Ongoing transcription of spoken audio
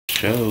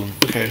show.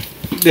 Okay.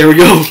 There we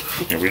go.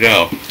 Here we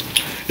go.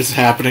 It's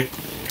happening.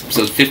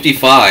 Episode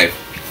 55.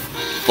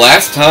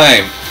 Last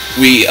time,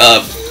 we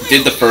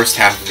did the first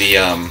half of the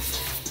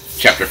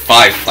Chapter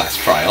 5 class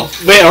trial.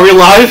 Wait, are we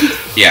live?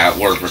 Yeah,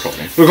 we're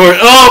recording. Recording.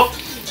 Oh!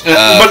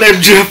 My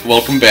name's Jim.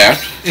 Welcome back.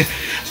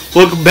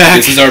 Welcome back.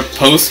 This is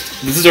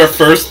our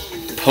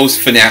first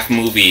post-FNAF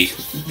movie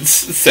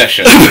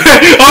session. Oh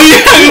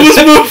yeah, it was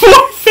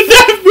before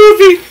FNAF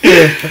movie!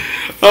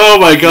 Oh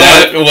my god.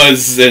 That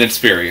was an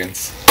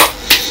experience.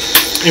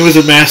 It was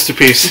a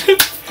masterpiece.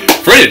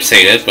 Critics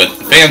hate it, but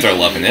fans are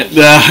loving it.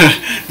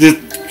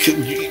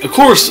 Of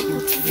course,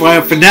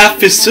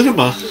 FNAF is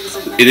cinema.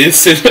 It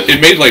is. It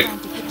made like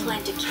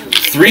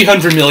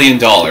 $300 million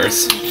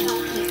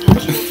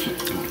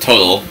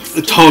total.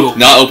 Total.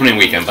 Not opening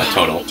weekend, but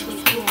total.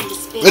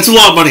 That's a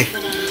lot of money.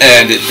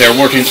 And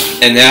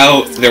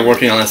now they're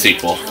working on a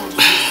sequel.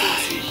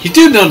 You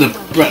do know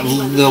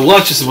the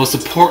lunch is the most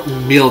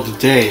important meal of the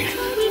day.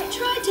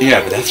 Yeah,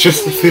 but that's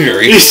just the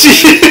theory.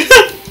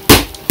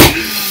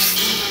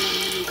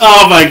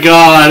 Oh my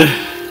god.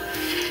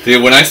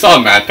 Dude, when I saw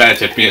MatPat, it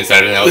took me a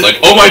second, and I was like,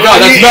 oh my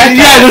god, that's MatPat!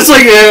 Yeah, that's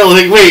like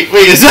wait,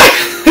 is that...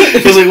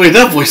 I was like, wait,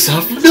 that voice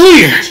sounds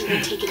familiar.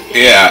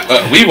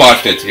 Yeah, we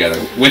watched it together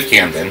with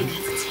Camden.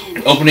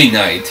 Opening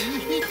night.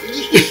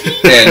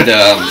 And,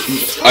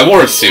 I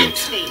wore a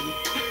suit.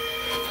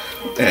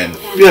 And...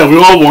 yeah, we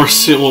all wore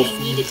suit. Well,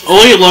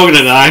 only Logan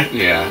and I.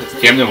 Yeah,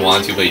 Camden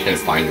wanted to, but he couldn't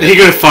find it. He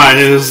couldn't find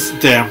it. It was,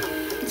 damn,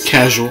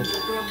 casual.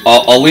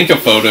 I'll link a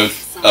photo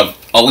of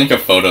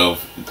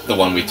the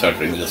one we took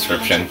in the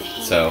description,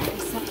 so...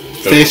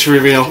 Face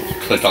reveal.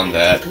 Click on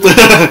that.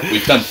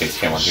 We've done face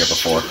cam on here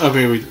before. I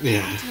mean,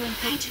 yeah.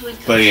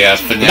 But yeah,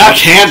 FNAF... not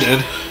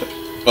Camden.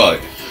 Well,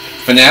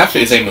 FNAF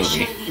is a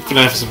movie.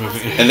 FNAF is a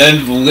movie. And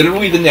then,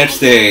 literally the next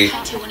day,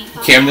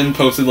 Camden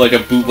posted like a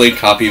bootleg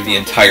copy of the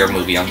entire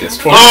movie on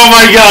Discord. Oh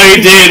my god,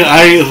 he did!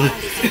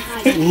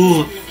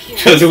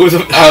 Because it was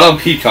out on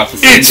Peacock the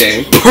same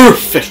day. It's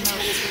perfect!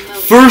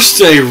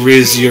 First I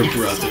riz your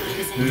brother.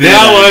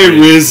 Now I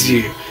riz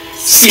you.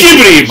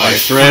 Skibbity, my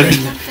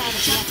friend!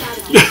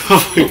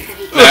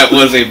 That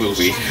was a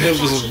movie. That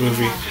was a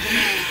movie.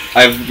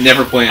 I've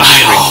never played at the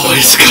screen I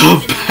always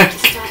come back.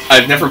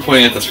 I've never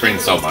played at the screen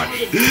so much.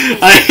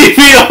 I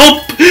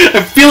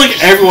feel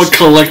like everyone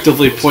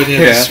collectively pointed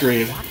at the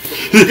screen.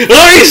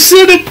 Oh, he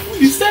said it!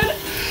 He said it!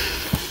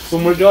 Oh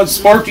my god,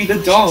 Sparky the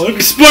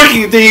dog!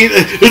 Sparky,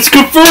 it's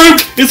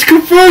confirmed! It's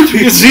confirmed!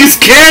 He's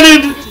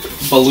canon!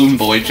 Balloon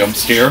Boy jump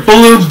scare.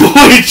 Balloon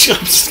Boy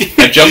jump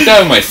scare! I jumped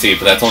out of my seat,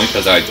 but that's only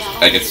because I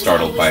get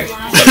startled by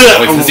such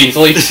voices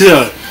easily.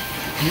 Yeah.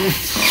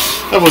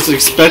 I wasn't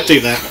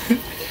expecting that.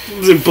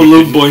 The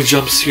Balloon Boy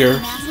jump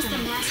scare.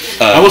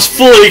 I was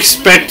fully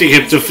expecting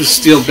him to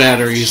steal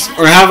batteries,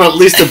 or have at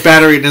least a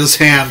battery in his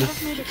hand.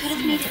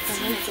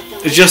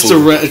 It's just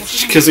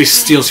because he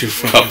steals your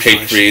fucking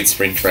Cupcake Breed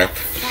Springtrap.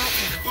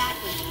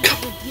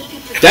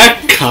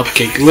 That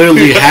cupcake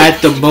literally had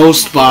the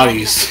most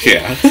bodies.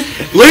 Yeah.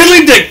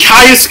 Literally, the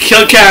highest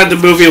kill count in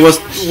the movie was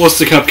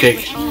the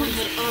cupcake.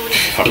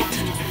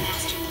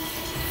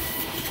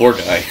 Poor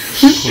guy.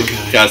 Poor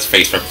guy. Got his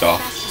face ripped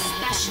off.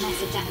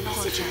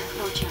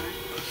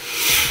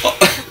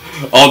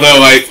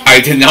 Although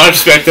I did not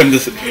expect them to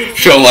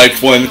show like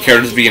one of the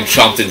characters being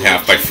chomped in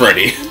half by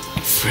Freddy.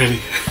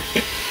 Freddy.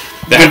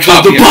 The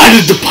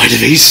bite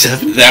of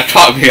 87? That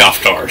caught me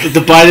off guard. The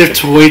bite of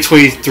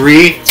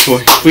 2023?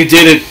 We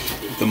did it.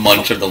 The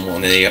munch of the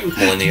millennium.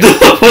 Oh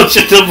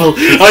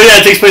yeah,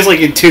 it takes place like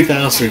in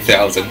 2000.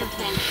 2000.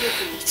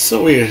 It's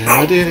so weird.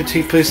 Why didn't it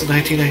take place in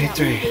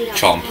 1993?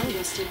 Chomp.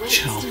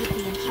 Chomp.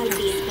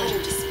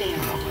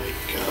 Oh my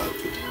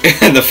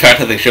god. And the fact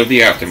that they showed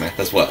the aftermath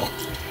as well.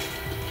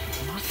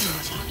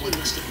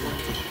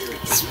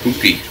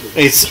 Spooky.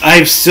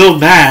 I'm still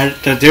mad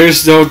that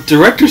there's no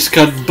director's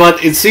cut,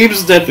 but it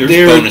seems that there's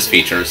bonus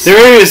features.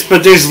 There is,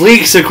 but there's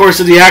leaks, of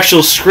course, of the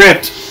actual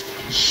script,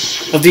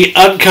 of the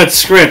uncut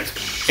script,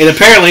 and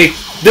apparently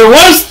there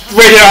was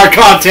rated R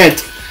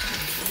content.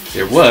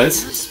 There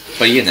was,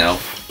 but you know.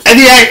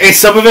 And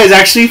some of it is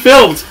actually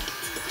filmed.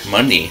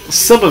 Money.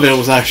 Some of it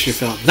was actually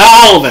filmed, not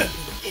all of it.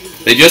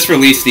 They just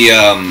released the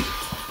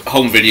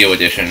home video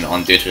edition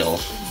on digital.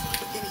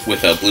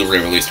 With a Blu-ray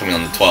release coming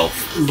on the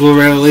 12th.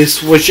 Blu-ray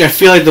release, which I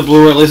feel like the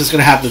Blu-ray release is going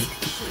to have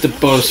the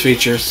bonus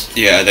features.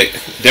 Yeah,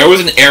 there was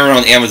an error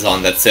on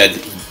Amazon that said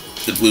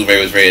the Blu-ray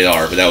was rated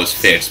R, but that was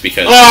fixed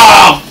because...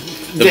 Oh!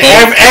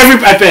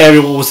 I bet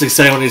everyone was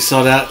excited when they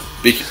saw that.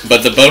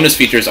 But the bonus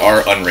features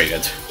are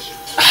unrated.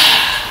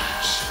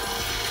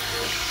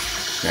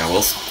 Now,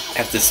 we'll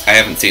have this... I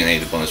haven't seen any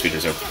of the bonus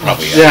features. They're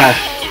probably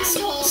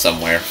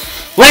somewhere.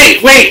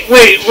 Wait!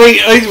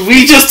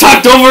 We just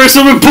talked over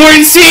some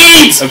important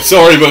scenes! I'm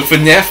sorry, but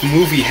FNAF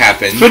movie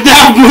happened.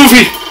 FNAF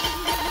movie!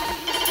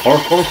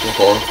 Horror.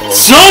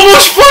 So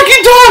much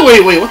fucking door!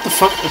 Wait, what the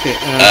fuck? Okay,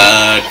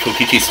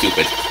 Kokichi's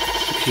stupid.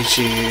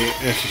 Kokichi...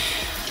 Okay.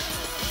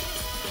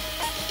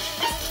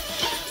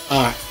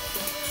 Alright.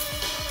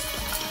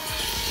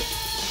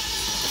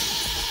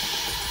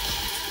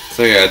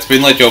 So yeah, it's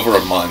been like over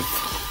a month.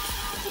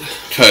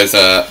 because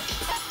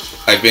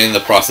I've been in the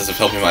process of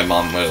helping my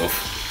mom move.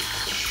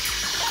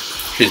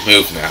 She's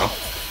moved now.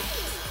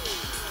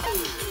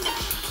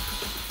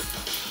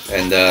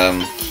 And,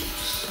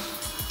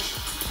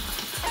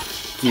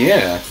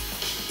 yeah.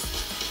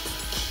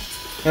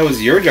 How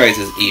was your guys'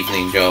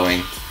 evening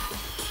going?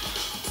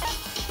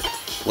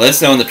 Let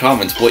us know in the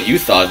comments what you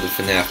thought of the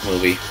FNAF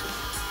movie.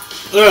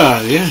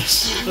 Ah,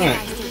 yes. Alright.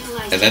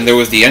 And then there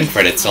was the end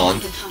credits on.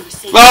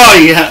 Oh,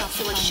 yeah!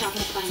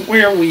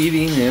 Where are we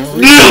eating now?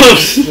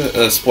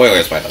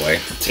 Spoilers, by the way.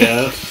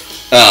 Yeah.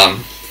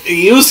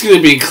 It was gonna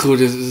be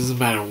included, it doesn't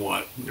matter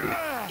what.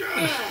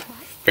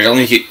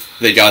 Apparently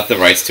they got the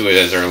rights to it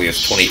as early as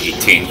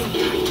 2018. Why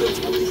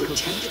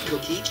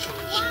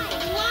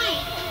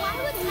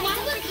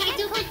would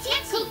Kaito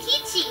protect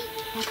Kokichi?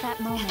 At that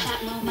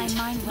moment, my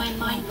mind went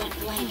blank. I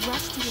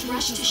rushed to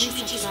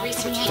Shinichi's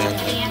research for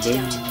the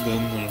antidote.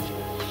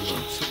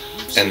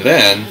 And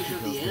then...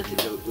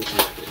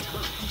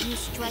 You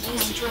strike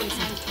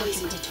hand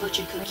poison to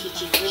torture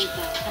Kokichi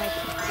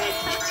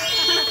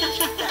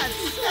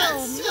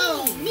That's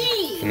so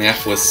mean!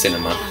 FNAF was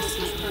cinema.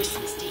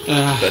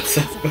 That's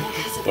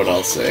what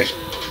I'll say.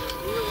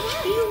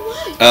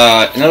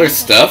 In other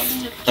stuff,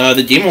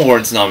 the Game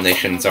Awards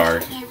nominations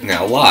are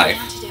now live.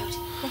 The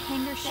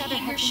hangar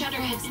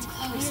shutter had been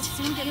closed.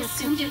 I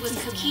assumed it was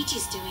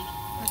Kokichi's doing.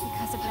 But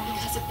because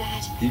of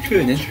that, You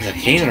couldn't enter the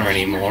hangar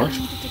anymore. to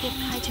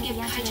give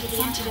Kaito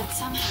the antidote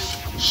somehow.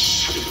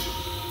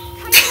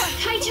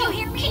 Kaito,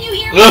 can you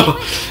hear me?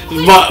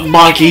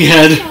 Monkey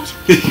head.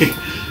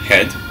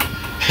 Head?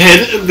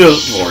 Head? No.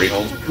 Glory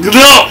hole.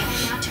 No!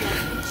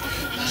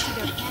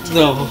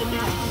 No.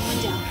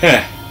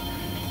 Heh.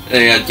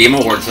 The Game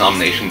Awards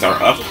nominations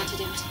are up.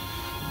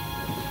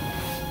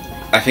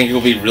 I think it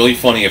will be really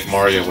funny if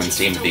Mario wins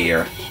Game of the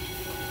Year.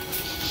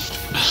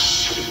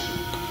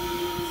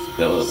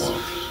 Though it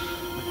won't.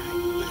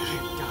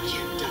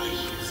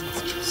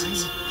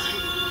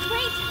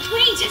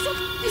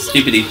 Wait!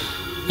 Skippity.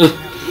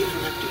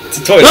 It's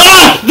a toilet.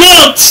 Ah!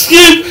 No!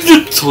 Skip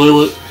the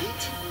toilet.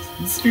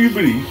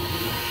 Skippity.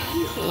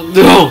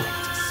 No!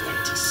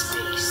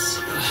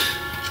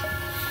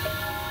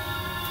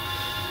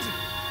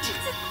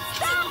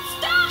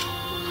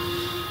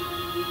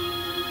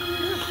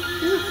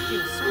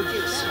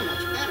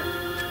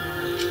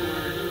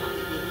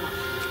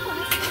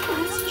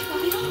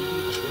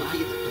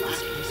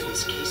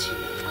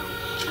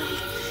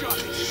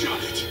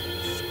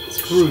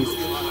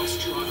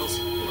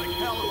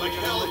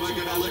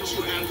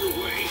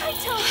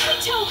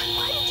 Kaito,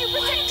 why did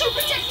you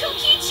protect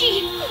Kokichi?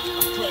 I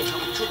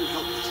couldn't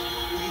help it.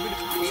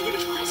 Even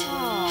if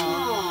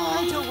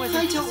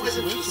Kaito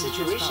wasn't the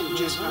situation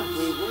just got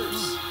way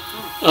worse.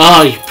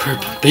 Oh, you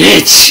purple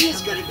bitch!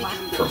 He's gotta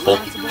become Purple.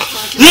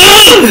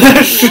 No!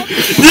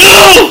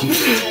 No!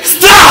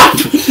 Stop!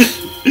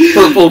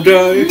 Purple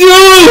guy.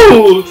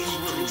 No!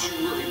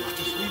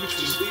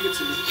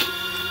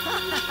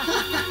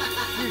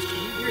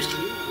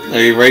 Are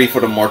you ready for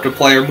the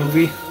Markiplier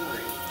movie?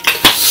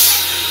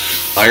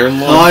 Iron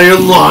Lung?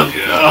 Iron Lung.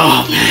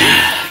 Oh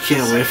man,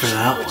 can't wait for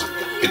that one.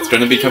 It's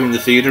gonna be coming to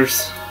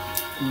theaters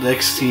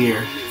Next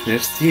year.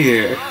 next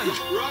year.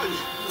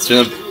 It's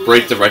gonna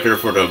break the record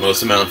for the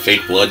most amount of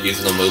fake blood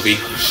used in a movie.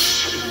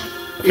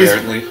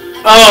 Apparently.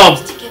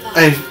 Oh!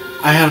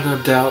 I have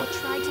no doubt.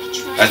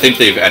 I think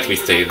they've actually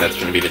stated that's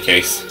gonna be the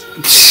case.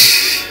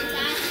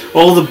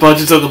 All the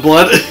budgets on the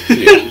blood.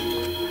 Yeah.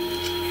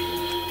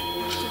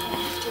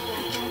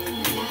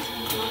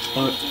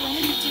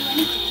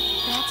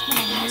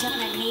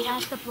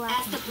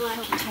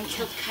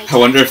 I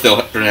wonder if they're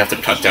gonna have to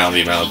cut down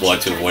the amount of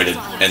blood to avoid an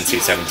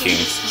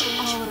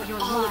NC-17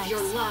 All of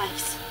your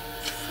lives.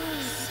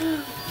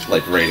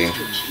 like rating.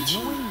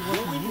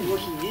 Knowing what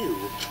he knew,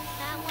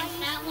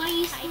 That why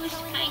you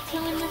squished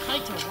Kaito in the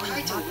Kaito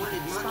wanted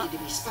Maki to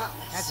be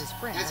spotless. As his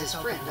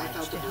friend, I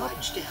felt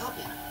obliged to help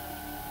him.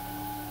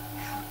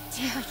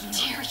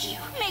 Dare you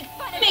make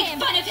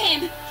fun of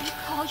him? You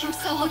call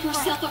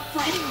yourself a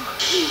friend?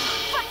 You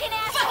fucking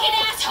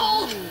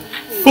asshole!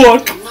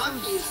 Fuck!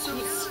 Maki is so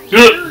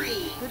scary.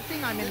 Good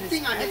thing I'm in Good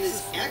thing I'm in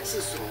this this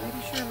exosome.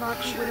 Pretty sure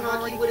Maki Maki would have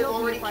already would have killed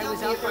me already if I killed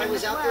was me out if there I in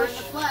was the out there in the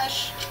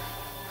flesh. flesh.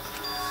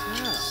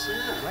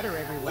 What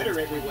are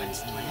Everyone's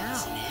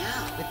plans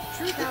now? With the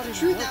truth out in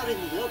Truth the out in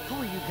the open. Who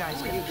are you guys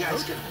Who are gonna you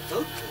guys vote gonna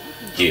vote for?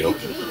 You. You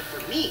can vote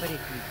for me. But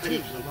But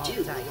if you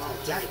do, we'll we'll all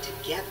die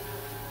together.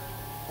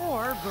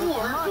 Or vote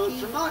Or vote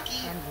for for Maki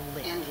and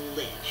live. and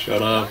live.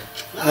 Shut up.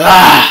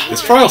 Ah!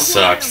 This trial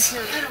sucks.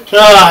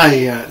 Ah,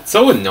 yeah. It's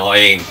so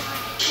annoying.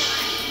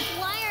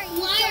 Why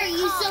are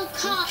you so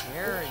calm?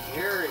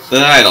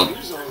 I don't.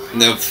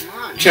 No,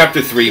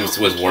 chapter 3 was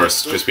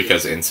worse just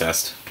because of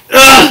incest.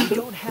 Ah! We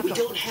don't have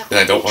And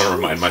I don't want to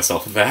remind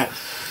myself of that.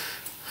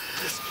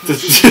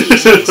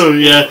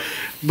 Yeah,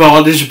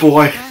 bondage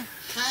boy.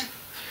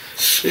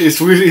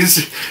 It's really.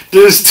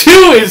 There's 2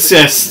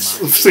 incest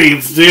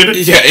scenes, dude.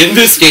 Yeah, in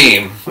this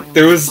game,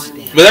 there was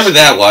whatever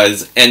that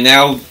was, and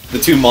now the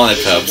 2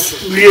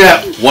 monotubs,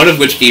 Yeah. one of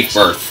which gave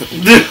birth.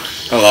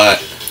 A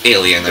lot.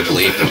 Alien, I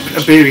believe.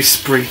 A baby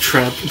spring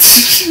trap.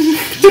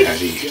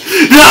 Daddy.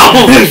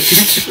 No!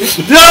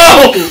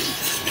 No!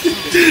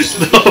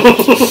 No!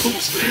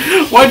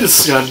 Why does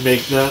Scott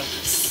make that?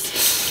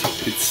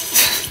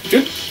 It's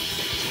good.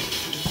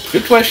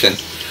 Good question.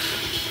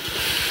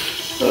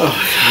 Oh,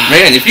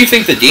 man, if you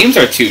think the games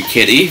are too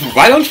kiddie,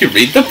 why don't you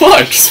read the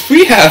books?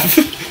 We have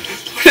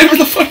whatever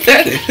the fuck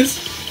that is.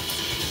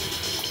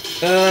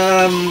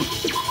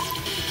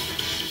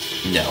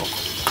 No.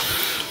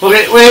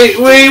 Okay,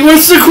 wait,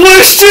 what's the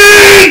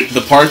question?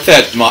 The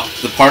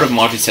part of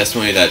Monty's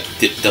testimony that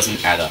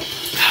doesn't add up.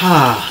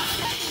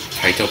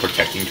 Kaito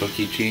protecting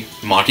Kokichi.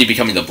 Monty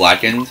becoming the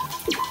Black End.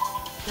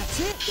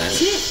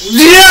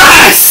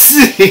 Yes!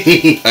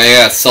 Oh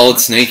yeah, Solid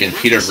Snake and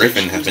Peter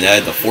Griffin have been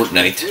added to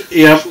Fortnite.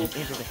 Yep.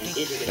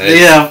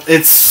 Yeah,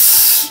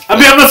 it's... I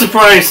mean, I'm not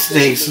surprised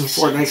Snake's in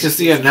Fortnite, because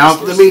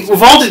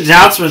with all the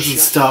announcements and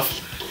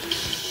stuff,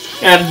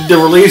 and the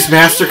release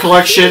Master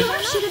Collection...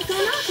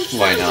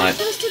 Why not?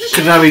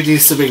 Konami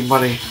needs to make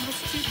money.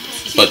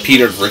 But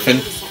Peter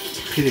Griffin?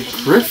 Peter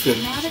Griffin?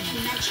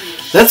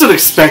 That's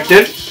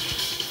unexpected.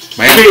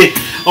 Man. I mean,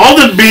 all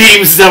the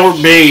memes that were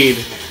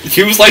made...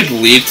 He was like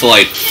lead to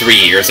like 3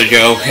 years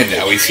ago, and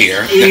now he's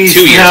here. He's 2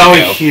 years now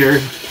ago.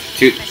 Here.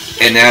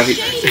 And now he...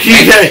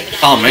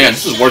 oh man,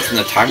 this is worse than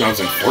the time I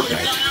was in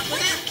Fortnite.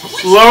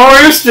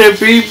 Lowers to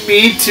be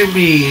mean to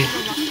me.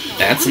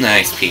 That's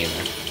nice, Peter.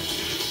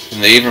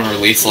 And they even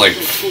released like...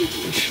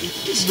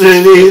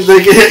 the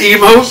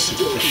emote?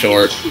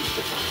 Short.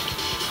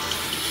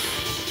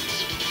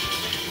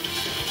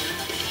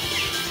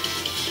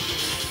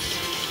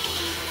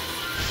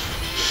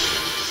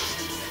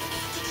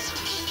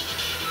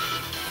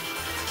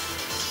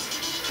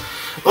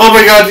 Oh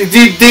my god, we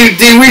did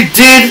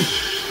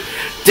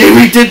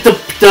the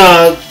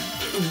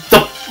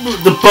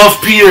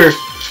buff Peter.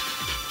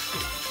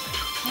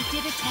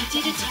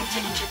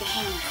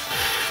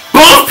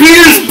 Buff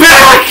Peter's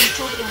back!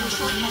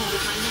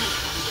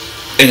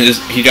 And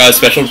he got a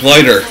special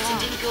glider.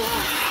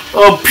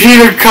 Oh,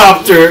 Peter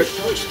Copter.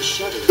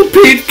 The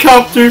Pete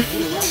Copter.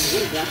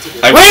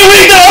 Wait,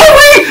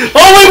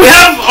 we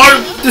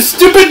have the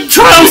stupid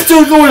trial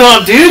still going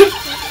on, dude.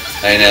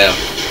 I know.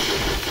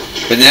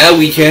 But now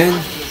we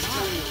can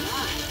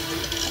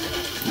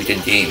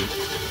game.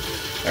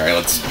 Alright,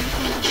 let's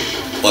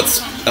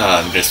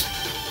just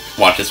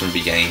watch this from the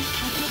beginning.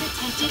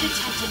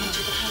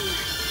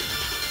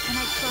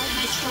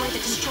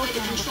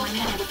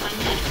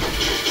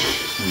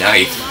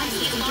 Knife.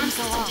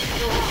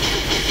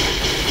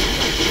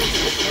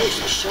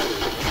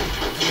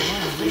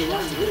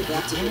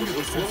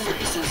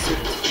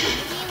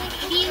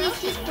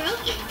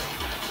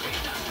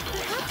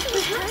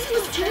 Perhaps it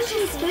was turned to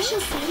a special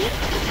setting?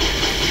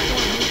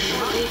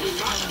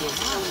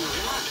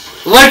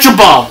 Electro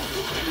Bomb!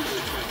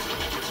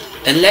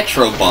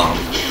 Electro Bomb.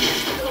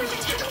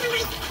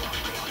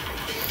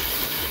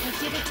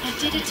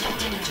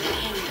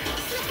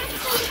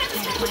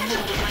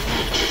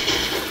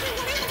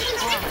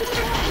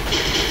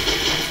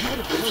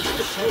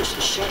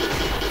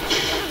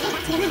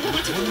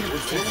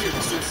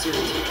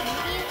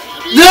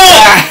 No!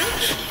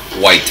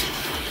 White.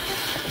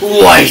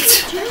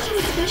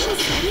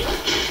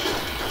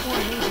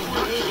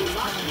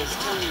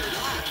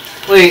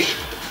 Wait.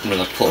 I'm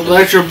gonna pull it.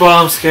 Electro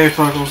Bomb, Scary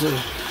Particles.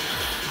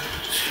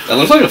 That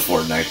looks like a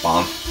Fortnite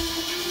bomb.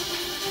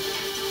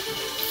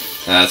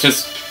 That's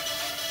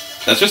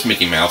just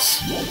Mickey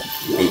Mouse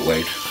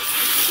bootleg.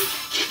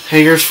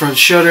 Hager's front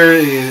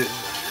shutter.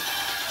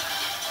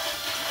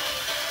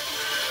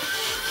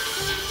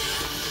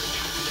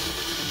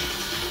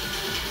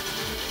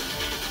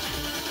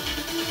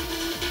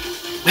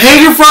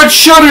 Hager front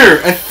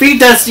shutter! I think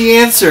that's the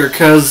answer,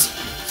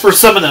 for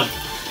some of them.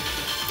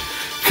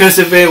 Because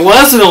if it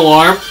was an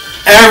alarm,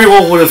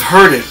 everyone would have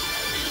heard it.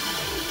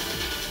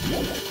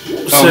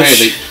 Oh,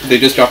 hey, they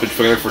just dropped a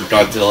trailer for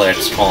Godzilla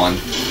X Kong.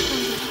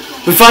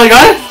 We finally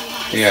got it?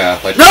 Yeah,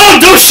 like... No,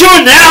 don't show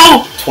it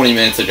now! 20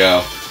 minutes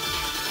ago.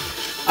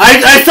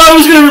 I thought it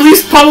was going to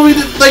release probably,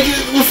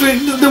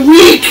 within the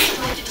week!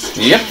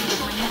 Yep.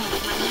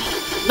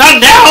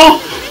 Not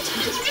now!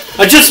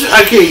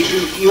 Okay,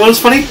 you know what's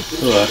funny?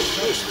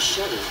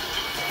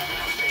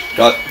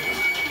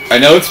 I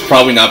know it's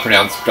probably not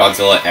pronounced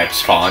Godzilla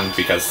X Kong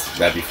because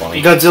that'd be funny.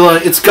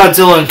 It's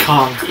Godzilla and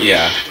Kong.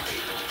 Yeah.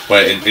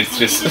 But it's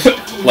just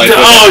like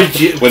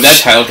when that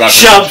title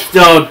dropped.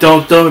 No,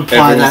 don't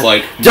imply that.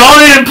 Like,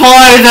 don't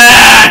imply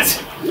that.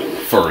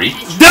 Furry.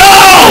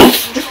 No.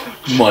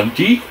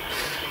 Monkey.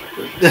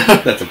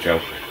 That's a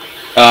joke.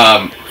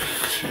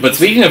 But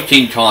speaking of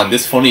King Kong,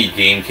 this funny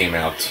game came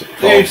out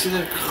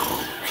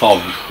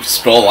called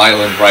Skull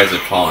Island: Rise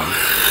of Kong,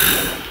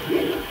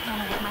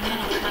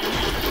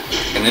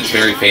 and it's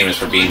very famous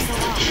for being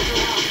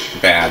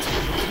bad.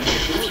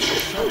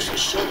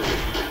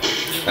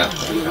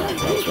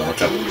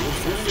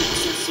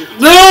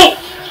 No!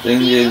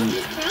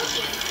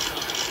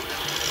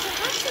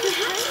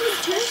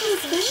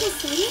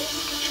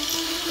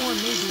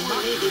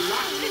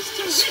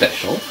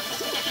 Special?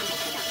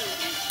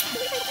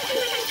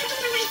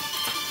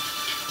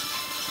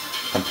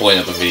 pulling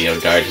up a video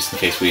guide just in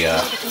case we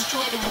Alright.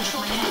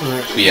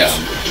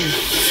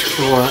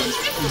 For what?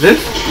 This?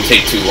 we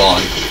take too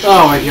long.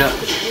 Oh my god.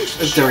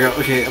 There we go.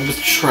 Okay, I'm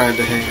just trying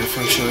to hang it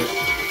for a shot.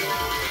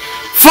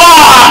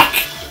 Fuck!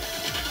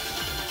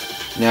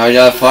 Now I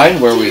gotta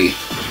find where we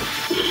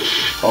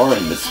are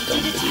in this dumb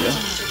video.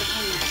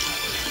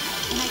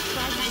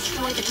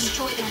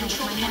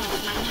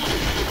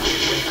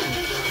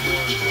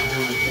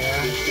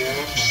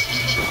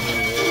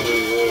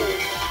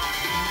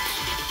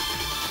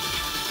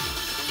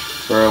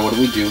 Bro, what did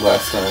we do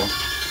last time?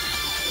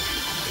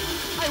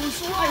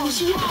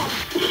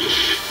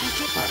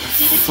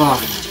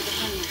 Fuck.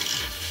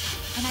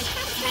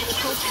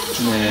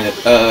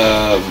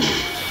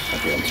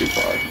 Okay, I'm too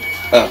far.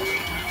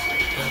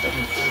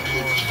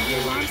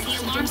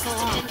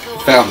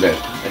 Found it,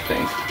 I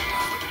think.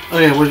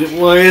 Okay,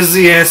 what is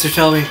the answer?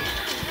 Tell me.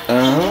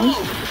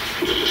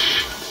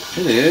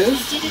 It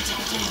is.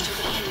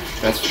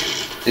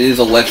 It is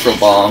Electro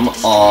Bomb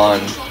on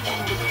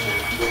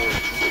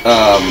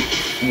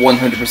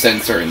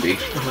 100% certainty.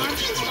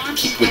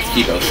 With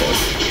Kibo says.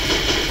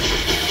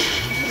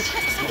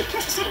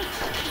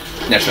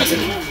 Next message.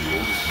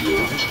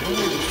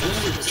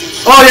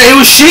 Oh yeah, it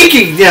was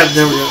shaking. Yeah,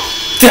 there we go.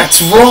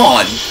 That's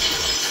wrong.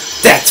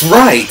 That's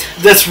right.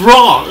 That's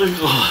wrong.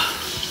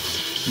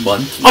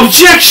 Monkey.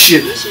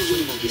 Objection.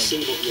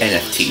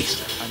 NFT.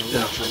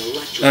 Yeah.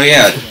 Oh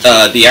yeah,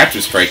 the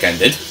actors strike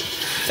ended.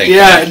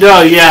 Yeah,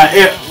 no, yeah.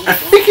 I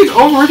think it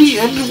already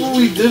ended when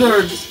we did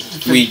our.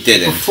 We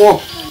didn't. Before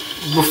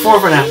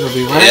FNAF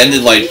movie, right? It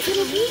ended like.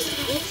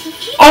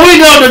 Oh wait,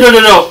 no.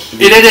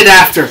 It ended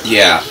after.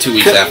 Yeah, 2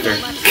 weeks after.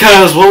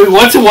 Because when we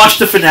went to watch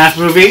the FNAF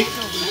movie,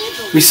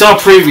 we saw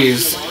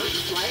previews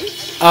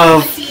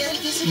of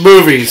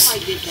movies.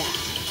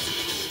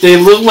 They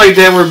looked like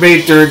they were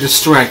made during the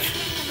strike.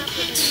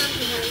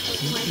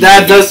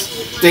 That does.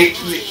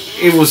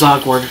 It was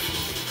awkward.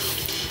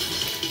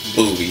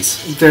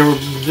 Movies. There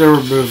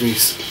were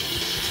movies.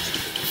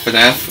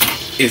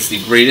 FNAF is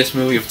the greatest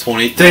movie of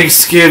 20.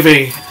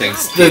 Thanksgiving.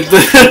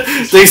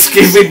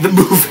 Thanksgiving the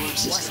movie.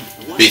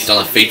 Based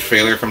on a fake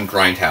trailer from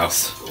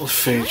Grindhouse.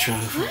 Fake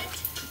trailer.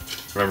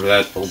 Remember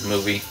that old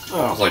movie?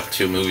 Oh. It was like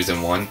 2 movies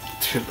in one.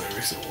 2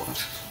 movies in one.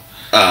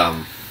 I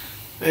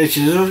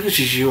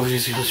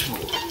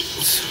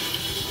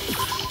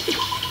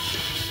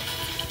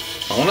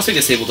want to say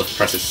disable the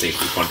press its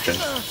safety function.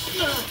 Ugh.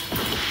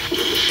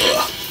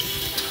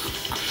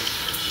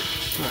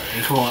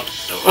 Alright, come on.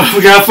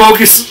 We gotta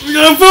focus!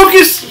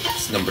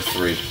 It's number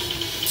 3.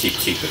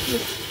 Keep it.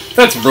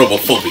 That's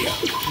robophobia.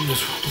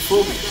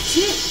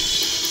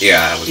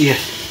 Yeah, that was... Yeah.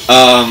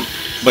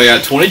 But yeah,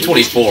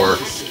 2024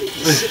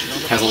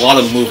 has a lot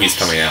of movies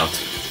coming out.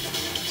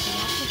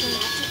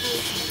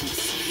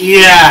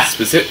 Yeah.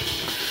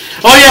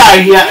 Oh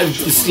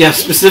yeah,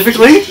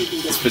 specifically?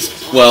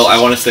 Well, I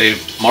want to say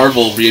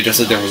Marvel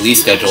readjusted their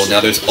release schedule. Now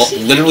there's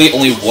literally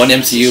only one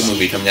MCU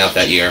movie coming out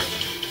that year.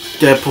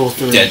 Deadpool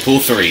 3.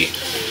 Deadpool 3.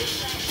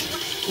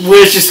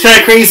 Which is kind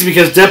of crazy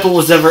because Deadpool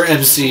was never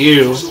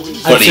MCU.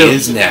 But it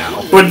is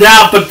now. But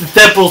the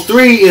Deadpool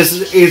 3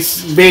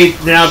 is made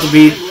now to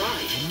be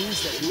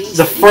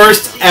the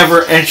first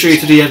ever entry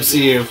to the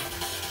MCU.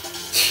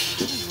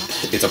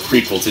 It's a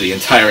prequel to the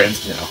entire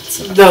MCU.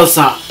 No, it's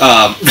not.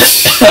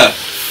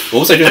 What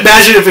was I doing?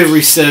 Imagine if it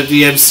reset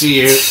the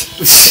MCU.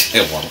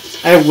 It won't.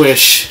 I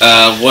wish.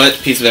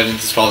 What piece of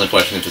evidence is called into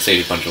question if the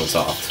safety function was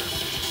solved?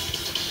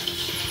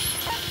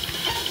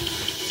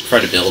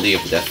 Credibility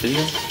of the death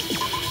video?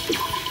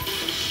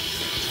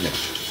 No.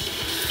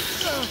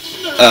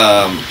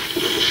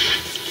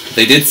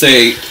 They did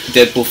say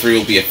Deadpool 3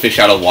 will be a fish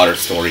out of water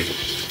story.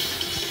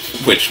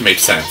 Which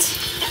makes sense.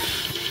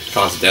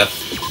 Cause death.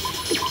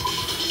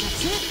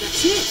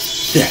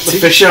 The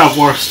fish out of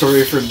water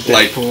story for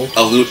Deadpool.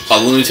 Like, a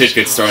lunatic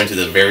gets thrown into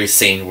the very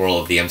sane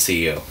world of the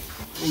MCU.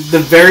 The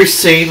very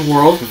sane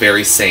world?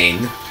 Very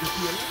sane.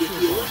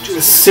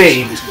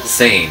 Sane.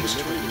 Sane.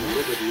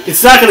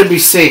 It's not gonna be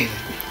sane.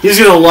 He's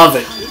gonna love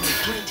it.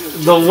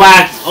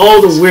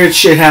 All the weird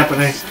shit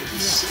happening.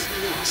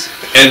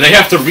 And they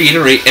have to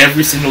reiterate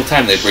every single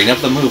time they bring up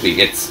the movie,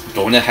 it's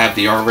going to have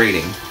the R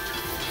rating.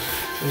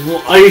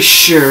 Well, are you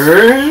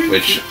sure?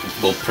 Which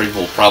will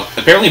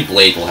apparently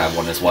Blade will have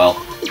one as well.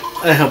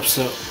 I hope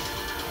so.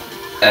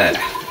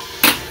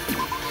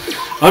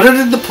 Other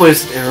than the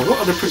poison arrow, what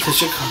other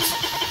petition costs?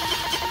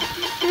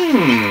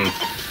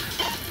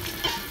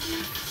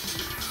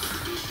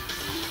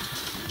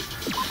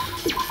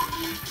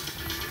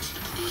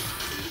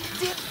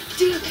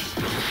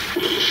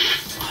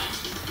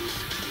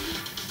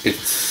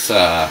 It's,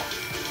 I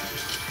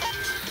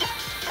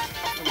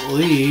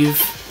believe...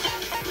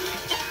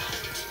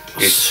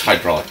 It's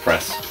hydraulic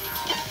press.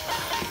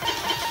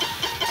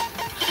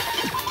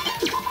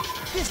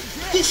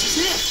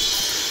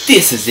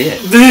 This is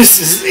it! This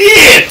is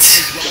it!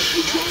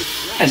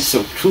 That's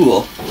so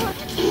cool.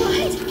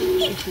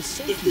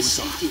 If the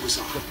safety was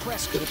off, the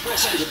press could have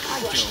crushed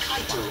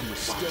Kaito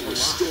while he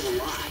was still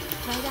alive.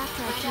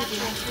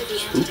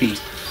 Spooky.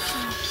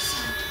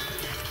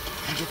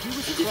 If he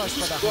was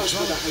crushed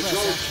by the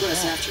hydraulic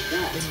press after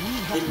that, then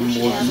we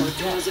have the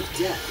cause of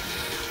death.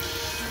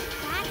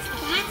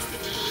 That's the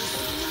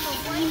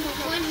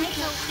one who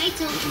killed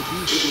Kaito. It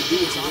would be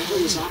if Aqua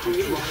was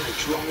operating on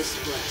hydraulic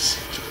press.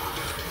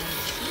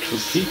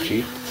 Kokichi.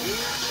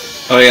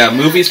 Oh yeah,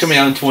 movies coming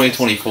out in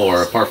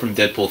 2024, apart from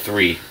Deadpool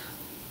 3.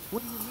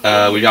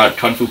 We got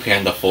Kung Fu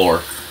Panda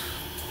 4.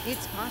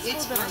 It's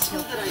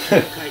possible that I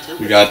killed Kaito.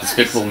 We got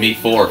Despicable Me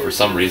 4 for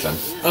some reason.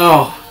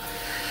 Oh.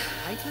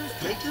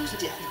 Kaito's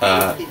death.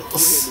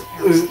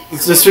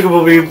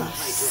 Despicable Me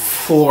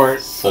 4.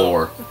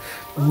 4.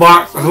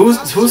 Who's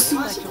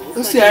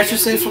the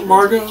actress name from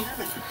Margot?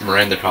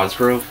 Miranda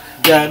Cosgrove.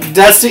 Yeah,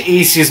 that's the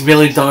easiest $1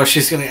 million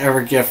she's gonna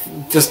ever get.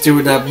 Just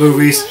doing that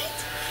movies.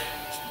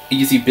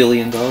 Easy $1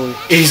 billion.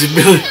 Easy $1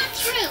 billion.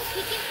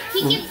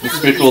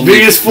 Despicable Me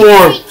Me is 4.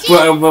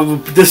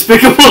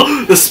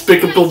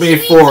 Despicable Me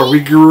 4. We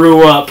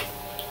grew up.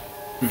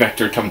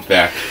 Vector comes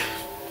back.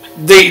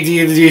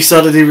 You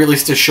saw that they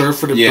released a short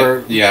for the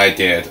bird Yeah, I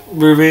did.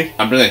 movie?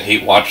 I'm gonna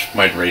hate watch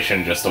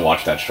Migration just to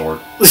watch that short.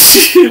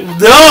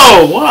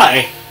 No!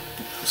 Why?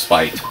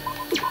 Spite.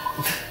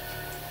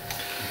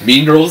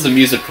 Mean Girls the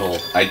musical.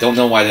 I don't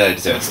know why that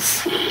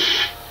exists.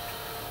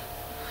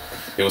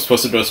 It was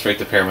supposed to go straight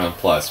to Paramount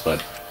Plus,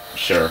 but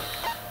sure.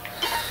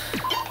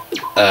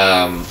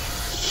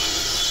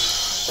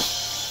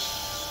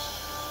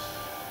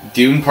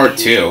 Dune Part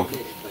 2.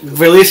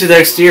 Release it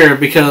next year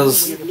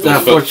because It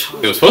was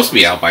supposed to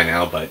be out by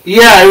now, but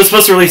yeah, it was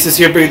supposed to release this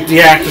year, but the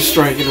actor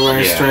strike and the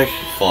writer yeah, strike.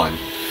 fun.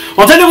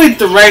 Well, technically,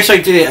 the writer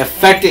strike didn't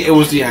affect it. It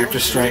was the actor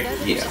strike.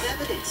 Yeah.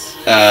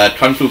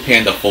 Kung Fu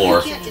Panda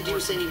 4.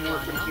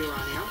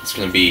 It's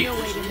gonna be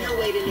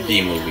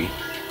the movie.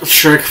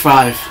 Shrek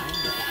 5.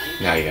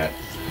 Not yet.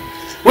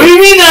 What do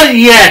you mean not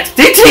yet?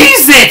 They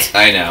teased it.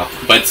 I know,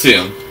 but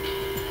soon.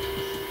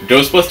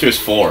 Ghostbusters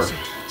 4.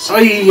 Oh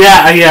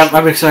yeah,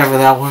 I'm excited for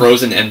that one.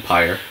 Frozen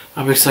Empire.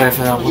 I'm excited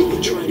for that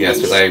one. Yes,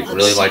 because I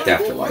really liked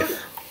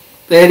Afterlife.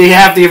 They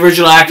have the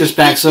original actors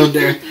back, so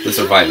they're The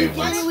surviving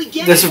ones.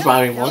 the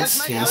surviving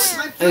ones. Yes,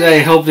 and I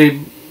hope they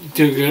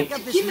do good.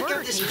 Gimmick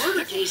of this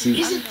murder case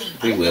isn't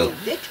the We will.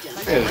 victim,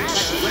 but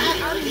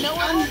rather the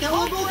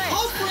unknowable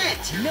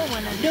culprit. No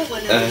one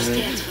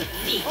understands but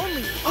me.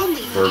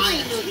 Only For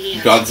I know the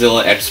answer.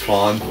 Godzilla X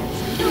Tron.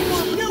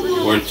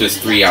 We're just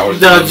 3 hours.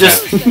 No, from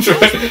just- I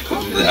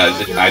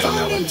don't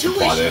know what the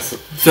plot is.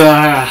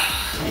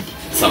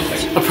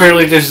 Something.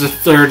 Apparently, there's a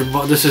third.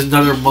 This is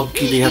another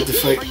monkey they have to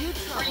fight. Are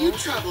you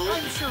troubled?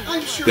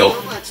 I'm sure Bill.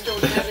 robots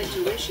don't have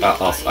intuition.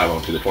 I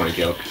won't do the corny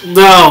joke.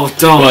 No,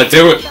 don't. But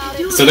there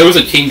was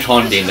a King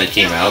Kong game that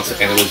came out,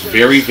 and it was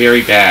very,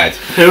 very bad.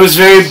 It was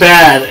very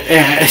bad.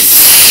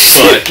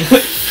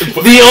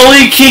 But The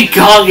only King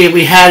Kong game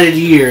we had in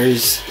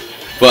years.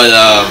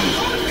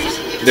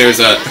 there's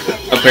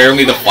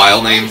apparently the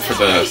file name for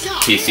the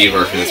PC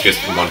version is just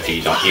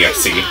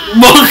monkey.exe.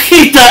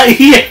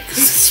 Monkey.exe.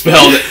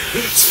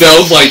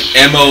 Spelled like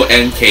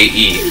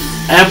MONKE.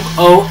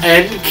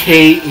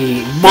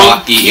 MONKE.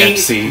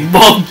 .exe.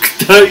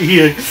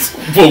 Monk.exe.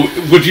 Well,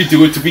 would you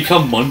do it to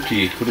become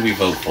monkey? Who do we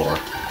vote for?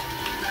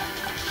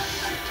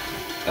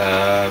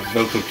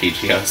 Vote for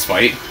Peachy out of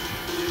spite.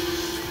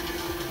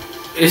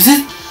 Is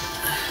it?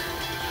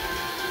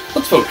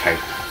 Let's vote Kite.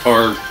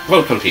 Or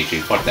vote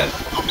Kokichi. Fuck that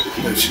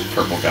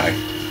purple guy.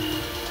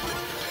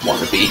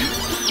 Wannabe.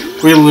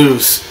 We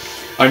lose.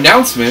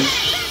 Announcement.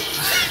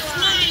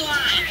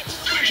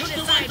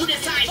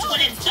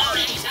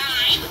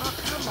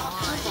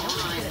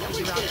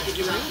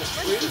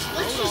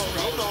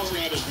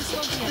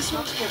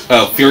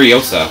 Oh,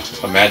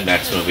 Furiosa, a Mad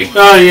Max movie.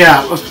 Oh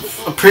yeah,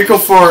 a prequel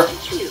for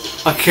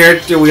a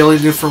character we only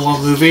do for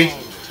one movie.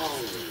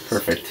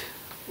 Perfect.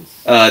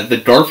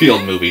 The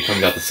Garfield movie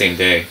comes out the same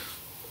day.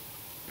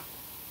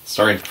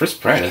 Starring Chris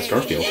Pratt as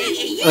Garfield.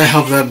 I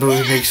hope that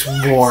movie makes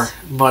more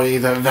money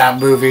than that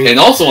movie. And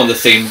also on the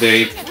same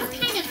day,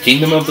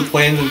 Kingdom of the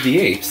Planet of the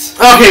Apes.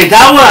 Okay,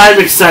 that one I'm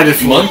excited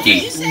for.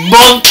 Monkey.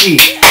 Monkey!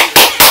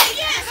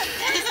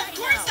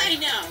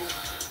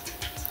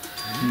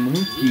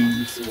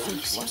 Monkey.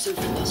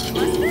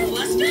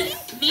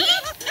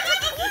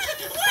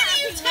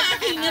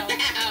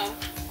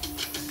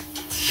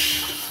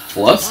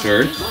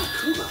 Flustered?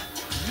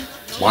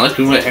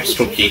 Monokuma X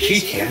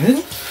Kokichi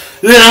canon?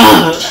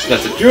 No!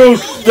 That's a joke!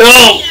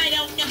 No!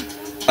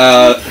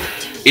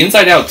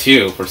 Inside Out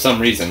 2, for some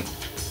reason.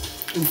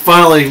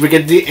 Finally, we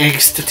get the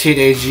angst to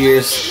teenage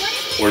years.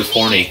 Where's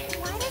horny?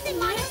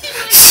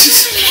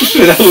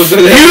 You know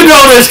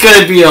there's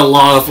gonna be a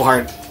lot of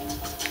heart.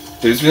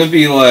 There's gonna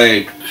be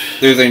like,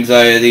 there's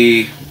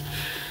anxiety,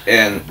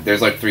 and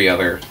there's like 3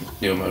 other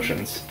new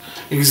emotions.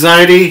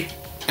 Anxiety,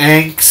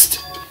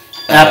 angst,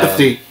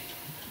 apathy.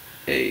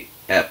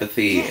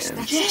 Apathy, and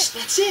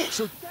That's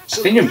it. I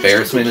think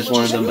embarrassment is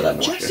one of them, but I'm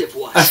not sure.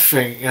 I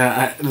think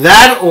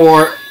that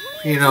or,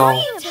 you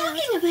know,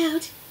 Talking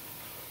about.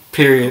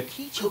 period.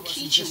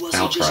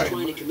 I'll try.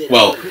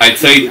 Well, I'd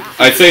say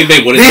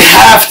they wouldn't. They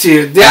have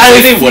to. I'd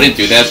say they wouldn't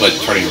do that, but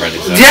turning red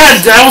is. Yeah,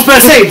 I was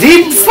about to say,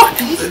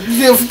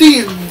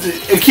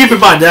 keep in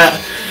mind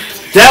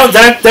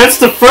that's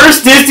the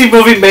first Disney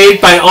movie made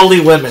by only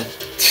women.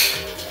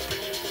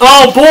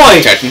 Oh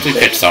boy! Technically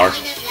Pixar.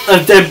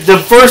 The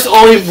first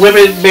only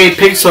women-made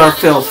Pixar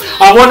film.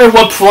 I wonder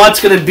what plot's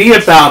gonna be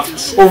about.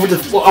 I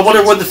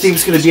wonder what the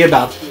theme's gonna be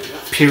about.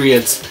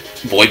 Periods.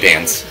 Boy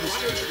bands.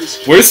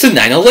 Where's the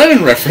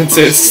 9/11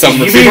 references? Some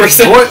reviewers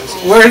said.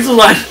 Where's the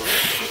line?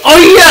 Oh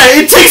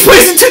yeah, it takes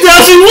place in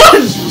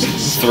 2001.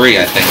 3,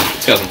 I think.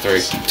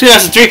 2003.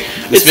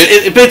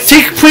 2003. But it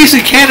takes place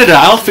in Canada.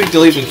 I don't think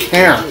they'll even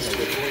care.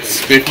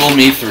 Despicable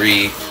Me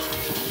 3.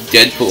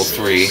 Deadpool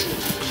 3.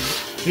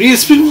 You need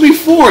Despicable Me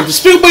 4.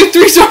 Despicable Me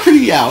 3's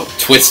already out.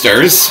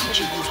 Twisters.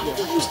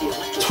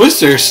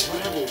 Twisters?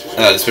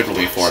 Despicable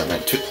Me 4, I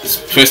meant.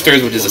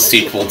 Twisters, which is a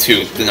sequel to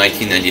the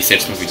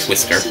 1996 movie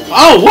Twister.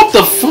 Oh, what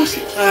the fuck?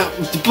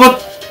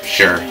 But...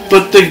 Sure.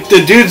 But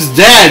the dude's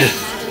dead.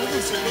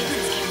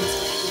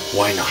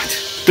 Why not?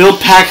 Bill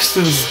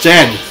Paxton's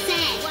dead.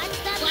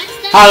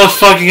 How the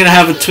fuck are you gonna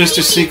have a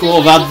Twister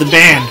sequel about the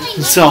band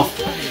himself?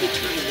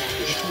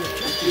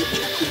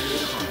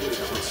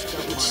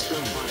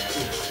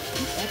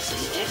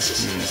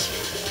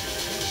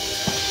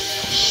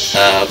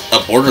 A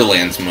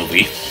Borderlands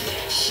movie.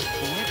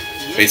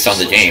 Based on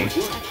the game.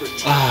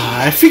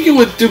 I think it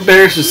would do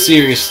better as a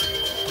series.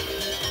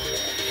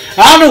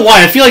 I don't know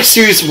why. I feel like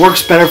series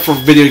works better for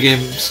video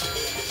games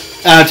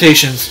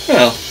adaptations.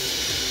 Well,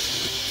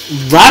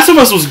 Last of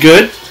Us was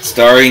good.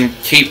 Starring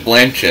Kate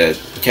Blanchett,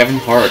 Kevin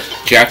Hart,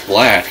 Jack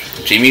Black,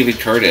 Jamie Lee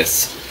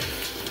Curtis,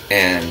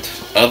 and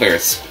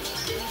others.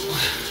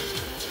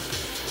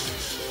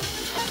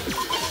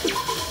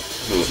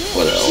 Ooh,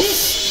 what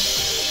else?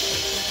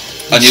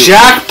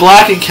 Jack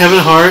Black and Kevin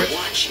Hart.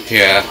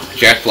 Yeah,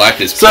 Jack Black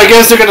is... So I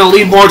guess they're gonna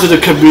lean more to the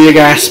comedic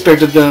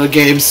aspect of the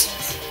games.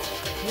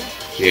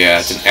 Yeah,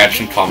 it's an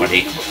action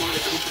comedy.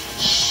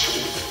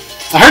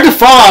 I heard the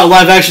Fallout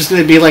live action is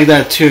gonna be like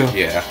that too.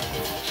 Yeah.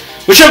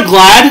 Which I'm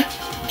glad.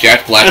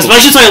 Jack Black... As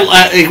much as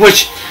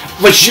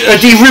which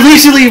they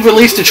recently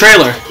released the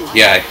trailer.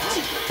 Yeah,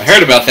 I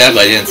heard about that,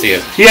 but I didn't see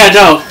it. Yeah,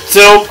 no.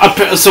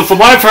 So from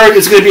what I've heard,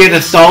 it's gonna be an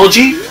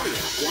anthology.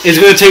 It's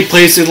gonna take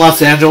place in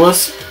Los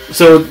Angeles.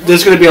 So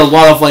there's going to be a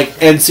lot of like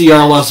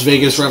NCR Las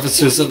Vegas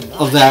references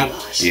of that.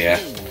 Yeah.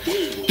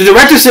 The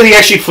director said he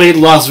actually played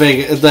Las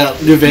Vegas, the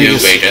New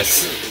Vegas. New Vegas.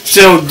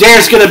 So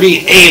there's going to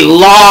be a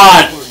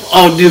lot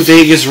of New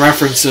Vegas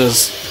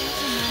references.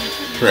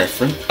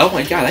 Reference? Oh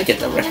my god, I get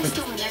that reference.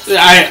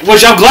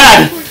 Which I'm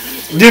glad.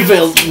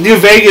 New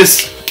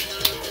Vegas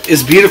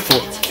is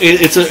beautiful.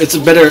 It's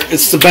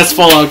the best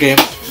Fallout game.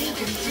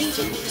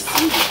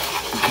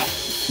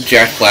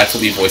 Jack Black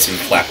will be voicing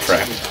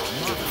Claptrap.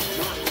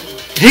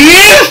 He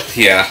is?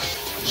 Yeah.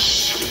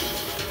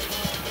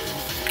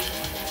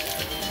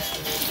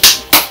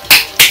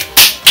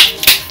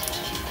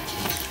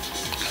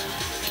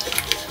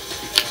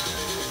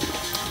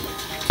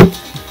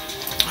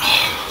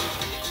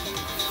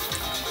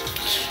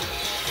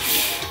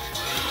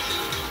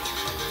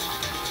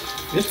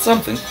 It's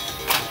something.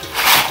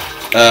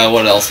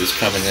 What else is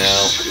coming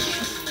out?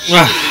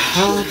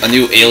 A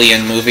new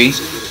Alien movie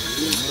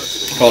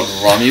called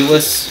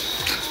Romulus.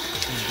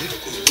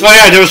 Oh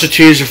yeah, there was a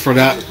teaser for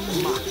that.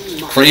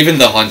 Kraven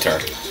the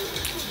Hunter.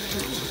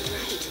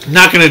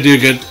 Not gonna do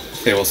good.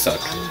 It will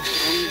suck.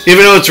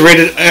 Even though it's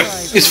rated...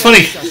 it's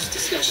funny.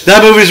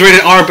 That movie's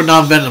rated R, but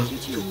not Venom.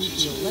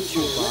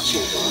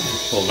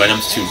 Well,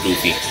 Venom's too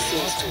goofy.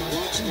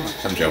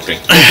 I'm joking.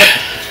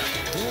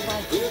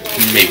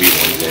 Maybe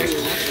one day.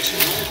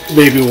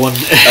 Maybe one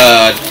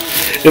day.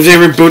 If they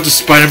reboot the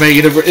Spider-Man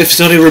universe... If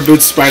Sony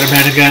reboots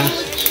Spider-Man again.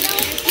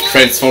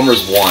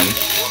 Transformers 1.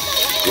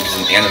 Which is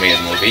an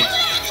animated movie.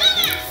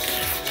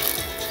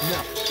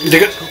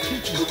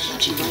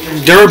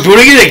 They're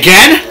rebooting it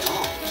again?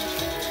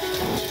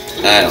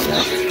 I don't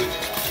know.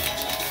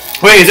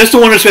 Wait, is this the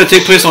one that's going to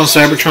take place on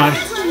Cybertron? I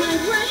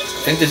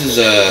think this is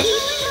a...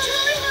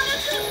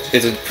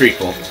 It's a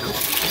prequel.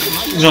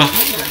 No.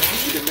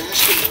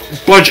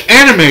 But it's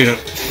animated.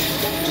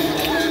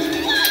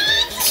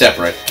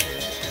 Separate.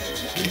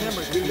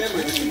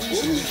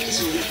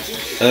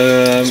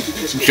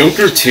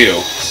 Joker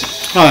 2.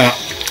 Oh yeah.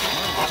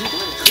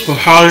 With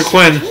Harley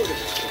Quinn.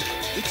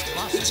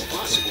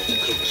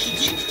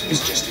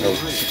 Oh,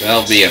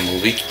 that'll be a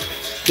movie.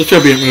 This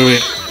could be a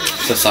movie.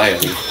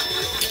 Society.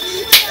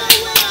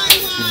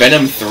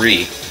 Venom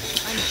 3.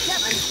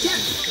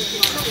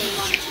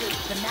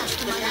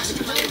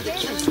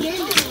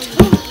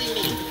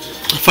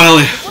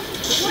 Finally.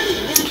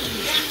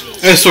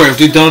 I swear, if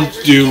they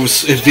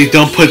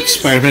don't put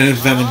Spider-Man in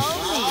Venom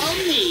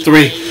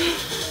 3.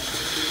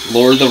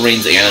 Lord of the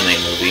Rings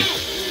anime movie.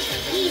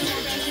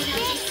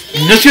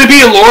 There's gonna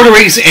be a Lord of the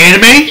Rings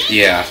anime?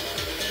 Yeah.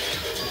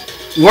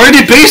 Where are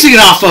they basing it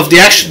off of?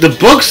 The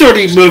books or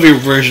the movie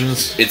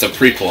versions? It's a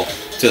prequel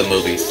to the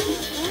movies.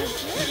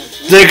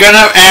 They're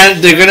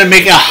gonna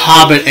make a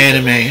Hobbit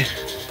anime.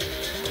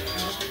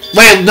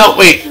 Wait.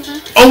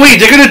 Oh wait,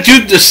 they're gonna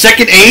do the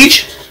Second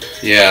Age?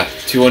 Yeah,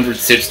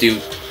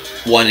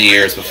 261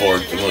 years before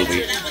the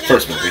movie.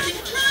 First movie.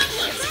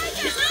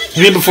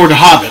 You mean before The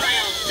Hobbit?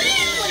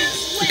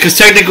 Because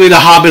technically The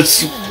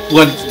Hobbit's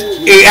when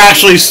it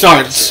actually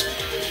starts.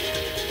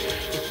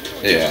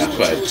 Yeah,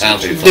 but I don't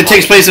think It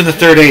takes place in the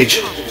Third Age.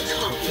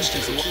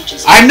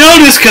 I know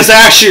this because I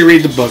actually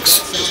read the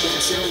books.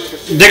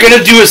 They're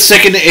gonna do a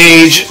Second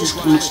Age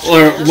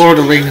or Lord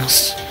of the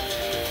Rings.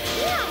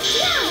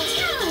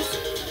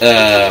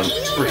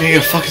 We're getting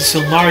a fucking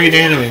Silmarillion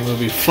anime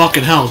movie.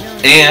 Fucking hell.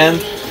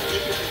 And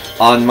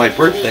on my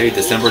birthday,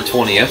 December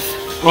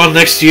 20th. Well,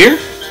 next year?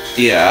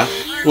 Yeah.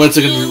 What's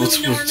gonna be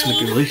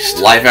released?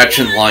 Live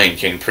action Lion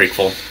King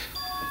prequel.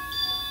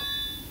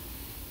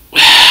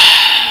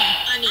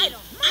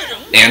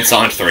 And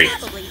Sonic 3.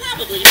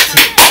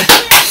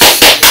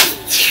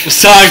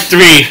 Sonic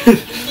 3.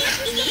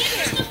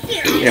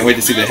 Can't wait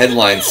to see the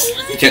headlines.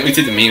 Can't wait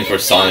to see the meme where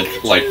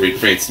Sonic like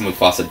recreates the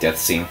Mufasa death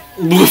scene.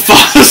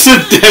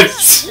 Mufasa death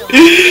scene.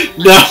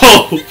 No.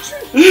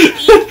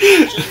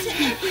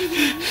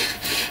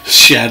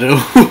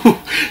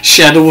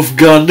 Shadow of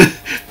Gun.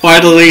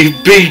 Finally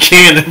being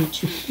canon.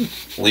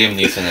 Liam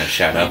Neeson as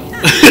Shadow.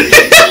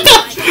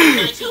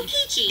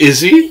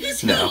 Is he?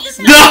 No.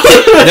 No.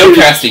 No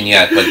casting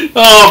yet, but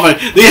oh my!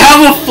 They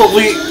have a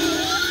fully.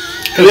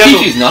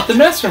 Kokichi's not the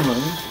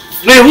mastermind.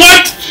 Wait,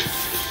 what?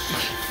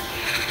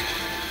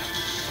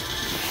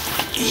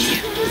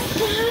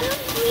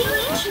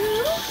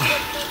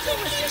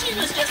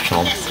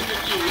 Oh.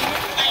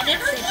 I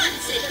never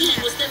once said he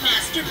was the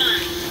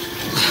mastermind.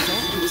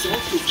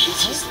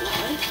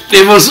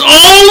 It was all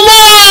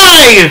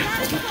lie!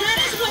 That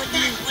is what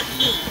that would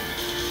mean.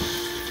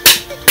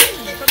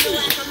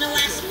 From the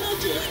last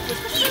motive,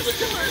 he was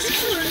the first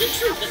to learn the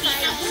truth of the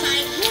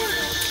outside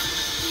world.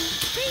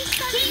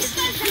 Based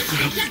on his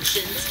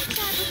deductions,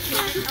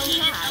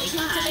 fabricated a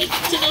lie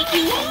to make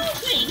you all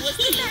think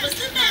he was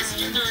the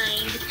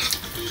mastermind.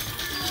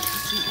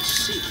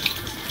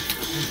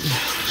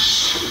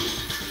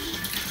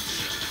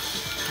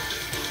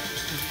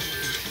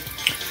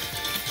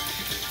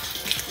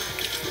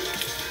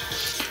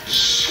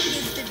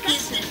 His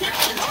deductions got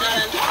a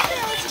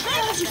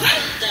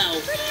lot though.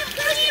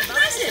 Pretty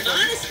impressive,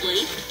 honestly.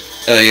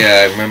 Oh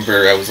yeah, I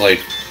remember. I was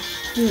like,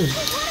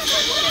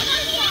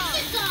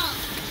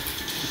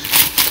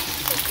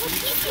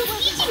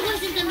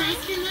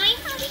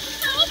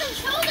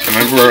 I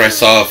remember I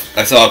saw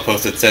a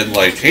post that said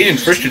like Hayden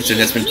Christensen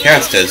has been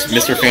cast as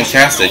Mr.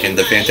 Fantastic in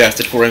the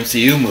Fantastic Four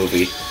MCU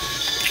movie.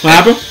 What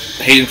happened?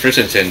 Hayden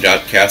Christensen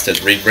got cast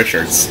as Reed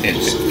Richards in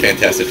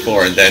Fantastic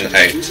Four, and then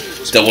I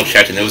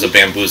double-checked and it was a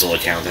Bamboozle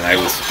account, and I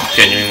was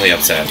genuinely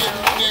upset.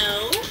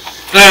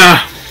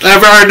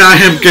 I've already not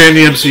him getting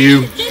the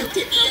MCU.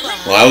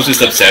 Well, I was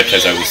just upset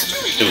because it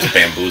was a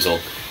Bamboozle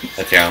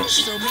account.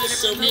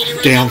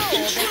 Damn.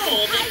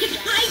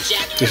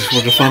 This is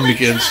where the fun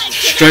begins.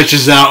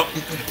 Stretches out.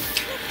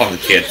 On the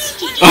kids.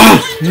 Oh,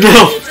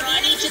 no!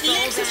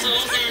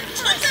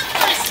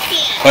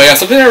 Oh yeah,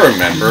 something I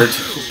remembered.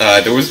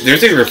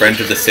 There's a Revenge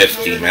of the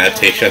Sith game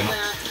adaptation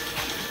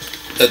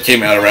that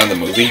came out around the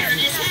movie.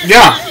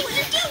 Yeah.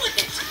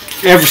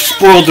 Ever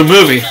spoiled the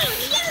movie.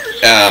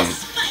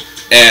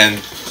 And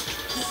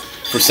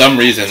for some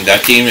reason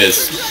that game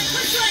is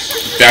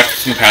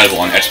backwards compatible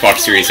on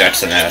Xbox Series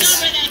X and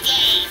S.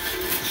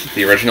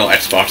 The original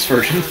Xbox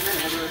version.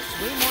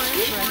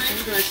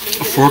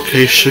 A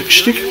 4K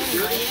 60?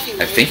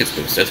 I think it's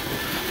boosted.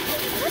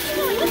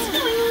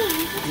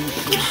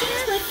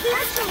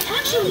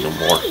 No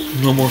more.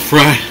 No more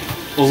fry.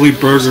 Only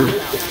burger.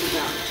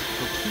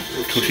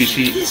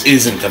 Kokichi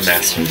isn't the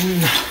master.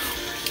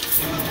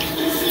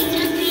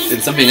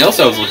 And something else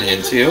I was looking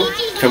into,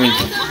 coming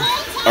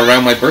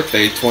around my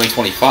birthday,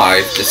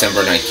 2025,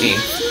 December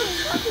 19th,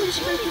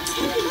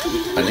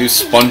 a new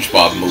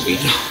SpongeBob movie.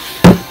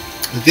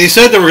 They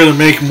said they were going to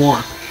make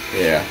more.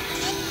 Yeah.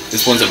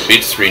 This one's a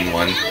big screen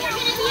one.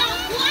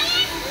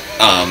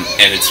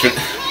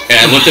 And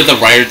I looked at the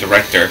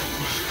writer-director,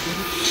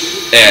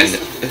 and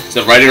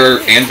the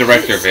writer and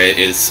director of it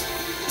is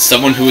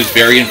someone who was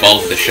very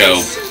involved with the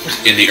show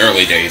in the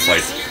early days,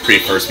 like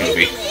pre-first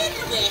movie.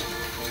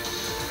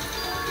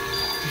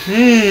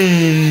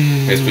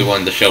 Basically one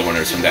of the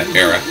showrunners from that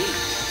era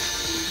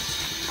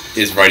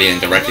is writing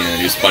and directing a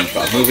new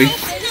SpongeBob movie.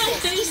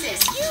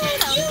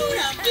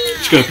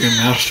 It's gonna be a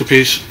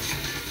masterpiece.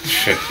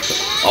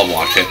 I'll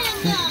watch it.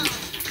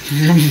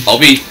 I'll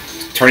be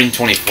turning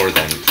 24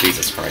 then,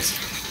 Jesus Christ.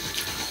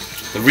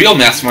 The real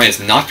mastermind is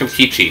not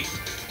Kokichi.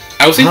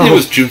 I was thinking it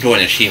was Junko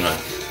Onishima,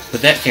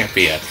 but that can't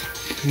be it.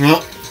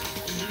 No.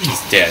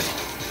 He's dead.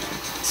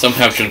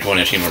 Somehow Junko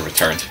Onishima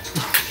returned.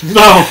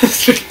 No!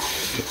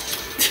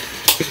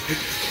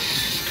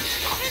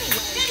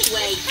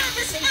 Anyway,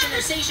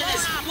 conversation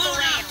has blown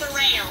off the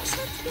rails.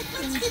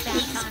 Let's get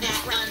things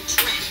back on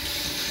track.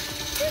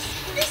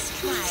 This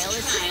trial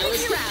is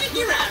to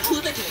figure out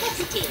who the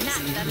culprit is,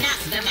 not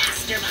the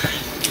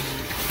mastermind.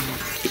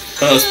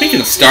 Speaking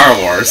of Star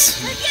Wars,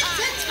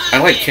 I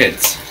like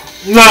kids.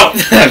 No!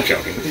 I'm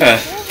joking.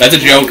 That's a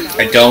joke.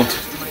 I don't.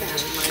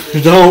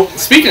 You don't.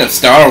 Speaking of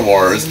Star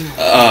Wars,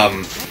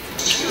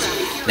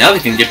 now they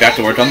can get back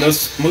to work on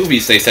those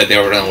movies they said they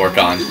were going to work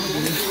on.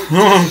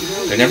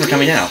 They're never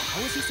coming out.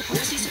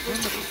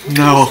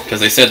 No. Because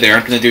they said they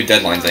aren't going to do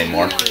deadlines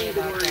anymore.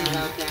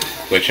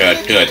 Which,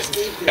 good.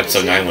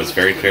 Episode 9 was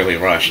very clearly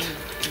rushed.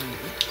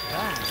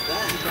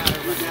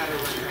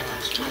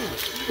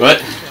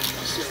 What?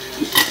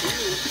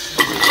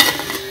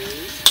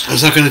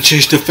 That's not gonna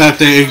change the fact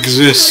that it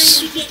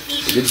exists.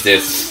 It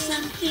exists.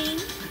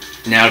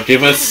 Now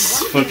give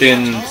us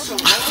fucking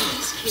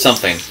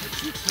something.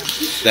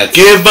 That's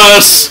Give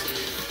us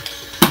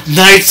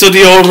Knights of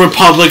the Old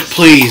Republic,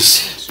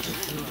 please.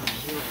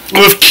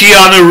 With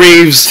Keanu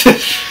Reeves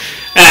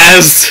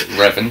as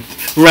Revan.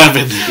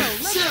 Revan.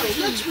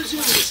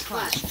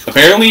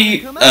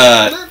 Apparently,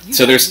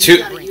 so there's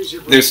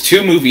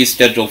two movies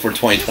scheduled for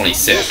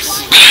 2026,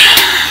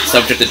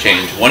 subject to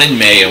change. One in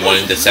May and one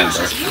in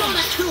December.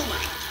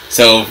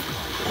 So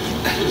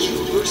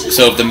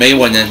if the May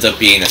one ends up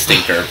being a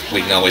stinker,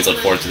 we can always look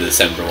forward to the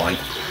December one.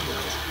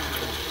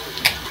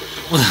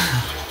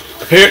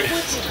 Apparently,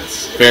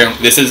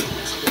 this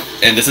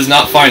is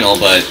not final,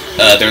 but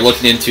they're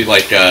looking into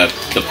like the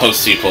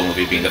post-sequel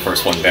movie being the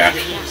first one back,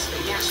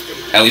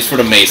 at least for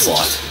the May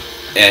slot.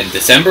 And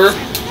December,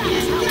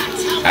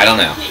 I don't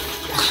know.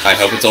 I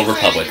hope it's Old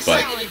Republic,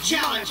 but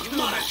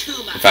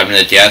if I'm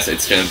gonna guess,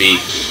 it's gonna be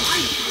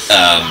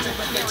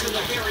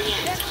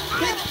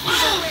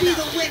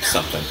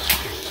something.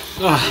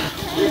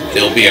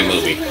 It'll be a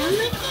movie.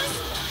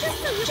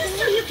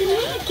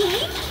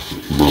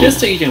 Just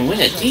so you can win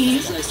a game.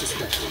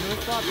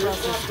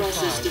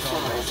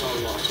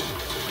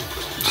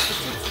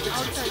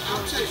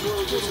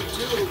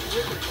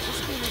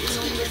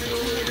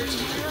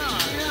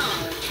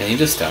 Can you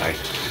just die?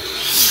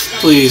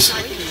 Please.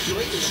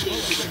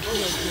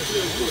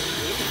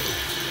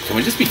 Can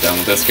we just be done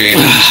with this game?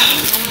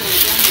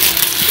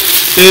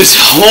 This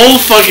whole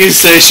fucking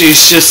session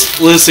is just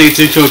listening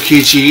to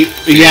Kokichi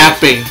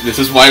yapping. This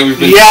is why we've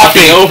been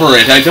Yapping. talking over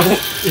it. I don't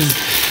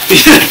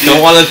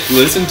want to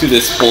listen to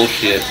this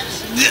bullshit.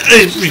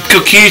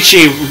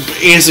 Kokichi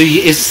is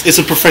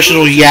a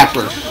professional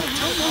yapper.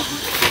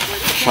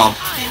 Chomp.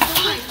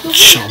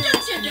 Chomp.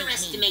 Don't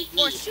underestimate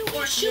me, or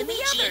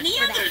Shuichi and the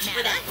others,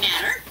 for that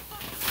matter.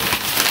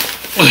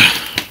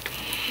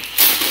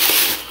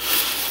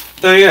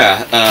 So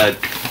yeah,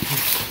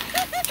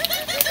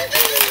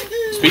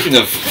 speaking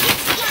of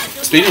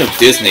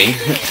Disney,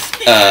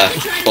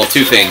 well,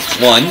 two things.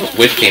 One,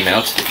 Wish came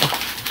out.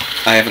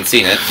 I haven't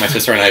seen it. My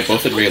sister and I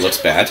both agree it looks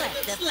bad.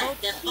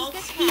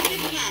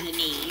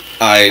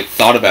 I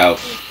thought about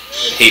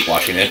hate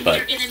watching it,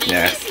 but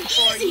yeah.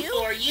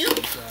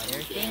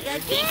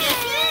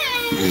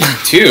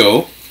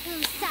 Two,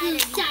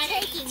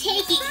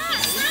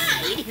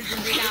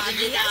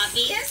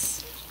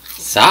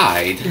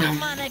 side.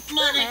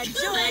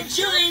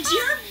 Joins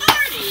your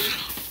party.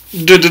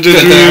 What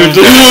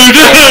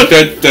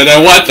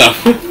the?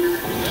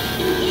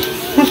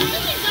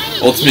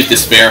 Ultimate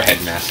Despair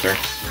Headmaster.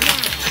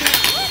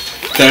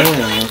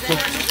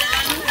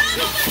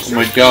 Oh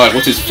my god,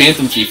 what's his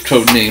Phantom Thief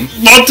code name?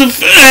 What the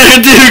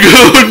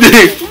code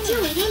name?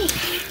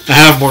 I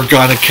have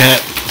Morgana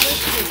Cat.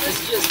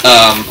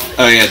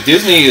 Oh yeah,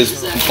 Disney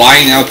is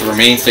buying out the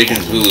remaining stations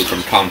of Hulu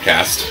from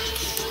Comcast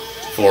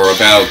for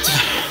about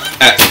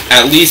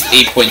at least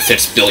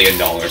 $8.6 billion.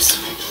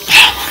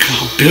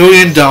 $1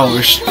 billion.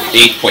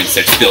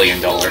 $8.6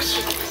 billion.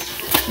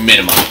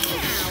 Minimum.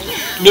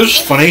 This is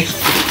funny.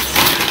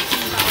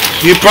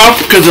 You brought up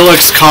Godzilla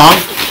X Kong.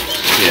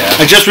 Yeah.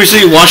 I just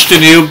recently watched the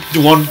new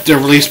one that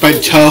released by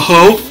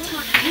Toho.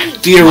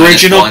 The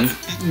original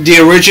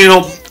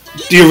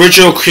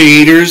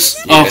creators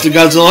of the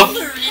Godzilla.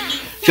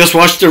 Just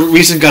watched the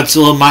recent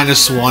Godzilla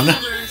 -1.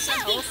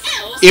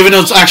 Even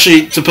though it's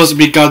actually supposed to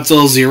be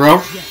Godzilla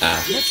 0.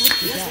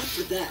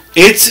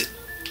 It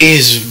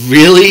is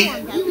really,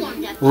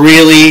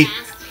 really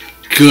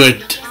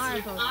good.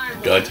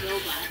 Good.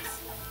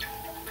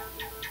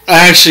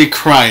 I actually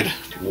cried.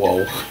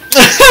 Whoa.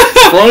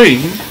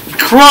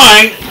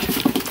 Crying,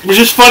 which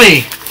is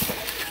funny.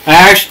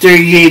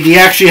 They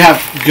actually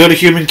have good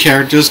human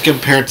characters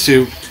compared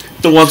to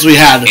the ones we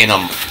had In a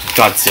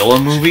Godzilla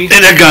movie?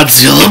 in a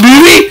Godzilla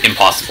movie.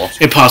 Impossible.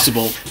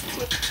 Impossible.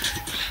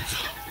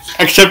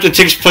 Except it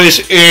takes place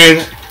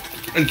in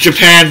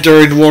Japan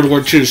during World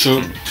War II.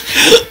 So,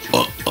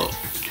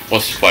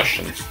 What's the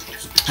question?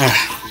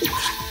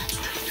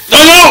 oh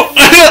no!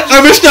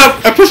 I messed up.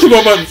 I pushed the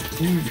wrong button.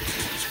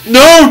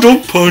 No,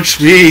 don't punch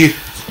me.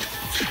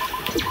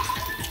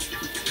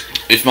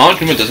 If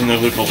Monokuma doesn't know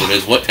who the culprit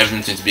is, what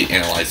evidence needs to be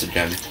analyzed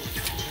again?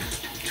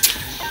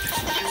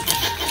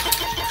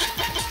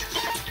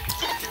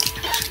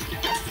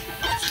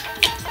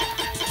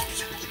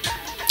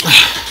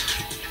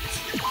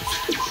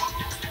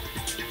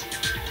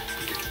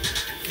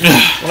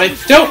 What I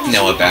don't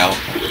know about.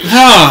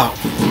 No.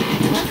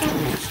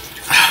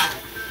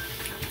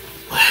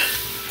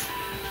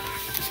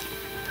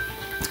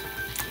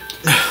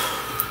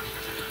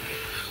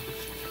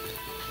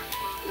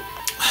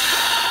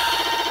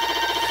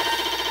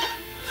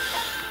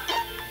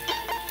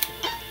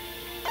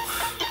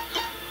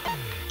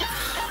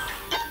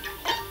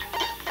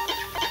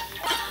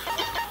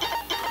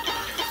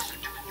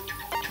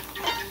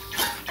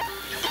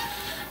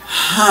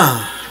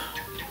 What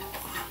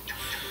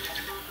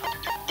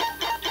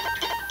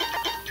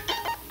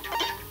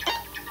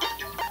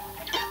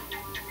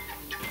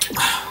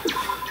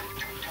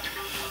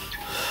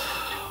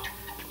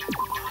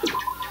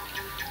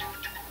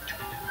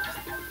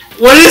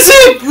is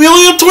it? We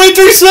only have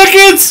 23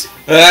 seconds!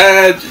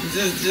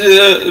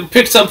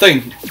 Pick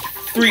something.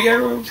 3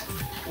 arrows.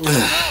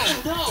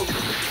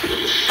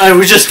 Alright,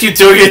 we just keep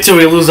doing it till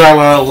we lose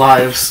our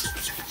lives.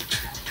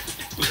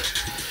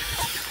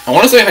 I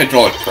want to say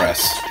hydraulic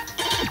press.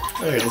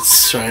 Alright,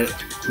 let's try it.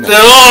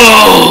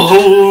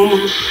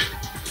 No!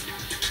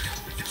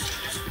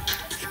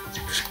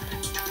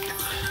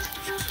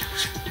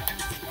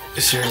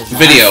 Is there a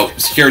Video.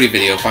 Security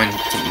video. Find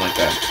something like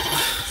that.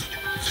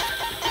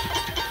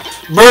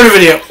 Murder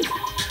video!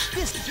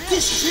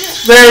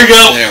 There we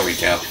go! There we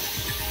go.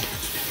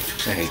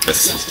 I hate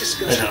this.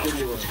 I know.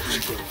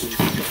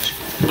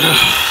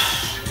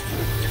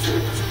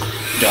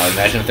 God,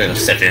 imagine if there's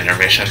a second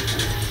intermission.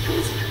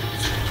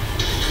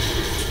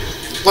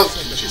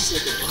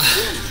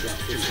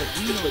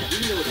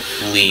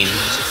 Lean.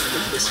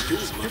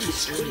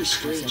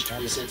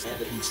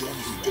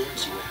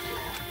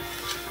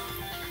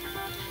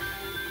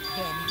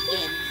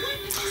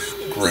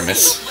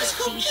 Grimace.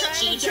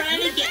 She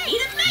trying to get me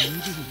to fight.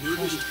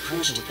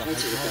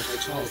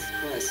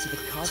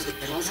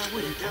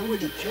 That would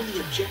be the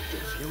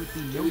objective. There would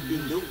be no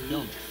need to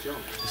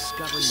film.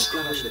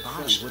 Discovering the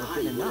crushed body would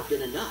have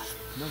been enough.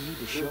 No need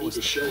to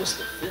show us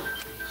the film.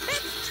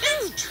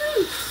 That's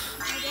true.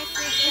 I guess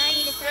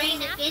we're starting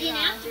to fit in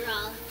after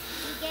all.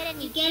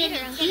 You get in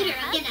your computer,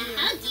 I'm gonna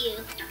hug you.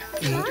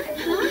 Huh?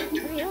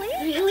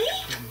 Really?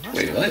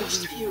 Wait, what?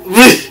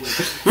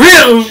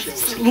 Real?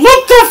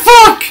 What the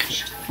fuck?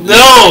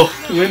 No!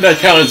 Wouldn't that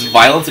count as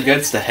violence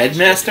against the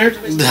headmaster?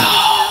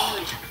 No.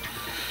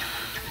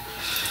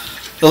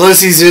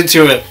 Unless he's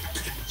into it.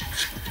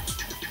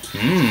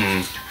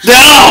 Mmm.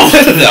 No!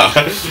 No.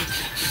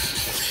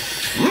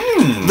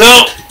 Mmm.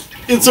 No!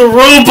 It's a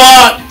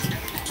robot!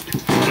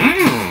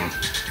 Mmm.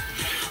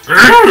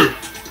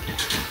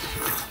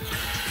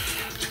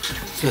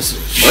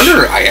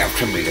 Murder I have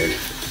committed.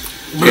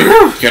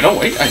 Get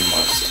away I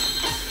must.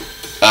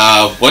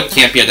 What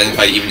can't be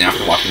identified even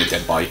after watching the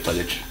dead body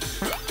footage?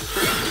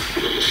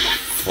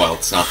 Well,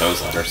 it's not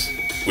those letters.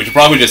 We should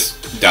probably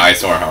just die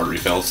so our heart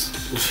refills.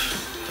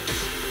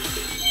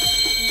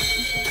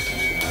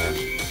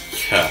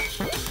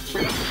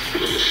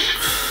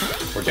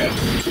 We're dead.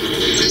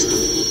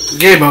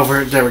 Game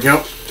over. There we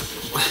go.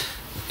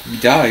 We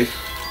died.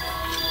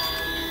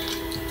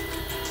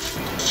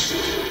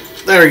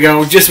 There we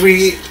go.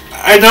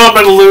 I know I'm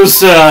gonna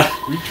lose,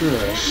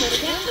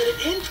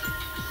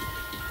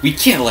 We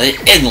can't let it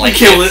end like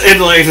can't let it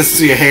end like this.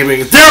 See a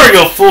haymaker. There we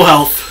go. Full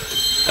health.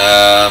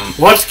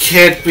 What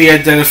can't be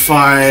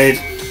identified?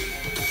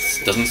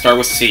 Doesn't start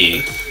with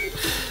C.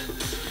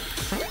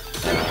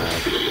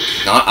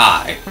 Not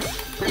I.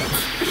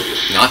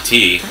 Not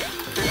T.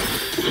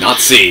 Not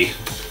C.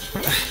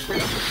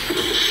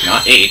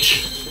 Not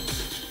H.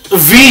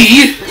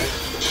 V.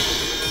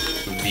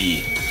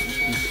 V.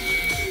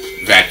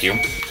 Vacuum.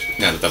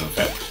 No, that doesn't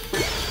fit.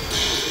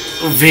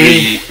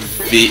 V.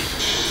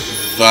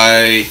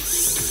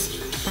 Vice.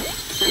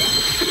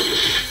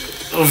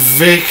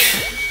 Vic.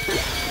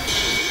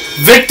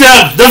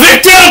 Victim! The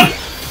victim!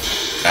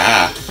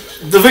 Ah.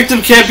 The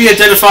victim can't be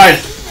identified.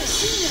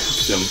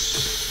 Some.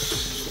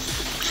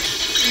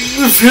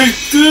 The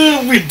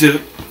victim! We did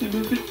it.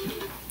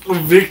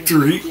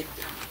 Victory.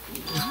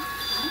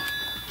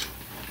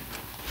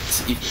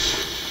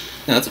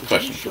 No, that's a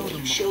question. Show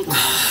them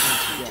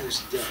Hunter's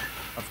dead.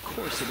 Of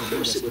course it would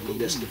be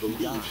best to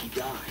believe he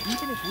died.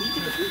 Even if we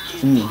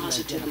can't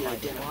positively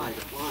identify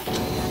the body.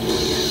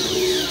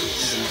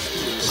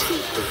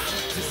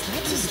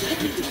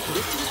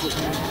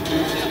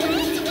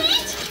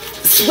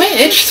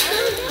 Switched?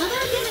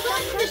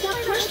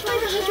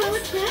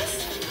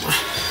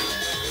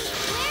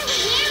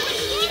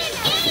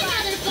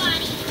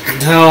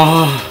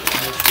 No.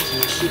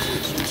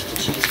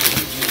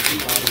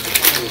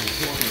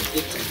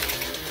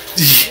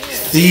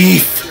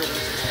 Thief.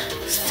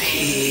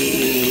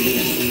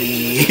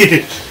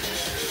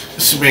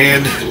 This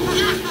man.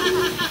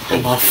 Oh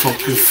my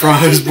fucking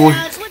fries, boy.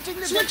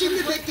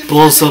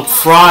 Blows up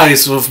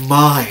fries with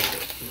mine.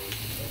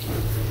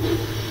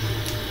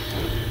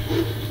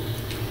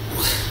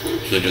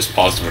 Should just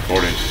pause the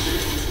recording.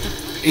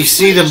 You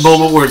see the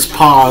moment where it's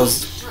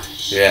paused.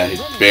 Yeah,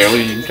 he's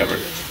barely even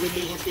covered.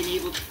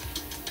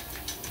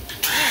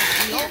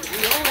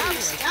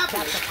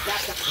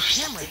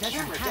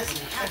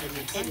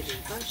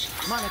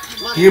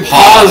 You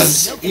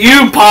paused.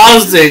 You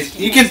paused it.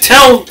 You can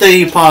tell that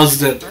he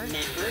paused it.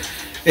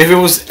 If it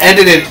was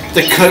edited,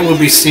 the cut would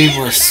be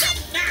seamless.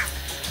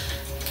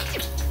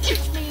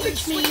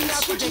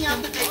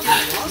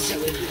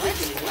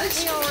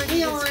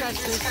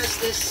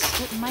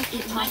 It might be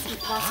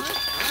possible.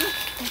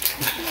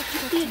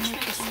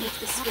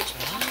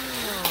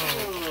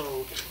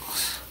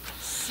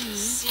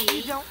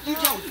 See, you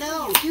don't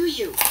know, do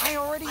you? I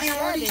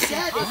already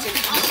said it's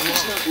impossible.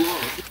 It's not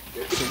wrong.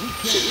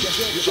 So we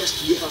can't just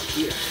give up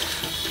here.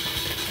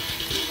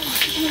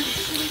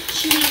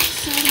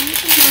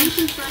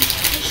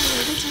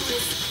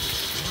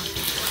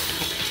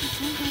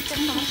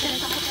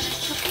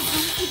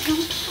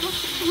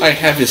 I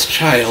have his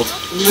child.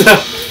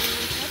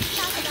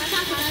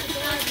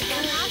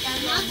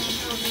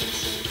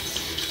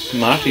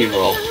 Marty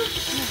roll.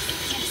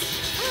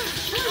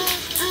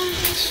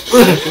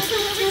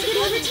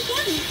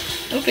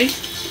 Okay.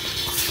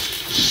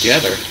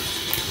 Together.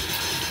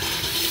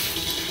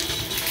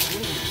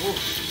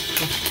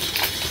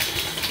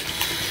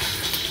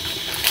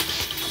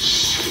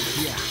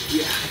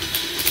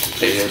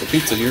 Hey, the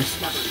pizza here.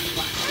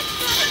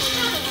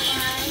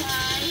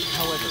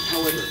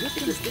 However, the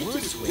victim's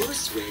word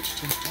switch.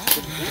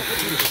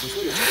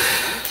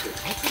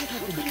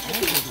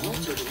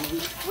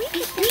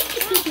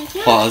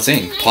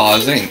 Pausing.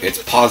 It's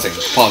pausing.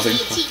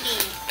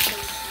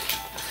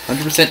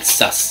 100%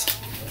 sus.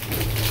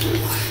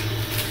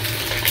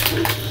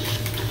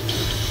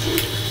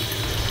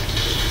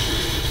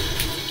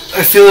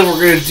 I feel like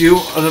we're gonna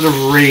do another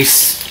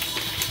race,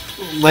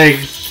 like,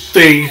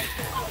 thing.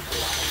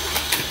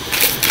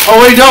 Oh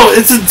wait, no,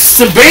 it's a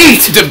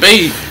debate!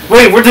 Debate!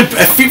 Wait,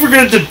 I think we're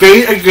gonna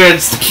debate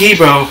against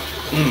Kibo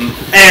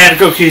and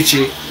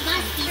Kokichi.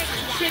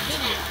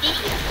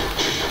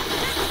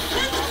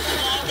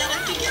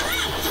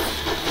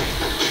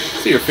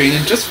 So you're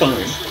feeling just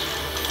fine.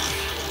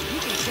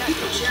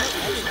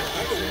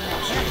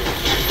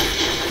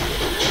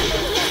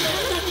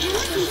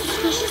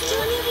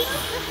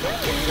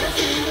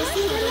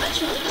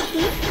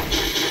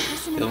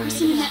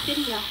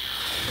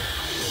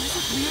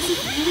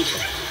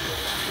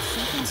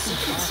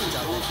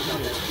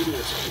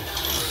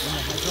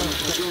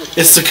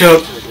 It's the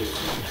code.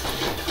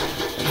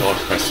 Don't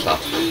press stop.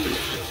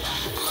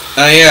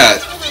 Yeah.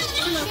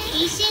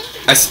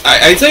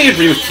 I tell you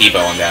agree with Kibo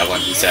on that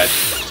one, he said.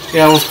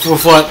 Yeah,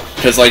 with what?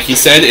 Because, like, he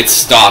said it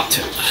stopped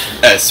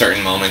at a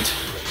certain moment.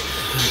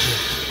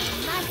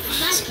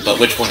 But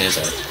which one is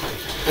it?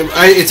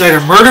 It's either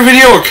murder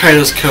video or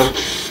Kaido's code.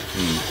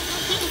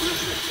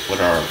 What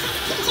are...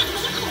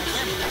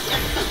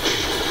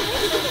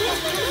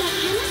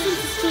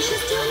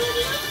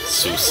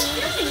 Seuss.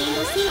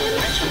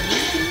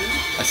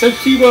 I said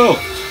Kibo!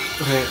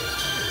 Okay.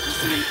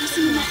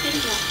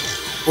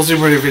 We'll do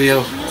murder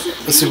video.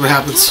 Let's see what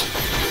happens.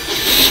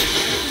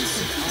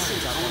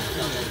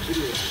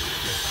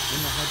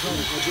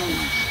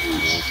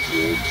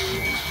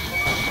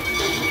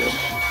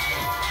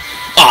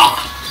 Ah!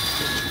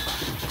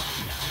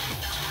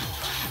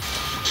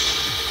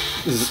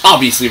 This is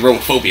obviously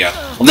robophobia.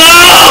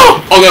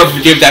 No! I'll never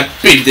forgive that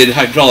bigoted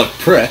hydraulic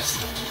press.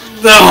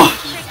 No!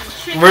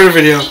 Murder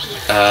video.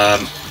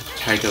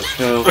 Kaito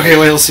show. Okay,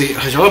 wait, let's see.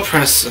 Hydraulic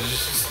press.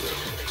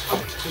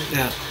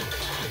 Yeah.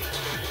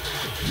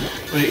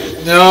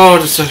 Wait, no,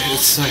 it's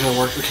not gonna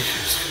work. Okay.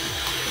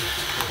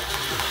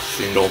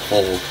 Single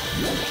hole.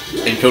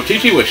 And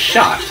Kokichi was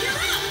shot.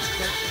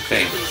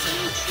 Dang.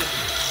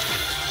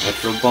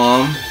 Electro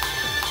bomb.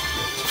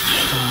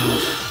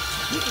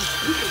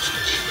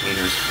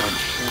 Leader's front.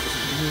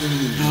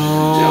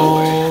 No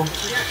way.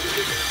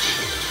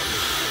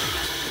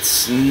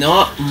 It's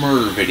not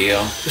murder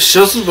video. It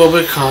shows the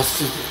moment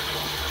constant.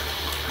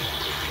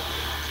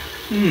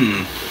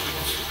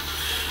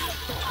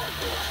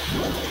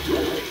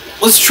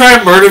 Let's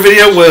try murder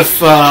video with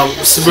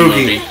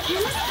Sabugi.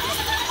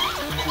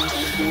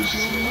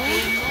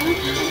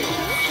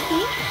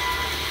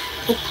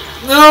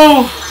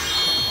 No!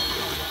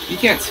 You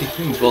can't see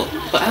things well,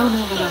 but I don't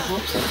know how that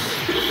helps us.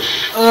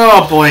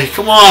 Oh boy,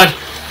 come on!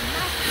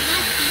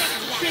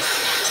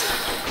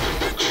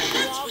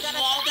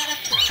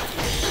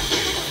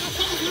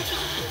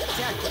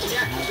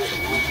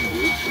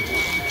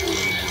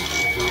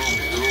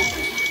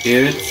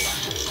 It's...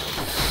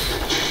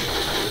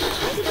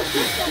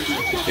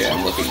 Okay,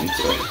 I'm looking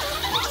into it.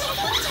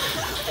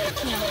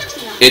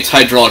 It's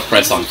hydraulic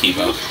press on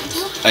Kibo,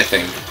 I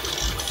think.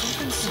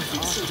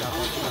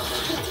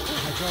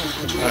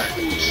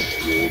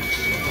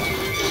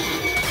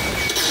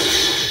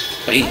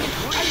 Bam.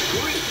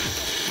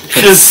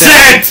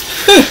 Consent!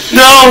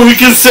 No, we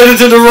consent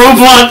to the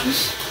robot!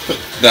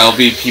 That'll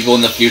be people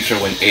in the future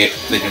when they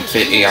can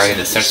fit AI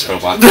into sex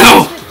robots.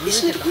 No!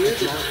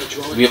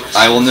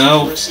 I will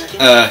know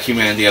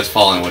humanity has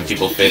fallen when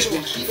people fit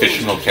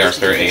fictional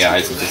character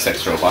AIs into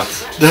sex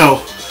robots.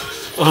 No.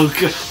 Oh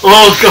god.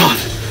 Oh god.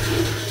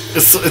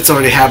 It's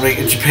already happening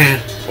in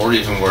Japan. Or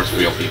even worse,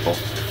 real people.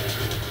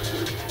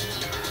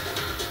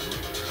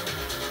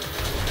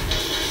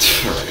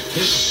 Alright.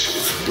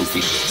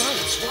 Goofy.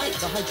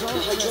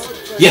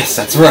 Yes,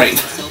 that's right.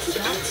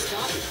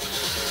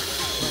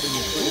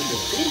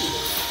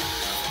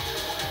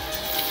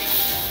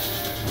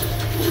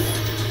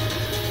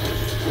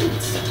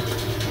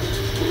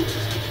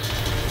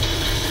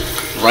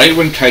 Right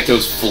when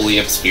Kaito's fully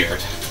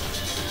obscured.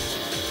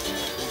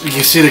 You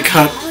can see the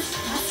cut.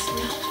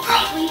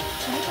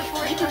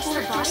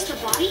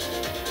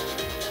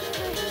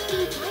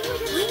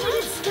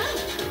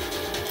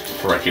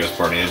 like he was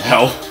burning in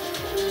hell.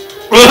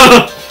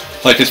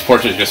 Like his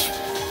portrait just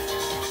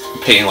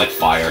painting like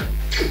fire.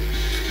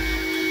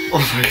 Oh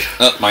my god.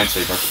 Oh,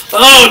 Minesweeper.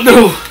 Oh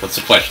no! What's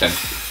the question?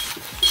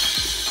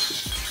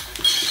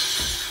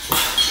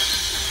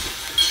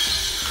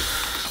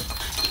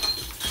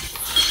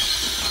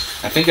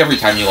 I think every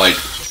time you like...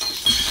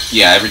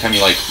 Yeah, every time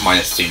you like mine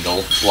a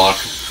single block,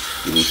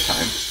 you lose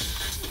time.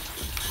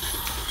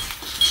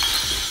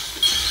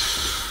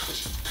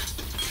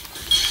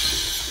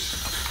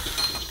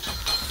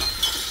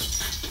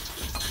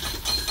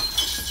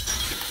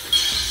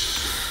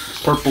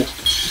 Purple.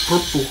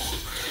 Purple.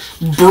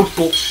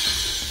 Purple.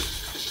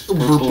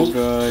 Purple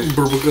guy.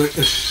 Purple guy.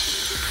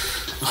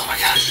 Oh my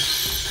god.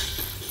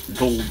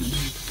 Gold.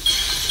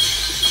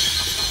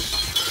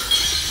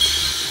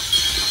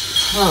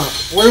 Huh.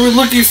 What are we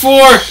looking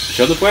for?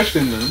 Show the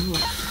question then.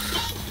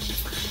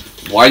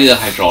 Why did the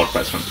hydraulic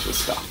press run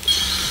just stop?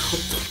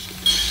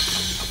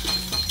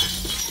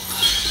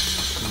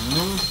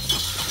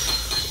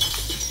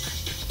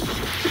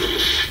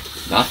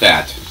 Not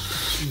that.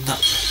 No.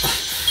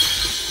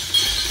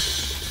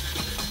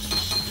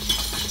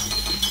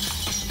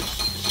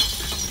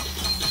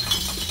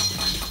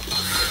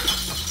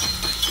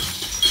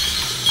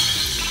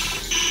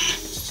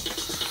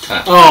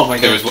 Oh my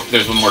god.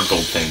 There's one more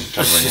gold thing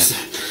covering it.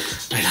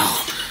 I know.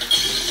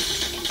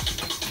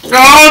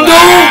 Oh no!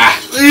 Ah.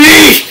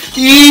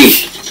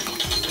 Eek!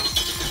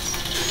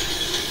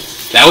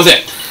 That was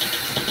it.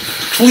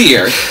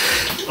 Clear.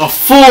 A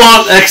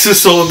full-on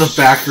exosol in the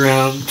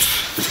background.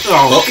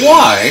 Oh, But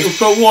why?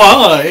 But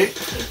why?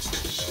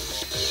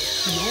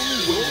 The only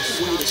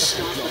way to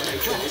stop the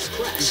hydraulic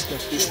press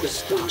is the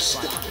force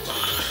stop.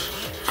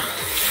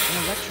 An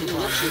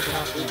electrobot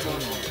without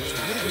containment would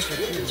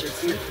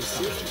interfere with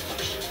safety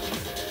functions.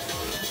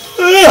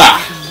 Ah.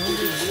 You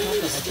can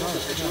only stop the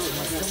hydraulic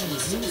press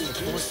unless someone uses the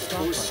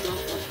force stop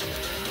button.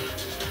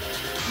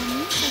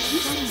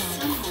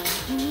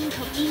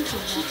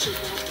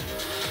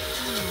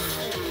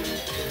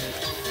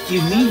 You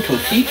mean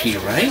Kokichi,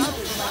 right?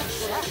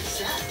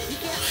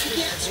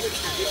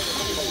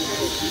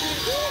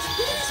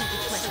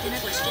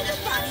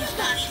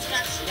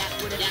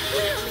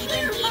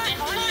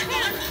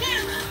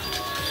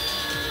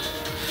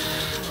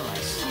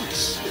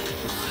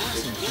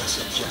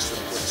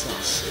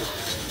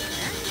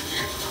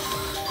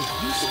 If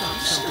you stop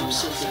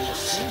something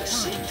else at the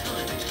same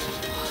time,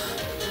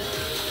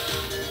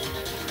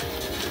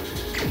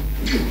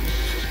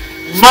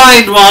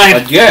 Mind!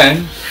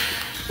 Again?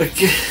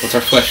 Again. What's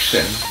our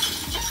question?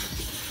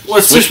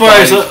 What's Switch what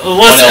body.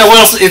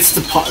 else? It's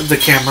the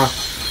camera.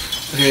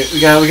 Okay, we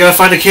gotta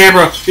find the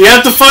camera. You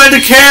have to find the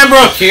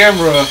camera.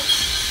 Camera.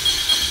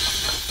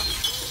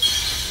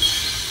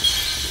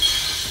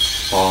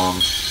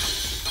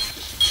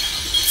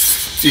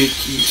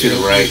 Sticky To the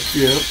right.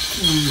 Yep.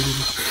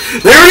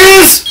 There it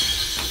is.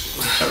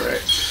 All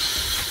right.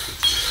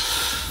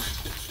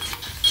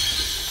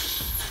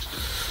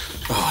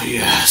 Oh, you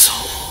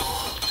asshole!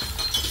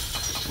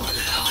 Why the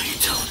hell are you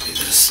telling me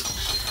this?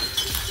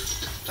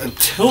 I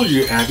tell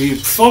you, Abby,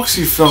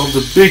 Foxy found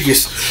the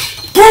biggest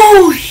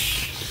boosh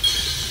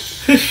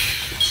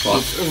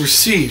I've ever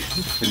seen.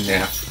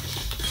 FNAF.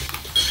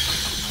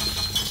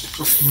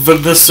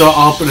 Vanessa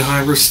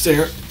Oppenheimer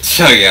stare.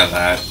 Oh yeah,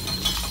 that.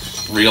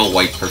 Real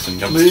white person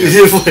jump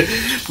scare.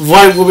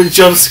 White woman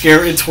jump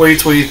scare in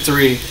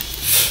 2023.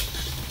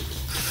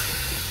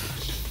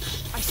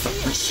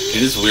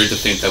 It is weird to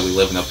think that we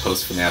live in a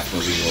post-FNAF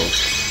movie world.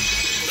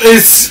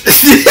 It's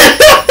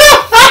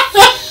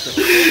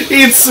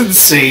it's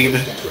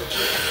insane.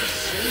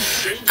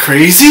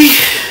 Crazy?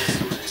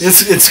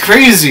 It's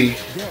crazy.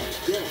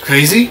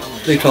 Crazy?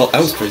 They call it, I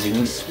was crazy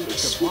once.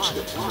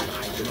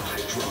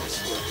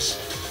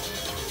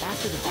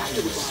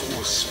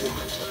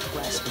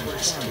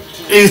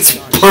 It's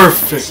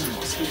perfect.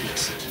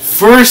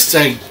 First,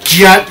 I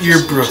got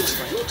your brother.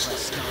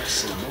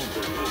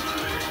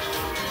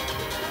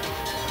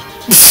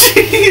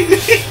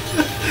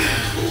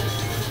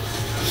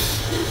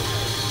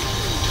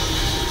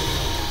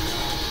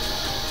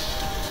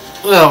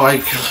 Oh my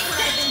god.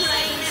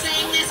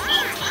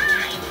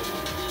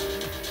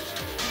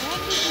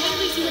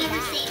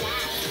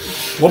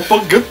 What a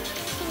good.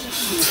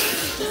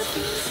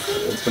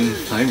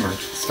 Oppenheimer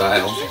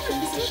style.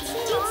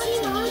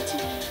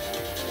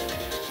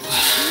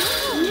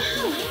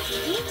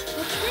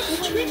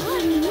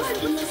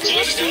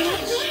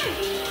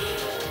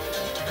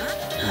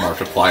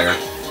 Markiplier.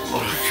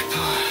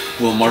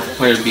 Will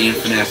Markiplier be in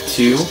FNAF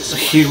 2?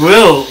 He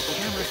will.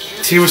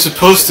 He was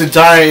supposed to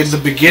die in the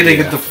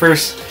beginning of the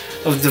first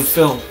of the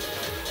film.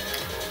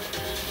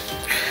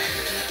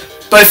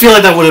 But I feel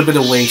like that would have been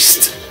a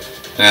waste.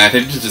 I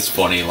think it's just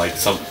funny, like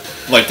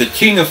the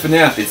king of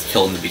FNAF is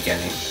killed in the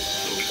beginning.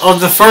 On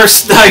the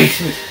first night.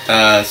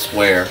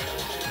 Swear.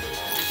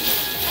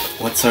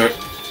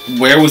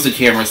 Where was the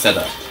camera set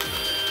up?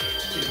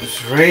 It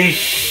was right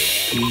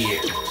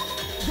here.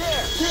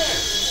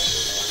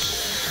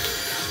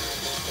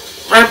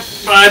 Right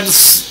by the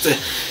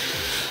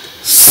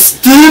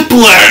stapler.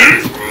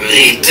 What are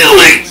you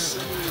doing?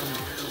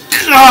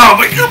 Oh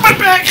my god, my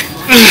back!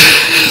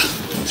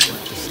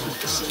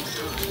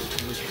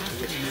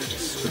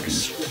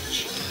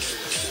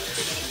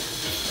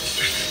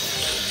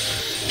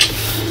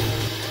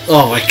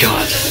 Oh my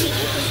god.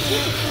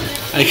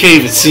 I can't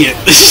even see it.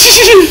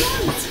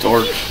 It's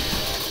dark.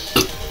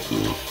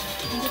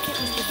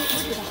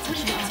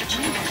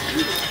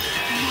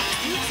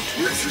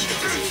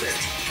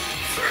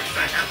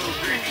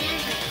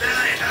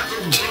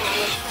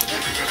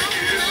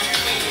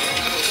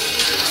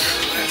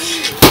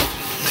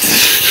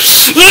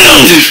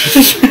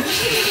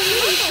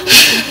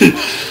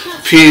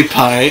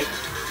 PewDiePie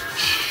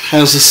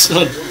has a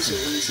son.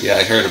 Yeah,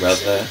 I heard about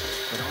that.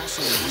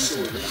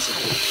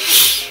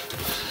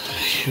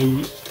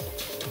 Who?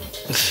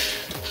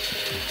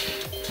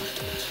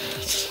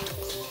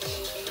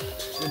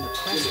 When the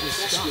press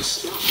was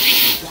stopped,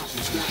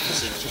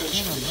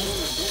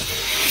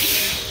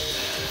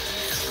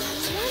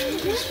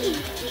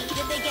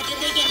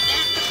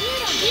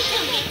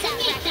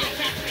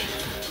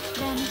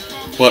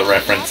 What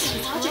reference?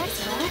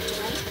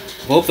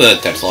 Well, the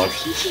text log.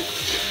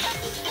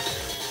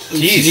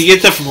 Did you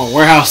get that from a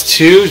warehouse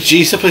too?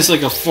 Jeez, that place is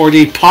like a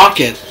 4D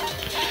pocket.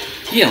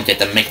 You don't get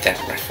to make that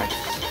reference.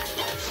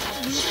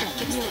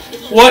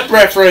 What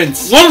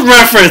reference? What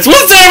reference?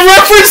 What's that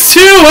reference to?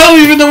 I don't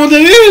even know what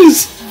that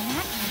is.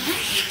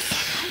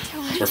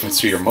 Reference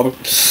to your mother.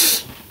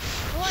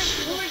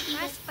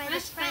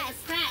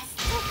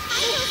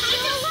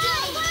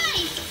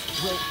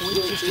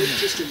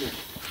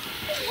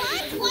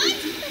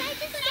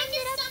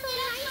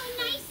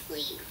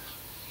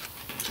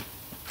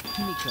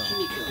 Kimiko,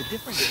 the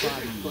different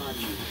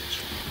body.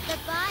 The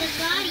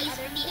bodies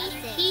are the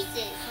other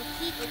pieces.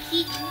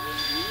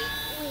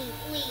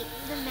 Wait,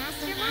 the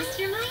mastermind?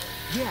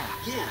 Yeah.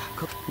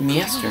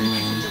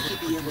 Mastermind.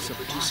 Be able to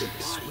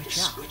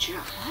switch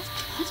out.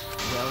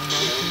 Well,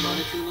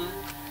 Monokuma,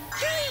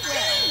 Very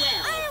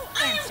well.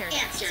 I'll answer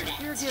that.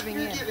 you're giving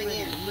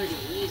in pretty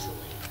easily.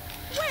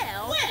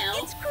 Well,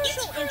 It's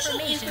crucial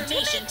information to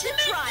make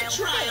the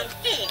trial fair.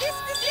 fair. This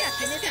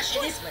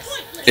discussion is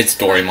pointless. It's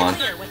Doraemon.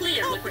 Clear what the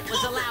culprit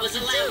was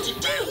allowed to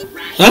do,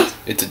 right? Huh?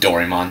 It's a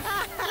Doraemon.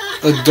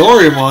 A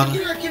Doraemon.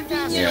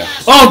 Yeah.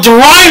 Oh,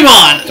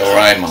 Doraemon!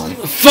 Doraemon.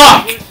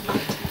 Fuck!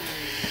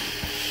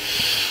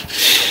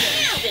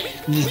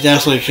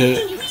 That's like a...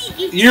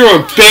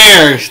 You're a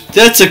bear.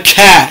 That's a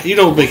cat. You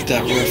don't make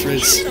that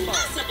reference.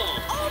 Impossible.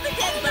 All the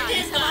dead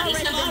bodies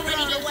have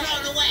already been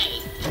thrown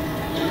away.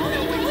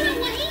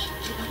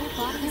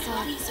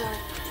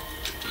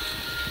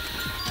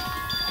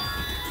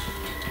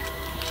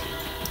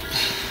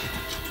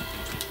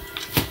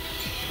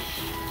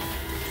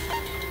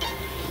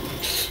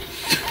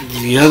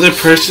 The other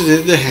person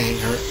in the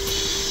hangar.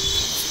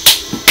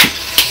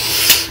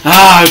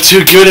 Ah, I'm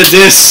too good at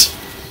this.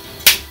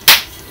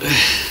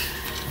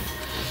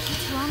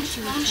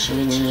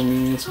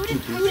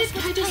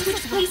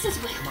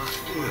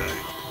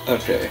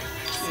 Okay.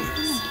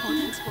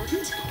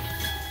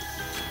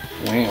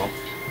 Wow.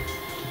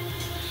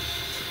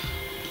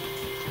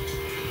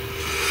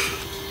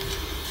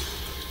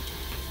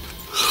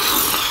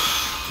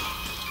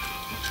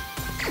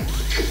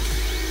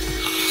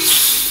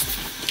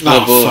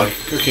 Oh, boy.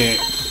 fuck. Okay.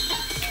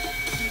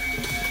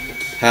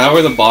 How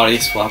are the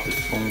bodies swapped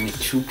if only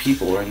 2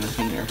 people are in the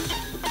hangar?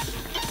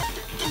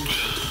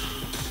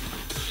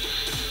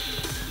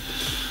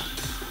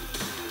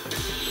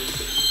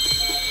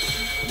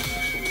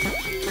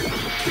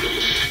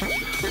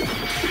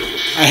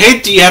 I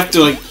hate that you have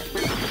to, like,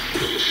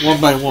 one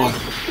by one.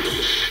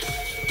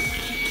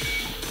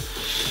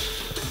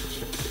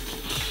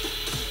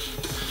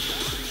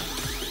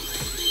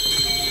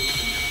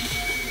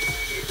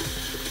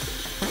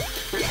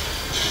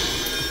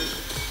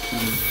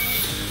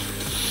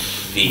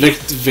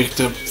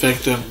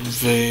 Victim,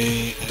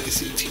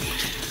 V-I-C-T.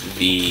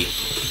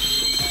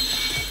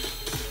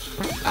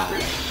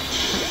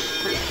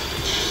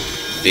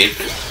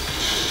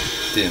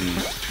 Victim.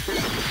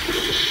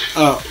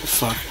 Oh,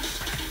 fuck.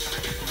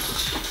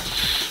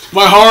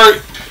 My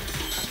heart!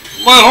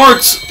 My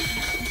heart's...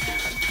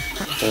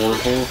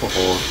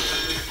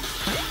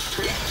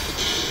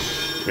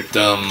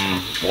 Victim.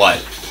 What?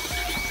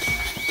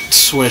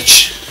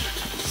 Switch.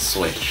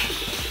 Switch.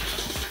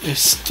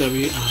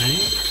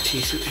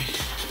 S-W-I-T-C-A.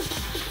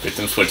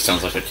 Victim switch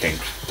sounds like a kink.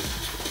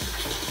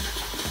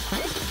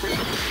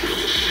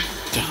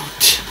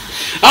 Don't.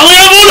 I only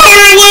have one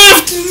heart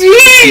left!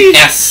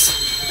 S.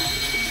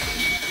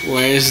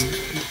 Why is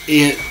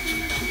it...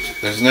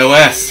 There's no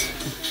S.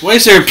 Why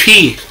is there a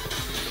P?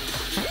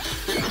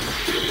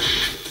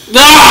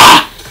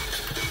 Ah!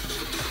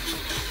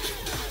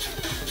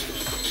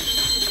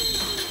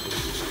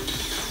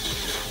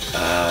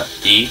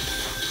 E.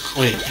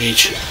 Wait,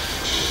 H.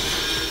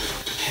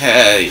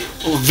 Hey.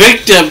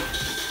 Victim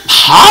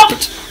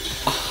hopped?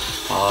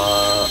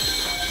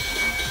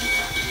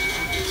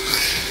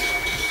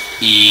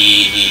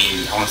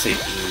 E. I want to say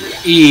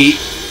E.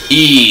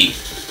 E.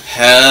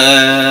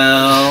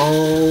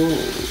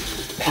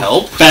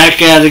 Help.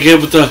 Back at it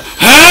again with the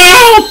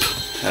HELP!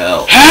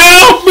 Help.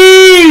 Help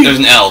me! There's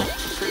an L.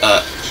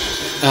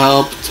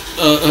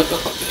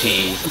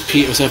 P.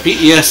 P. Was that P?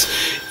 Yes.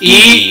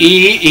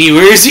 E.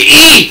 Where is the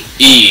E?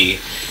 E.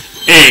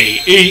 A.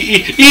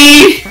 E.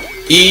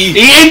 E.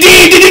 And D.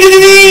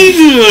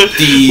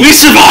 D. We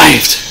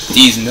survived.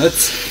 D's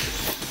nuts.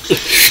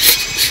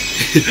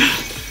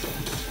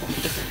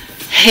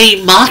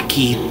 Hey,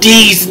 Maki,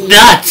 D's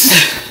nuts.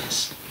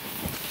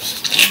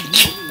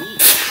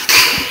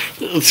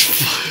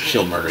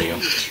 She'll murder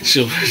you.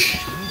 She'll.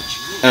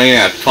 Oh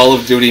yeah, Call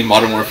of Duty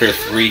Modern Warfare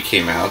 3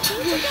 came out.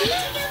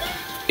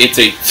 It's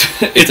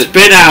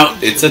been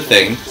out. It's a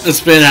thing.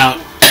 It's been out.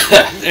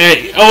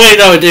 Hey, oh wait,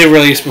 no, it did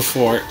release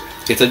before.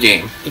 It's a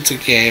game. It's a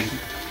game.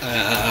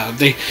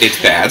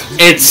 It's bad.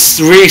 Its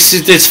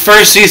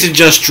first season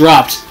just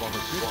dropped.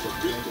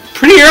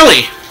 Pretty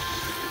early.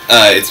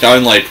 It's now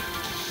in like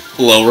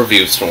low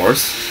review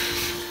stores.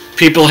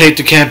 People hate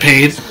the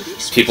campaign.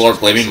 People are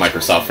blaming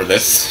Microsoft for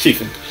this.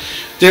 Even.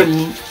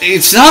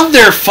 It's not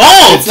their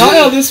fault. It's not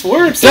how this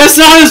works. That's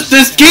not.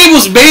 This game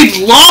was made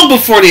long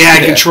before they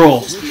had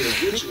control.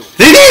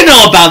 They didn't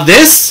know about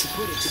this.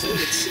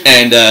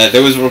 And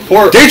there was a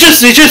report. They're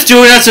just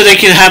doing that so they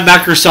can have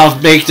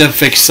Microsoft make them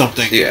fix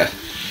something. Yeah.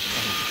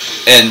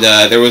 And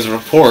there was a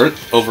report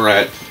over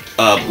at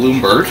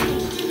Bloomberg.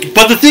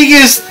 But the thing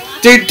is,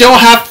 they don't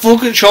have full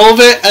control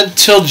of it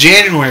until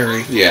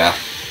January. Yeah.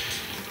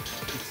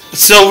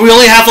 So we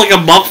only have like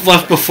a month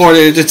left before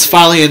it's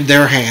finally in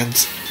their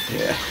hands.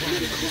 Yeah.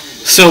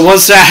 So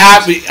once that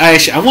happens,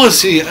 I want to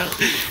see.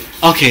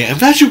 Okay,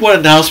 imagine what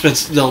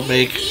announcements they'll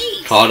make.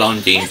 Caught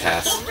on Game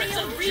Pass.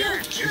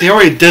 They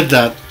already did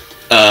that.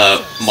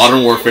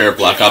 Modern Warfare,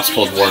 Black Ops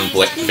Cold War, and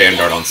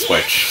Vanguard on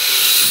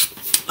Switch.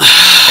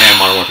 And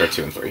Modern Warfare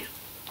 2 and 3.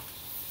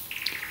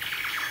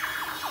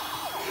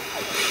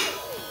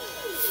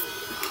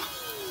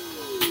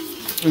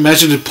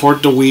 Imagine they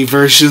port the Wii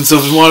versions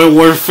of Modern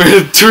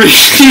Warfare 3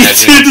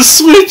 to the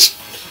Switch.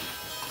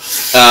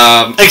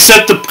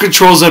 Except the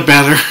controls are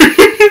better.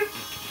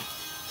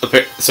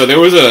 Okay, so there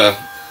was a...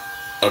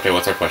 Okay,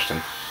 what's our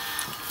question?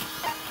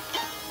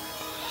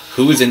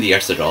 Who is in the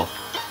Exegol?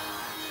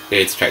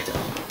 It's checked out,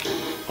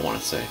 I want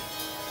to say.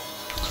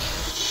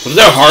 What is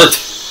that heart?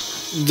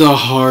 The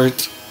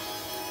heart.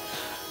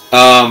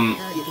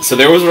 So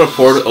there was a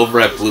report over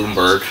at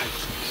Bloomberg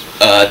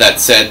that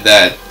said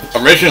that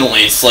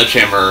originally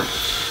Sledgehammer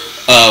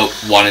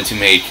wanted to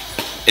make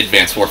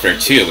Advanced Warfare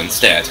 2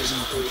 instead.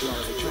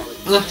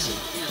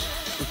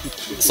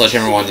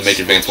 Sledgehammer wanted to make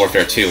Advanced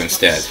Warfare 2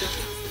 instead.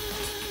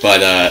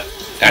 But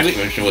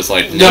Activision was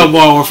like, no,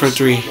 Modern Warfare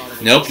 3.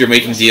 Nope, you're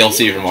making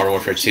DLC for Modern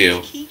Warfare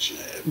 2.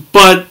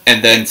 But...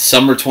 And then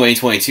summer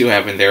 2022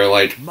 happened, they were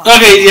like...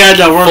 Okay, yeah,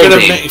 no, we're gonna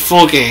make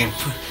full game.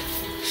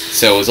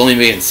 So it was only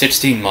made in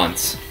 16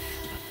 months.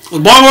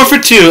 Modern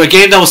Warfare 2, a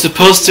game that was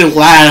supposed to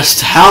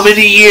last how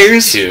many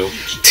years? 2.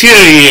 2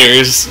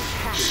 years.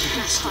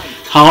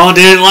 How long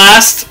did it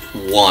last?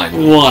 1.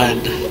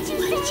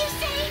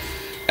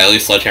 At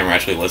least Sledgehammer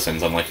actually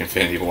listens, unlike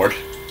Infinity Ward.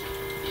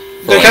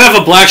 They're like, kind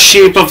of a black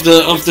sheep of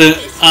the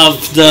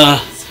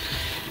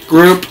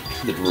group.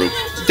 The group.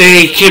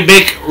 They can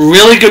make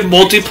really good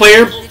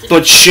multiplayer,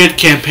 but shit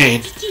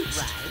campaign.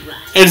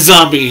 And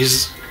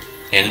zombies.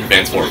 And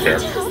Advanced Warfare.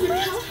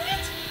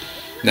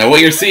 Now what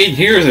you're seeing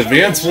here is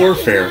Advanced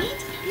Warfare.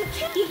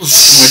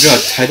 Oh my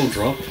god, title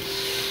drop.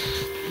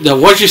 Now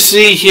what you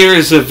see here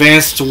is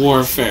Advanced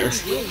Warfare.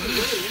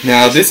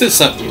 Now this is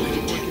some...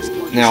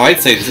 Now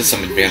I'd say this is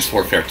some Advanced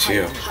Warfare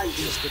 2.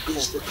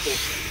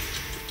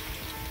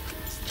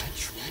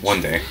 One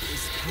day.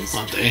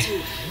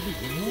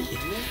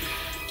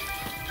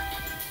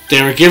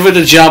 They were given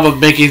the job of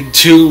making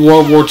 2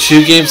 World War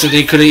II games and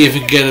they couldn't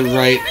even get it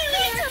right.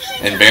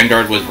 And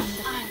Vanguard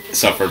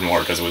suffered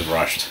more because it was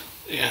rushed.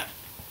 Yeah.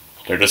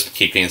 They're just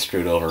keep getting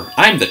screwed over.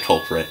 I'm the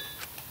culprit.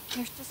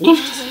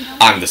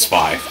 I'm the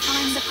spy.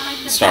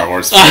 Star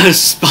Wars.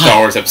 Star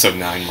Wars Episode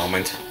 9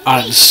 moment.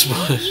 I'm the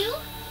spy.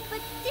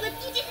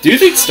 Do you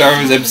think Star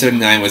Wars Episode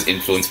 9 was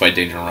influenced by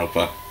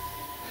Danganronpa?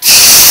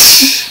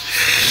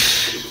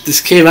 This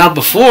came out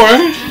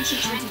before.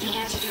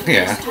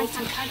 Yeah.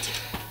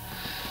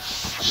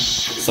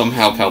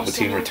 Somehow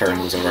Palpatine Returned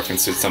was a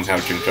reference to somehow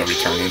Junko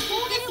returning.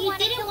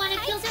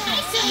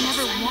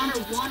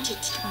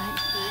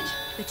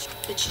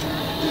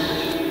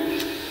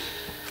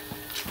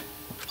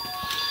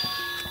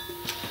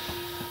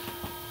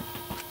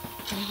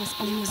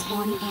 There was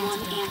only one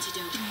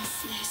antidote.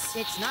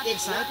 It's not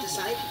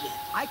decided yet.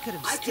 I could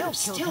have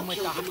still killed him with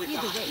the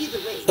either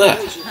way.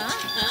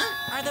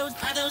 Are those?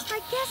 I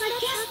guess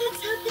that's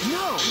how.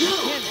 No,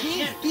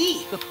 can't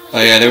be.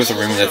 Oh yeah, there was a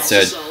rumor that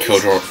said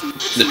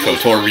the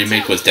KOTOR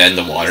remake was dead in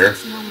the water.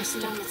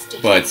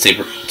 But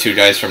two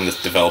guys from the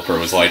developer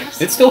was like,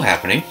 it's still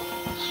happening.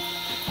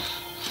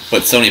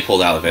 But Sony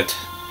pulled out of it.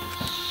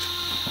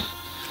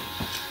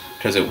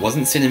 Because it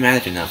wasn't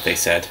cinematic enough, they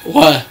said.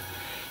 What?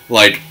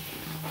 Like,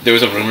 there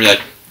was a rumor that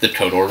the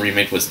KOTOR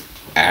remake was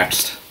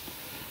axed.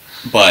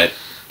 But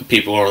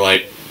people were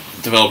like,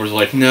 developers were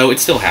like, no,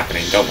 it's still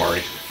happening, don't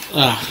worry.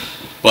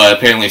 But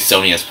apparently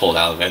Sony has pulled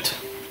out of it.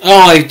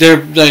 Oh, like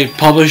they're like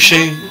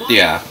publishing?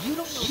 Yeah.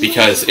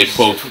 because it,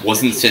 quote,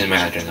 wasn't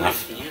cinematic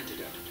enough.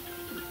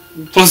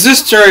 Was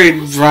this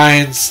during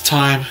Ryan's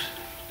time?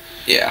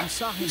 Yeah.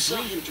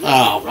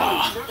 Oh,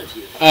 wow.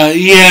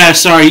 Yeah,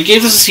 sorry. You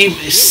gave this a seem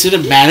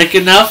cinematic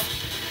enough.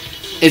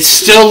 It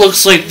still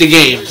looks like the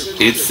game.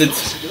 It's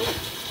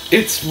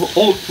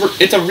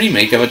a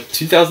remake of a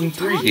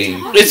 2003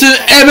 game. It's an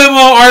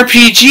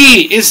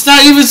MMORPG. It's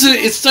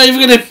not even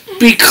gonna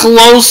be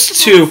close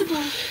to.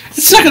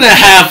 It's not gonna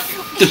have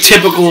the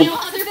typical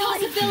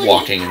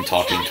Walking and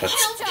talking cuts.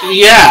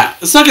 Yeah,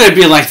 it's not gonna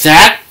be like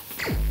that.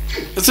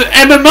 It's an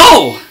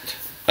MMO.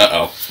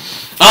 Uh-oh.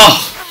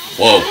 Oh.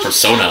 Whoa,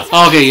 Persona.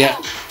 Okay, yeah.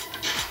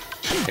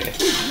 Okay.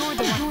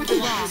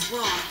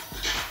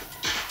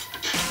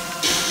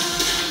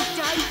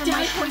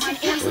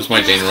 Where's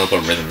my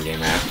Danganronpa rhythm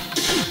game at?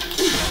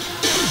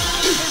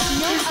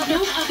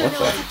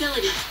 What the?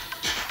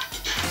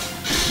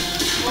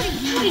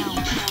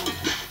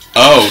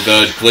 Oh,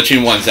 the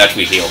glitching ones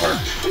actually heal her.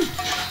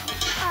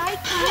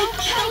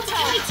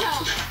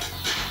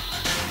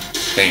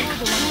 Thing.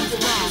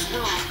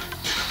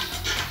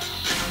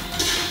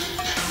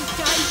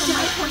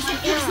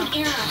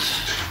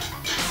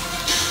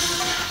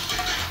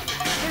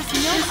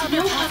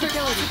 No other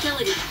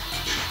possibility.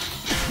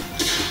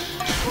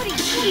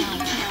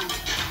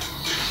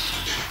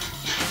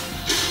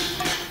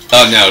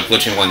 Oh no,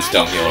 glitching ones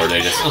don't heal her.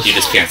 You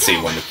just can't see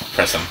when to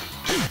press them.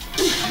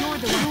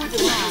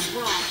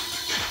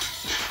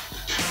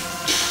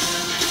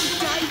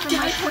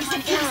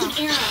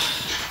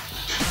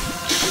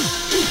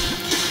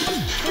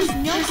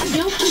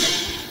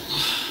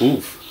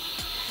 Oof.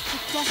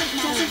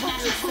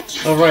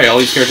 Oh right, all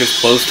these characters'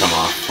 clothes come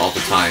off all the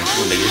time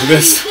when they do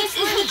this. This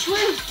is the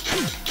truth.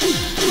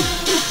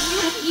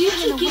 You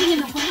keep getting in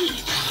the way.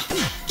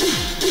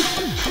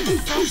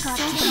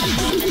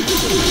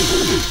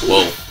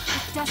 Whoa.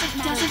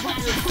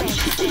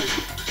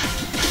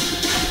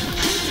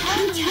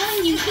 I'm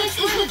telling you, this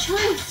is the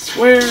truth.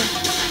 Swear.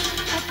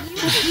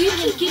 You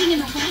keep getting in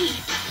the way.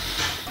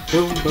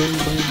 Boom, boom, boom,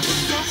 boom.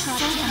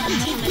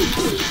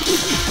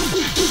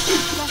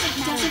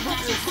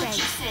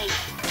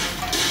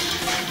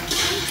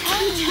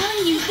 I'm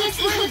telling you, this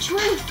is the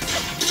truth.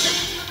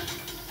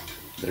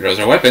 There goes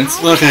our weapons.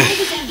 Okay. I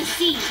was at the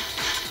scene.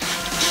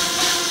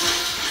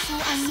 So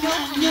I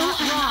know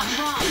I'm wrong.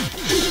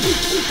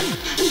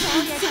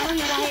 I'm sorry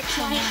I got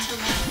quiet till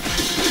now.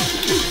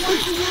 I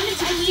wanted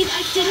to leave.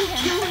 I didn't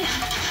kill him.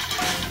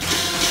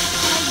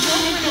 I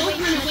won't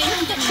run away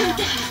from the truth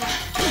anymore.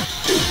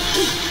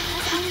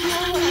 I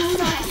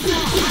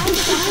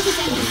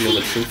don't reveal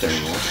the truth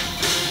anymore.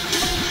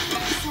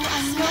 I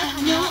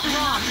know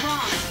I'm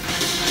wrong.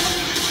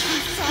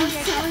 I'm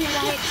sorry I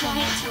got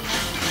quiet till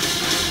now.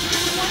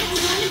 I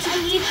wanted to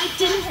leave. I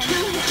didn't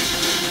kill him.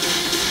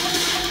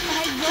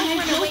 I won't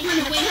run away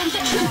from the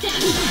truth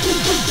anymore.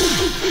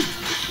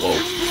 Whoa.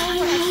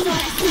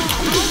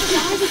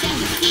 I was at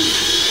the scene.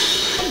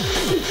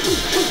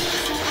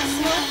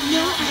 I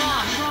know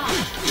I'm wrong.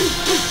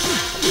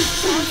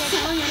 I'm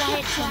sorry I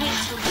got quiet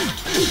till now.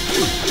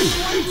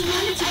 I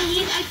wanted to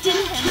leave. I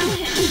didn't kill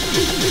him.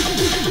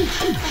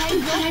 I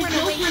won't run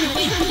away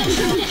from the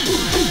truth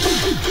anymore.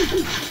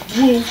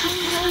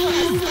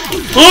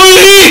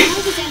 Holy!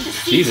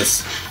 Jesus.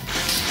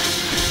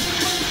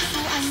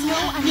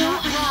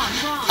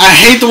 I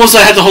hate the ones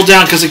that I had to hold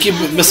down because I keep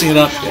messing it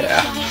up.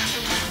 Yeah.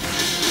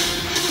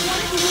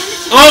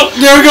 Oh,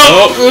 there we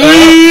go.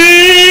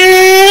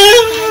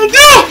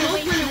 No!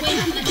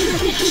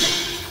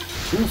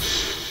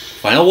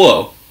 Final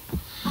woe.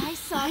 I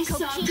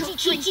saw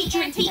Kokichi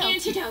drink the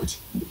antidote.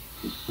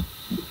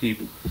 He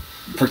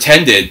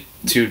pretended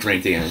to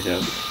drink the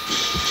antidote.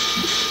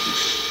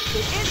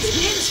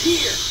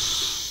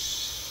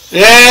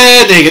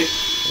 Yeah, dig it.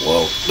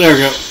 Whoa. There we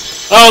go.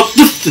 Oh,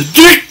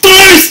 drink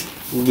twice!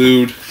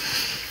 Lewd.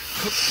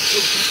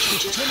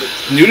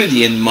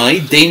 Nudity in my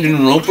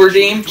Danganronpa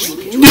games?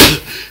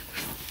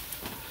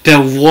 That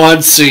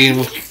one scene.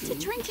 In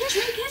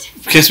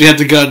case we had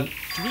the gun.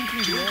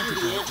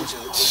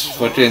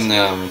 Fucking,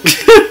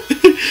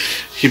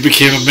 He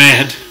became a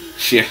man.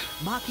 yeah.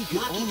 Maki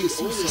could only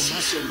see so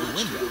much through the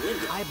window.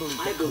 I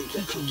believe that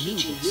Kokichi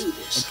knew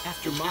this, and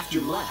after Maki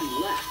left,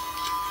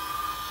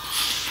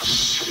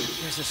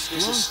 there's a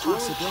strong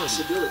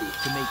possibility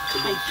to make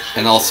Kokichi.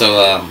 And also,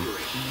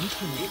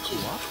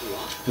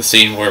 the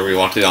scene where we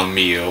walked in on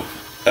Miyu,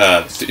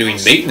 doing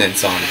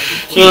maintenance on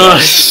Kiyo.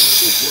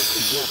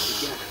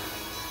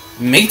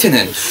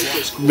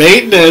 Maintenance!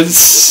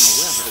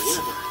 Maintenance!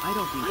 I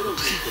don't think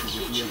Kokichi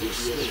would be able to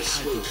stay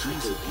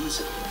hiding so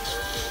easily.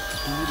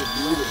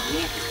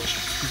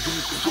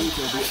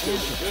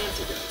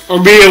 Or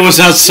Mia was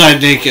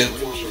outside naked.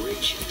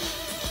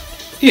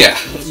 Yeah.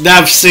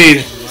 That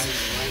scene.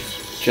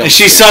 Jump. And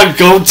she saw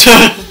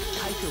Gota.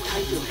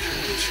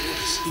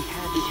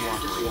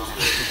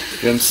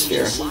 Jump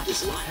scare.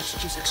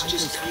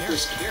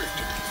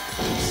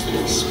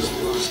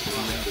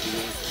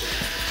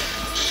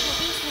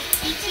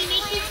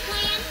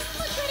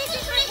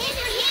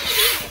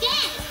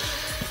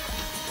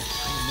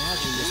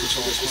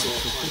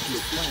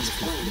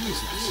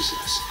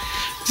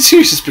 This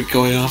series has been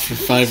going on for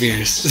 5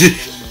 years.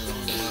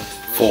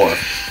 4.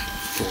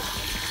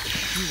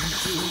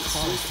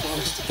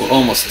 We're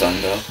almost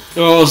done though.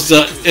 We're almost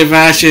done.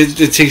 Imagine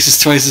it takes us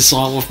twice as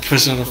long with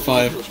Persona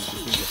 5.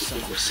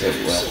 It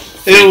will.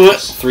 It will.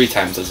 3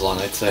 times as long,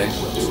 I'd say.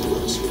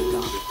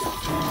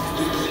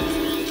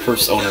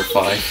 Persona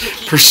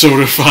 5.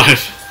 Persona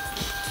 5.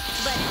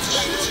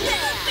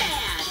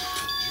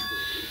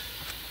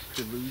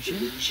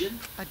 Delusion?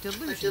 A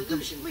delusion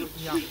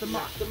completely off the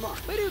mark.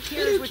 But who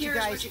cares what you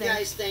guys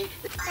think?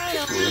 I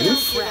don't give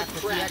a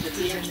crap if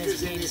the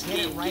actors in this game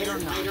get it right or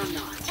not.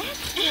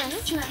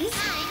 Extras? I'm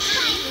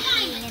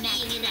fine with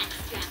being an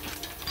extra.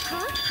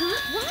 Huh?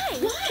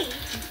 Why?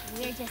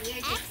 We're just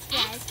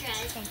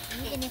extras. And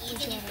even if we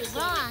get it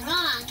wrong,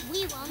 we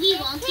won't get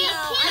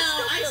killed.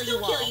 I still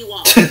kill you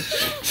all.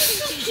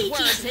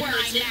 Words in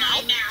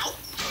my mouth.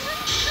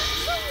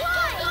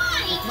 Why?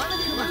 If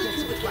Monokuma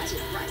gets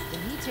it right,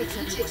 then he takes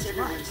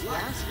everyone's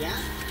lives, yeah?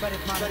 But if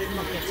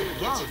Monokuma gets it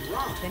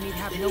wrong, then he'd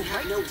have no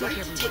right to take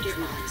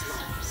everyone's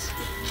lives.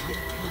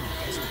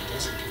 Monokuma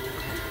doesn't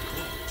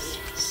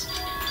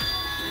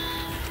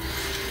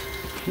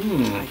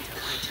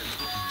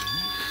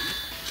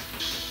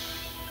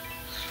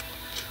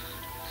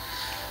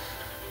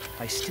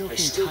I still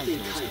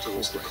think Kaito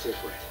is the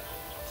culprit.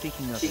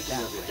 Thinking of it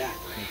that way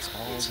makes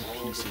all the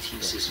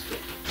pieces fit.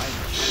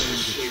 I've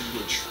shown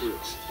the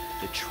truth.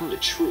 The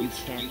truth you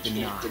can't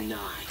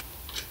deny.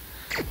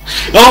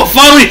 Oh,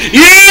 finally!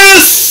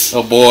 Yes!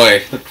 Oh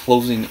boy, the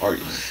closing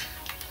argument.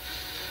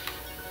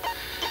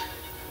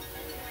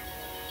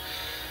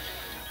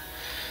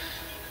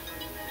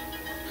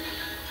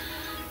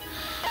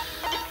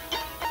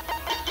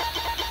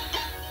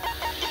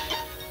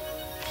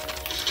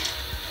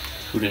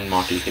 Who didn't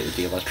Monty hit with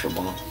the electro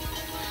bomb?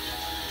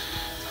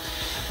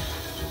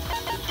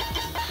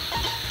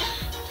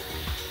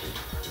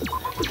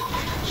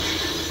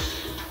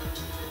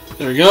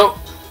 There we go.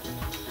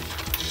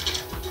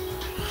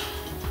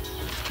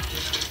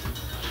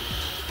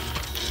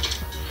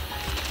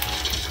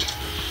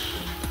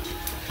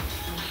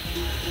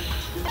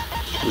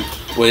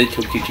 What did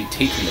Tokichi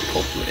take from the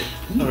culprit?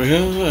 There we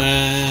go.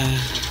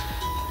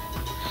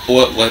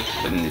 What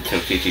did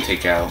Tokichi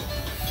take out?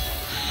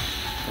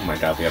 Oh my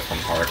god, we have one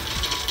heart.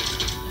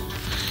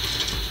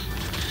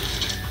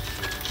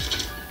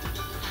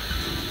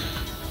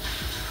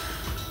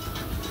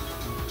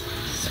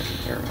 Second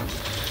arrow.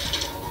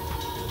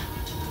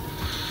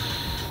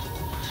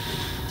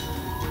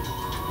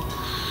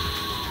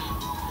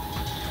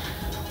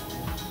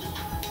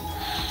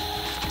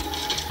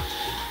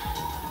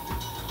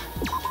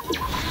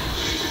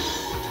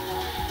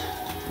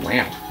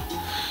 Wow.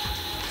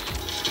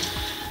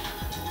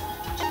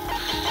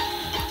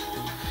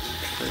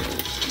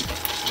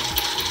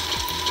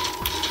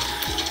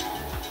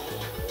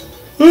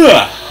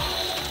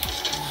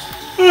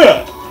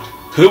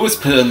 Who was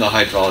put in the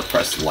hydraulic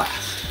press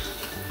last?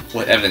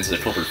 What evidence did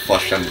the culprit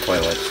flush down the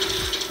toilet?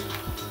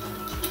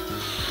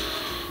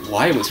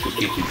 Why was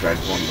Kokichi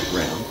dragged along the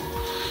ground?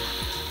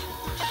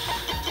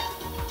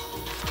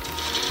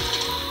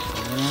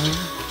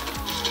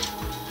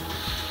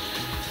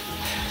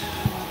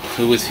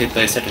 Who was hit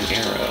by a second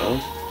arrow?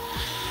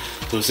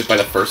 Who was hit by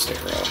the first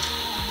arrow?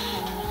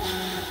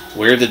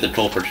 Where did the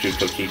culprit shoot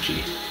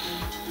Kokichi?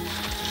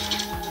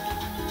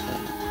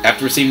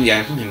 After receiving the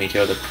item from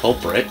Himiko, the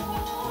culprit...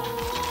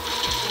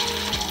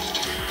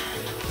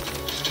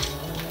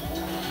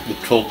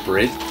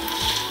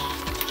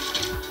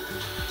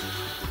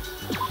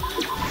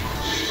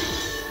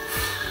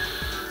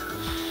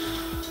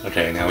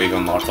 Okay, now we've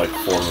unlocked like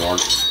 4 more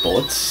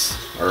bullets.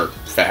 Or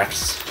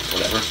facts.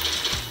 Whatever.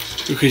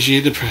 Because you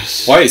need the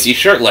press. Why is he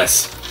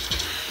shirtless?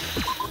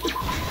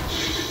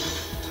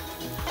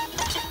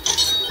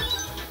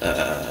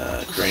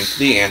 Drink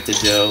the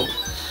antidote.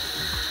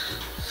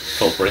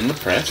 Culprit in the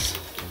press.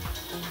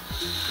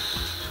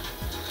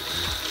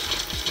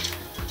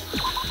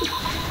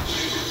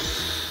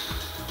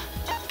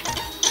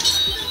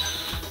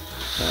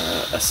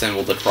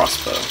 Assemble the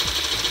crossbow.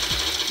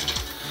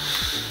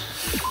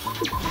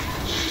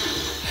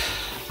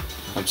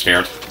 I'm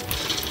scared.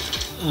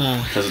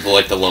 Because of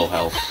the low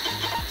health.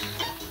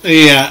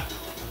 Yeah.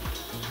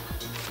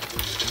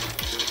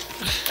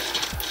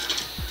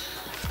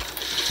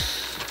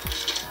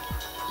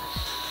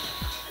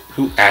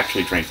 Who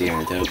actually drank the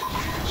antidote?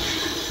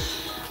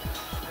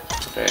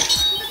 Okay.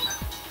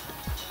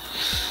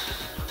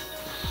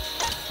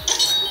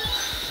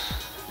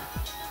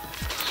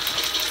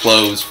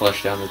 Clothes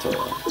flush down the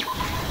toilet.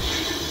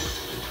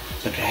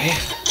 Okay.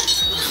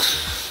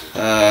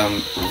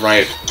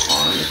 Right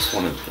arm, it's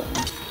one of them.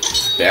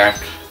 Back.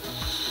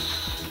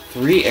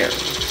 3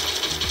 arrows.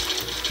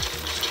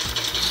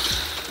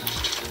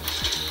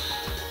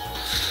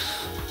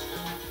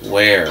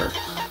 Where?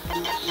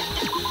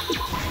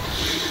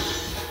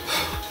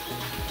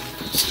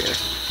 I'm scared.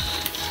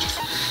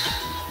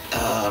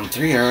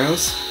 3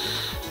 arrows.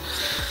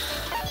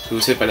 Who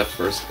was hit by the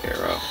first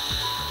arrow?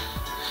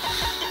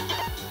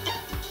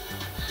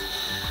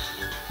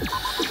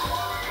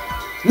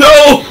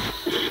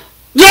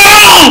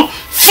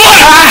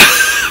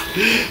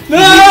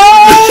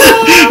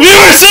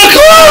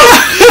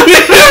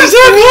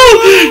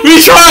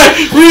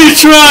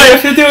 try!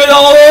 have to do it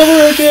all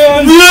over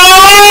again! No!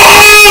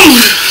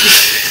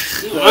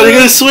 Are they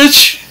gonna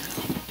switch?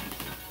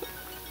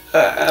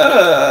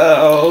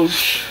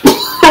 Ouch.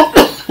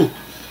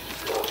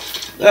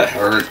 That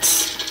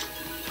hurts.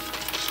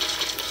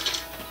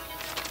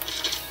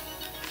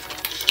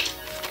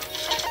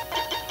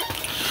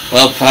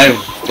 Well, I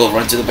will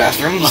run to the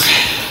bathroom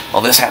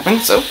while this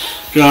happens, so.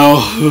 Go.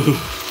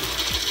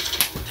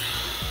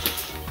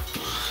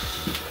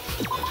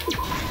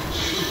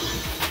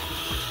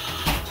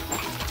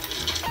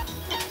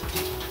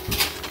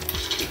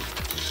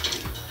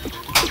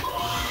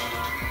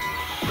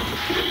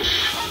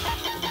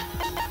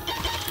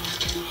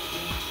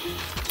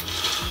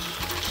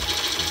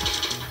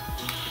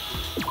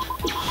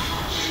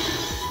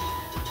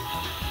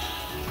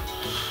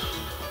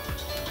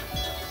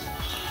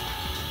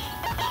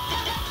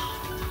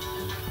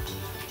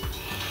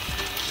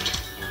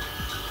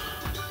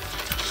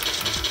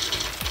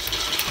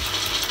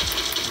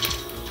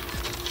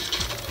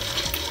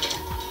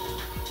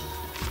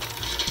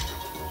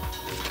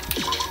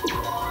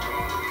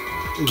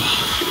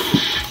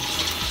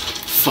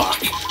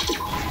 Fuck.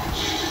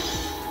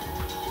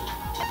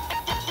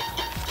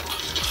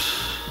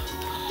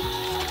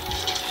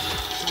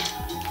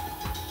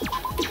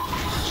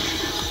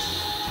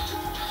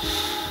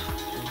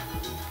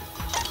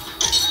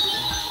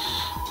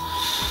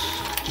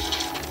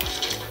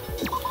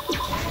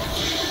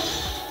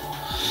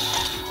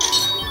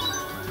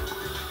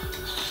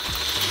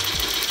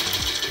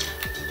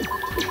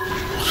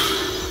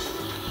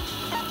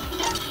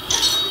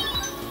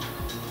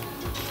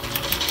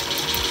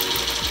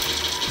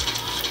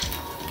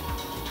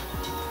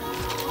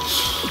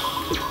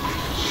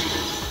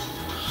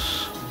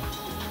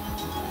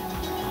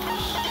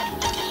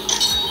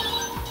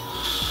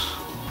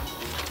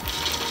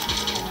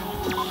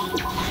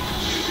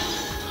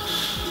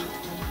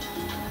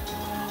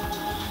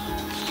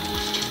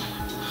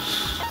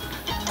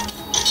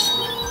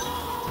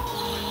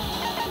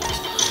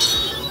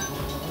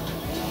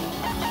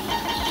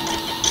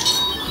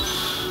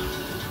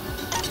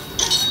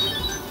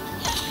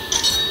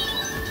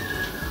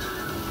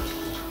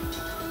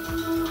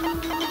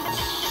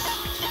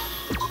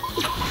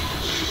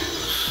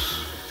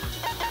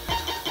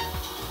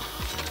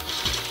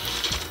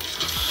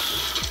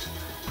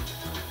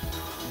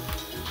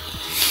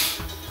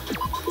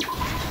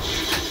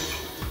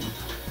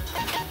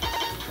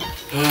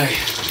 Alright,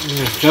 I'm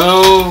gonna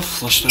go.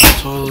 Flush down the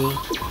toilet.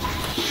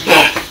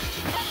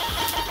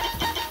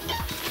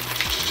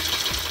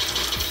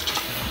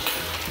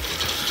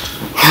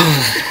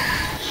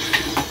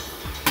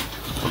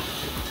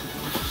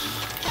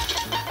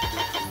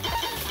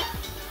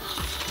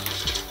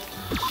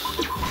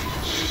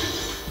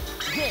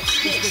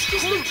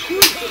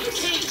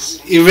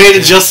 You made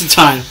it just in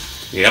time.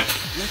 Yep.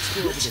 Let's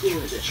go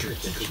over the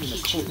truth that Kibo and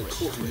the culprit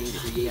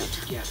created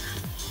together.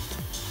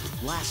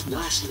 Last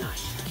night,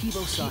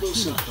 Kibo saw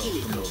Himiko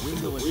from the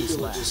window of his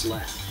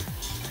lab.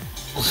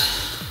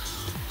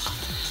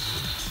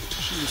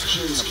 She was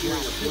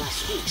carrying a black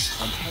case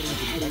and heading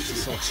to the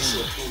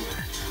exocell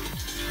hangar.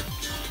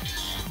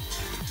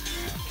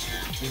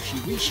 When she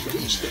reached the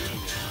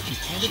hangar, she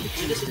handed the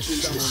case to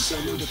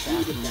someone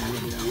through the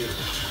bathroom window.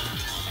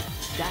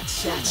 That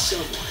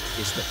someone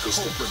is the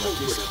culprit of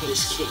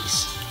this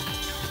case.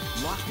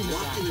 Locked in the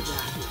bathroom,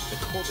 the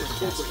culprit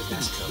has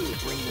Himiko to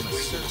bring them a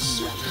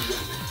certain weapon.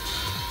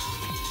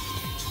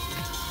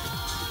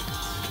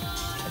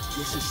 A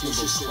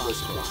disassembled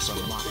crossbow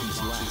from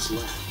Maki's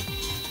lab.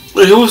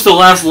 Wait, who was the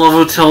last love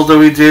hotel that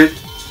we did?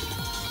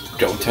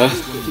 Donta,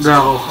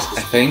 No.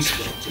 I think.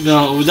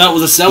 No, that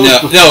was No,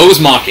 it was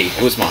Maki.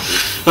 It was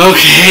Maki.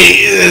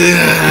 Okay,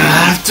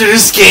 after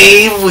this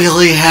game, we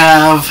only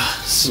have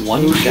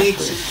One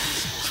chapter.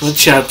 one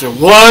chapter.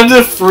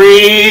 One for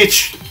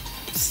each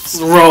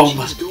Rome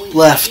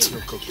left.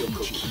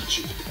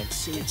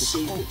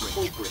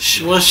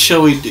 What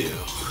shall we do?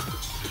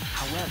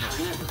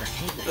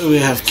 We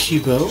have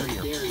Kibo,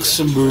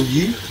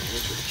 Samugi,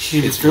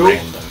 It's Himiko.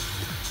 random.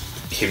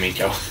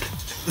 Himiko.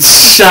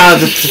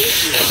 Shut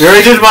up. We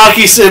already did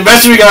Maki, so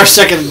imagine we got our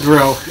second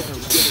row.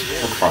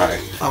 I'll cry.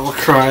 I will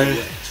cry.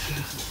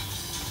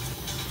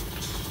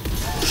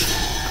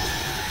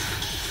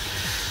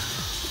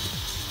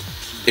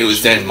 It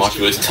was then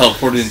Maki was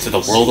teleported into the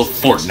world of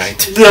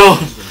Fortnite. No.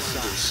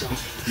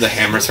 The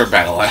hammer's her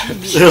battle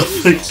axe. No.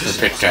 Her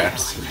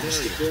pickaxe.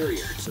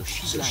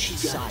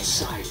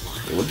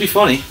 It would be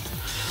funny.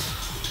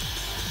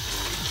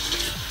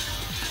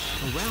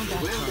 Around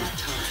that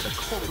time, the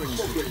culprit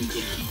and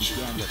Kokichi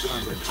began their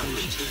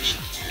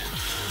confrontation.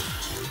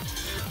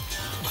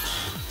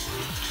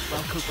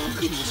 While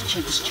Kokichi was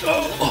chasing,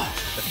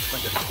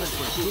 but the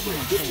culprit didn't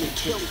intend to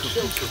kill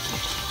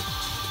Kokichi.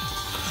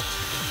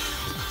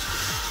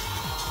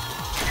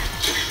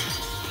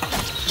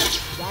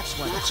 That's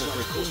why the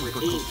culprit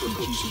aimed for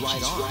Kokichi's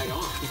right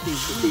arm, if they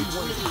really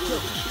wanted to kill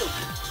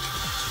him.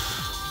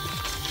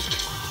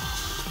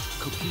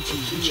 Kokichi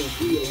wheeled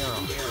the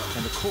arrow,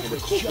 and the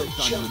culprit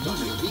jumped on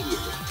him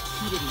immediately.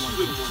 He didn't want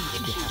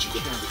Kokichi to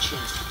have a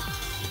chance.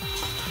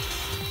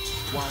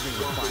 While they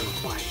were fighting,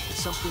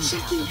 something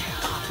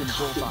happened,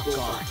 caught them both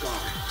off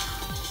guard.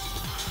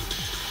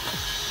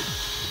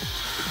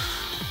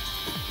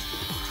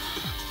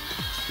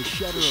 The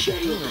shutter of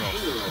the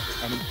hangar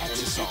opened, and an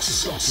exosuit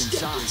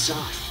stepped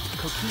inside.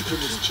 Kokichi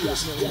was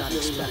definitely not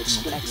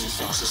expecting an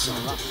exosuit to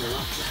interrupt her.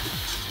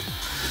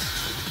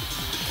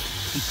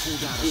 He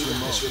pulled out his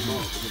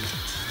remote.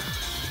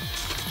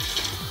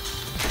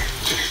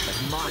 But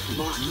Maki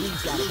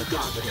leaped out of the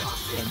cockpit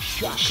and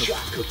shot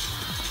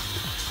Kokichi.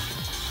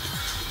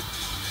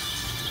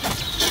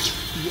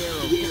 The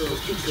arrow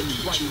hit Kokichi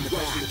right in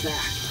the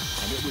back.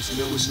 And it was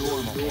no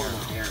normal arrow.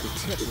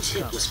 The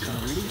tip was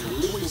covered in a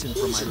lethal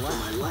poison from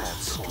my lab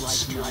called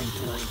Strike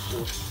 9.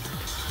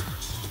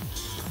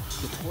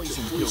 The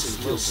poison kills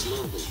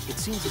slowly. It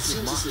seems as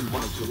if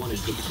Maki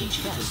wanted to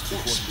confess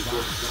before he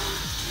died.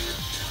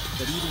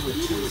 But even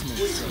with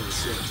poisoning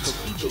sake,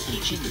 Kokichi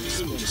continued to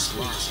spin his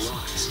lies.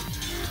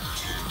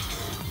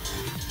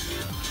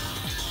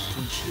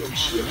 When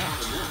she had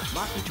enough,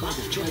 Maki tried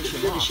to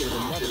finish him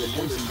off with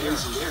another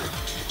poison arrow.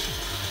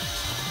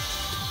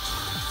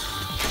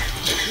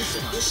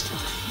 This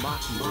time,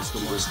 Maki was the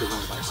one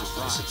caught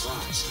by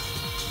surprise.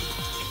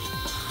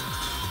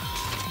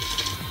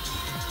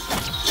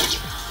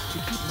 To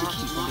keep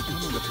Maki from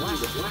becoming the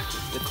black,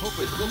 the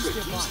culprit used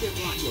their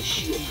body to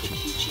shield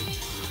Kokichi.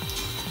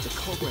 The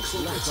culprit's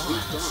left arm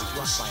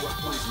was struck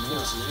by a poison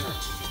arrow.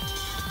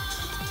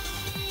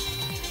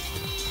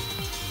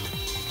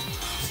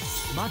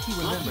 Maki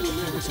remembered that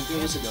there was an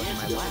antidote in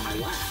my lab,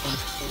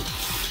 and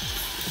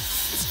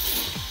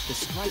the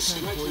Strike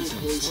 9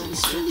 poison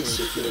slowly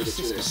circulated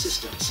through their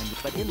systems.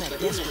 But in that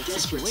desperate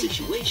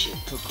situation,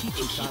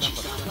 Kokichi thought up a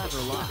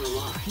clever lie.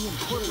 He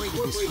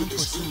incorporated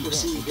this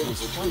unforeseen event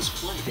into his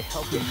plan to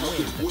help him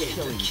win the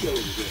killing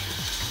game.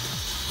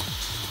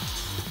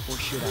 Or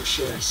should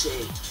I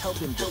say, help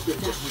him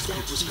defeat that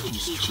was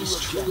Kokichi's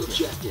true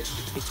objective.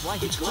 It's why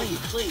he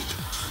played.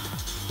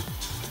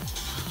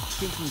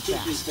 Thinking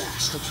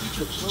fast,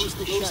 Kokichi closed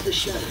the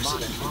shutter so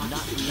that Maki would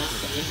not be able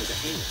to enter the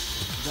hangar.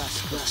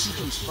 Thus,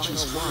 Kokichi's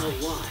final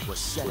lie was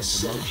set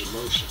into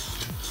motion.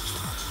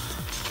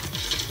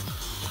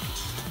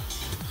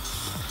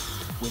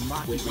 When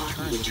Maki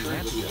returned with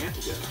the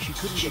antidote, she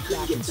couldn't get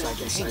back inside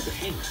the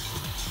hangar.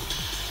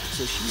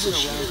 So she went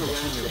around to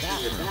the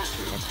hangar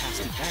bathroom and passed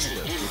the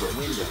antidote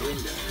through the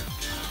window.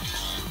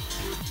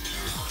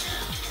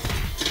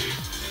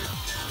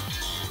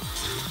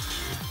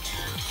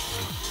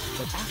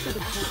 But after the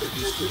culprit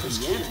was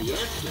given the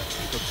antidote,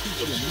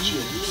 Kokichi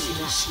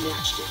immediately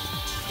snatched it.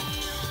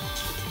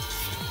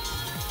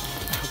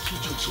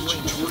 Kokichi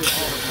joined all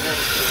of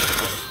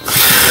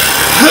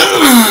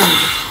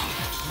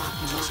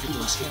Maki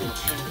must have been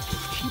panicked.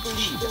 She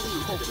believed that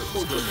the culprit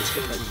was going to say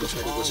that it was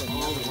all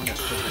another one of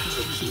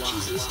Kokichi's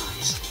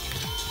lies.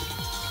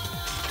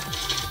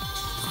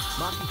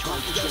 Maki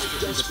tried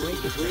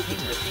desperately to break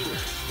into the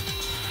hangar,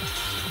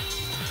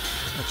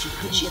 but she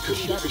couldn't get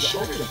the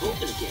shutter to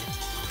open again.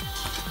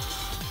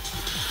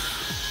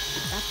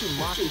 After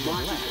Maki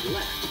had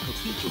left,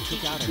 Kokichi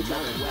took out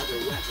another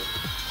weapon.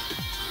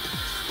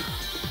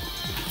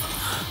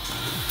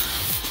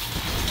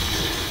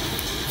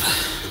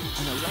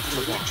 An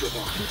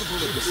electroball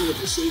capable of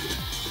disabling.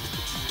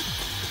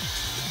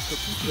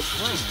 Kokichi's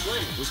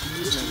plan was to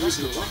use an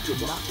electroball to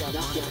knock out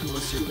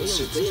Monokuma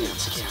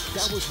surveillance cameras.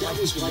 That was why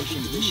his mission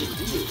needed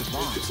to make the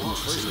bombs in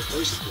the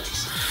first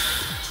place.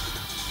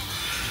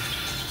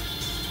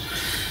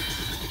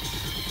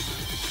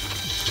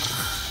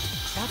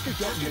 After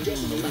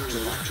detonating an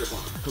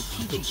electroball,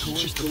 Kokichi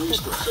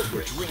coerced the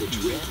culprit to drink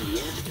the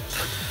antidote.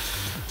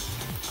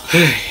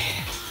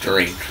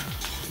 Drink.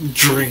 The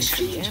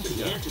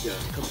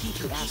antidote,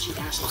 Kokichi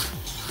asked.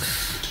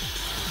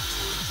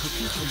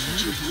 Kokichi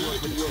knew he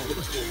wanted the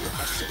culprit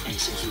to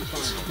execute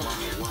his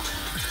final lie.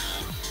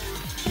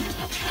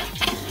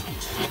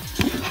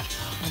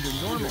 Under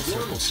normal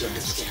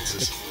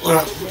circumstances, the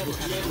culprit never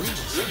had agreed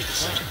to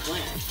such a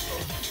plan.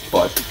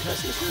 But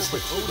Because the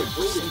culprit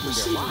owed him for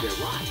saving their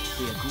life,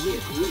 they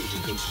agreed to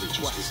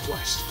Kokichi's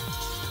request.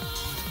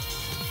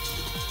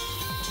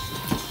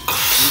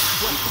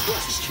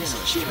 Request is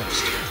generous.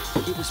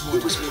 It was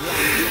more like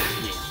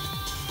blackmail.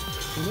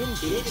 In any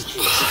case, the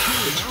two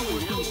were now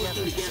working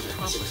together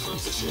as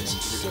accomplices in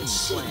an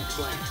insane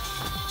plan.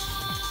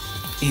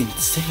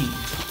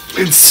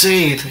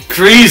 Insane.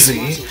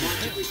 Crazy.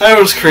 That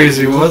was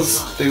crazy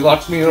once. they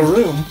locked me in a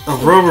room. A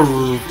rubber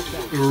room.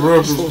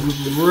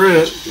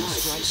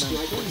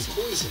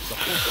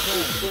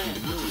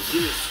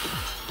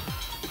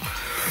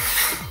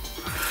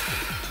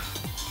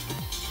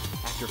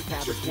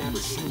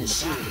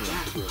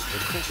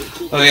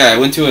 Oh yeah, I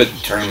went to a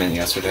tournament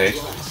yesterday,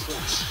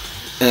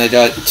 and I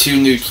got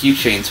 2 new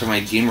keychains for my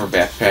gamer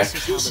backpack.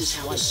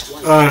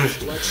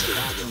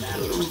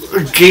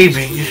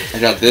 Gaming. I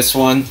got this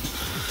one.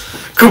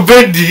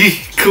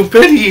 Kubendi.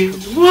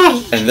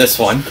 What? And this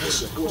one.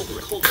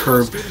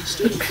 Curb.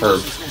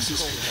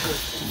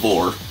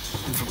 Lore.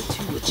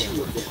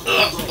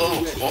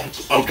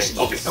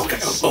 Okay.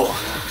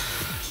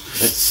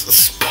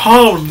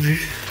 Spawn.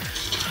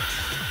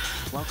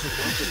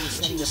 Logan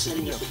was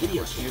setting up the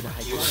video camera near the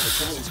hydraulic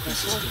presses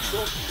control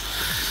panel.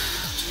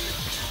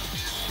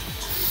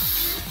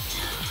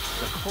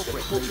 The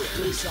culprit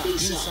laid face up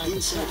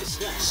inside the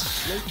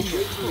press, draping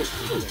their cloak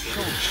over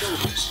their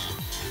shoulders.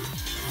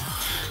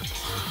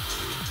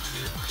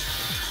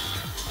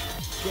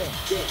 Then,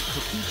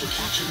 Kokichi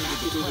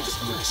activated the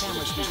press and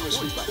the camera's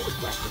record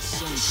button at the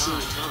same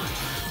time.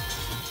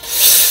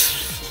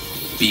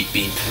 Beep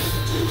beep.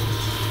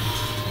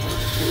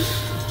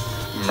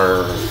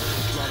 Murr.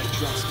 Hydraulic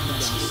dress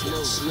came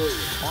down slowly,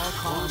 all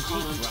caught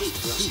on tape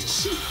for us to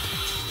see.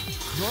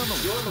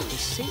 Normally, the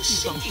safety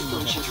function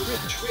would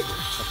have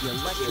triggered, but the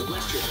electric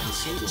one had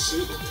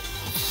disabled it.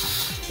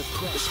 The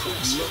press got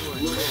lower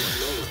and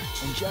lower,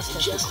 and just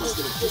as the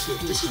culprit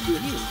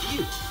disappeared from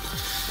view,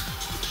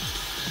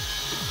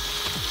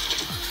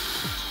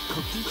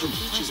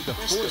 Kokichi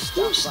pressed the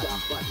force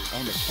stop button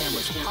and the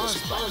camera's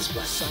pause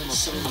button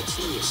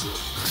simultaneously.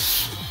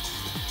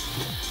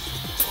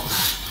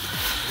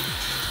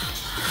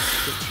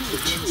 The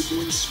two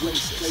then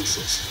switched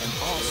places and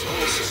also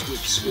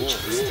switched roles.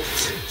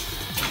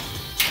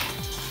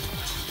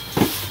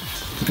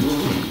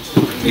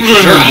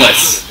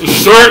 Shirtless.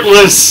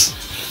 Shirtless!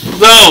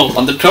 No!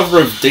 On the cover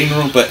of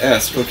Danganronpa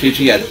S,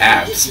 Kokichi had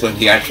abs, but in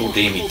the actual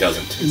game he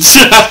doesn't.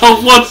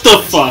 What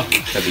the fuck?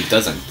 Because he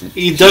doesn't.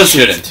 He doesn't.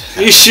 Shouldn't.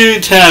 He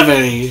shouldn't have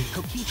any.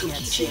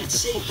 Kokichi had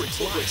saved the culprit's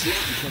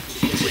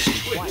life because it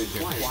required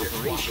their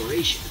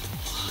cooperation.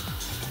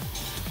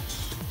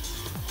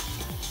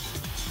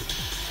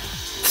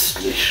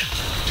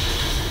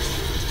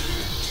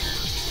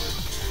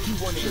 He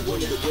wanted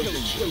to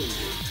kill you,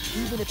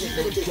 even if it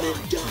meant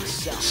dying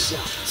himself.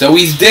 So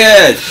he's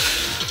dead!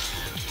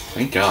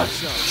 Thank God.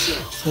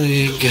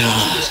 Thank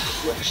God.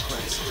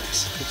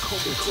 The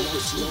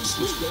culprit's last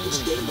was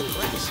dangling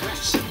from the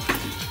press.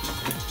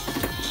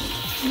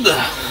 The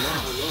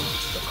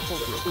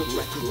culprit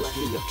collected the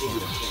video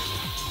camera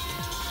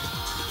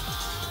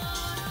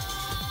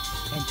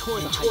and tore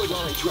the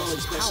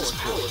hydraulic press's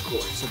power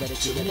cord so that it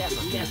could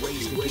never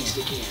be raised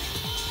again.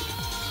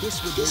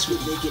 This would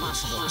make it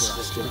impossible for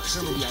us to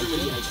determine the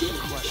identity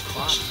of the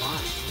crushed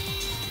body.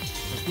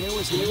 But there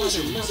was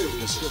another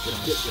reason that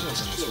Victor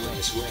was killed in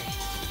this way.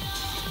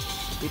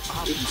 It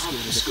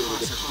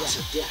obfuscated the cause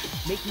of death,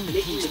 making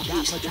the case that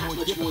much more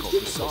difficult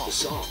to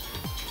solve.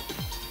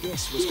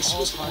 This was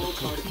all part of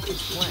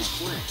Kokichi's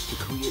plan to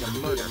create a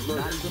murder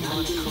not even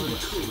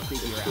Monokuma could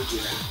figure out.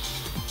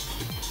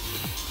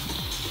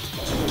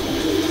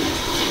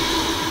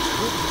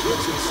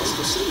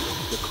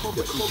 The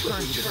culprit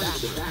returned to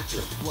the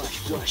bathroom to flush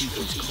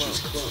Kokichi's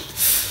clothes.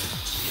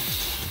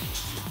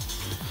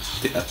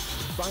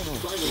 Finally,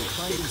 they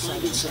climbed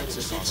inside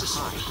the nexus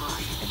on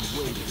high and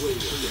waited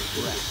for their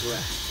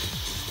breath.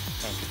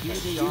 And here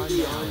they are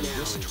now in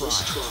this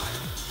trial,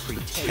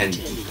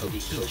 pretending to be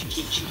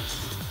Kokichi.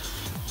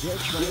 They're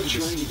trying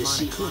to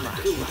deceive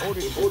Monokuma in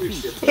order to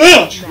defeat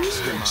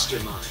the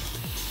mastermind.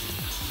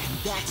 And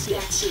that's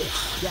it.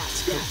 That's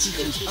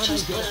Kokichi's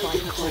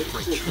unidentified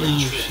culprit.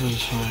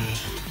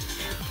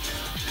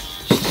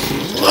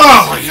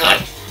 Oh my God!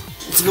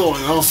 What's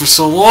going on for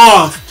so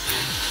long?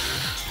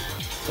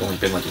 It's only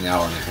been like an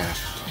hour and a half.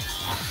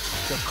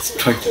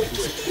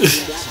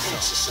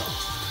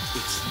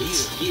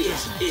 It's you,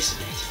 isn't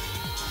it?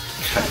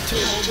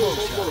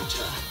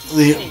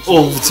 The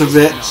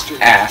ultimate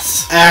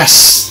Ass.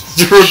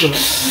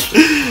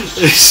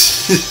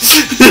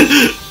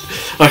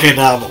 Okay,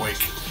 now I'm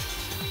awake.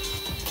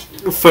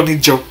 Funny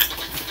joke.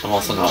 I'm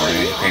also not wearing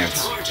any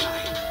pants.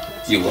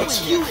 You look.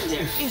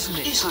 Isn't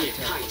it,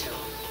 Kaito?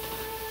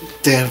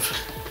 Damn.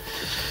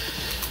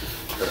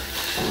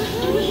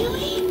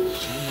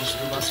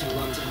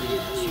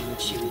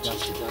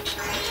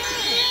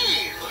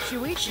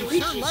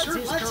 Shuichi sure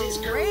loves his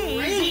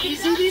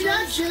crazy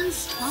deductions.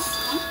 How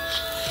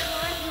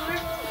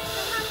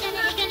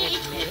gonna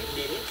admit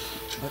it?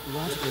 But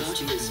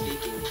logically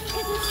speaking,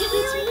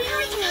 It's really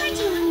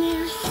Kaito in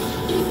there.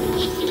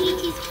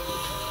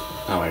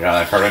 Oh my God,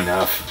 I've heard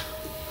enough.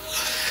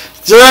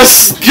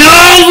 Just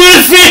go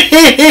with me!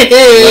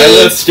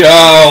 Let's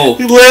go!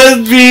 Let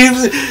me...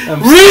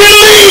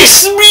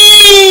 Release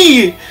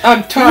me!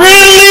 I'm tired.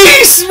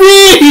 Release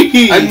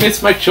me! I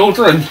miss my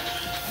children.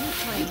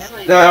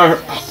 They are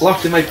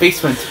locked in my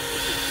basement.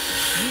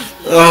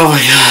 Oh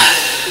my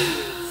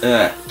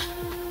God.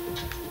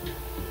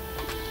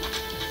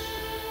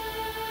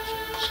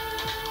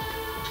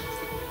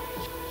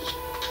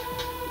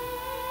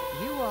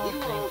 You all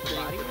think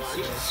body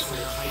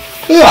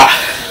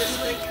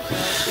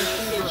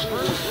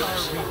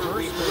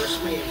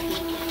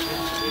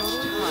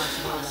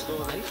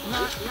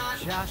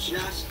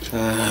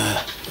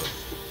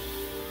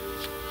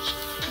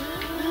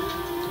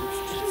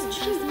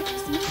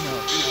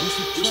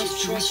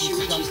trust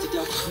Shuichi's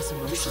deduction.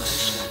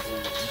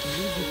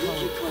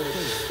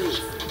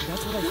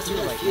 That's what I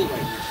feel like now.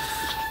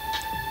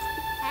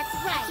 That's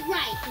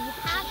right. You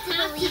have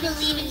to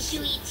believe in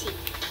Shuichi.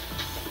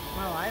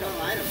 Well, I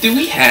don't. Do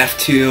we have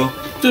to?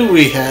 Do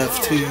we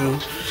have to?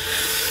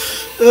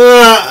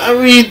 I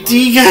mean, do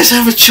you guys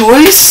have a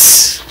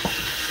choice?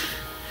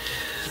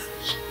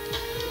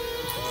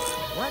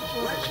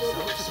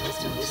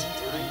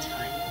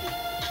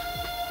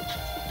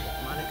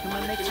 Monokuma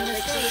makes a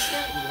mistake,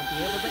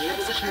 you won't be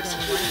able to execute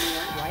anyone,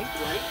 right?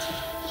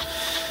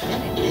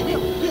 Then it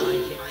will be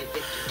my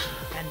victory.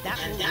 And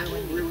that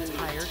will ruin the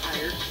entire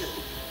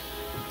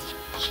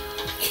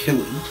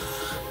Killing.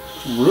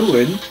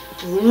 Ruin.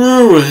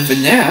 Ruin.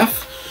 FNAF.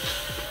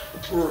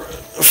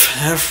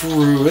 FNAF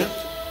ruin.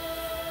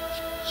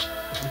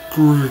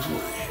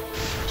 Gregory.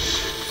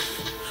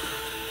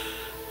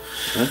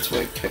 That's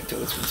why Kaito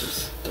is so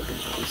stubborn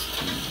all this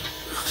time.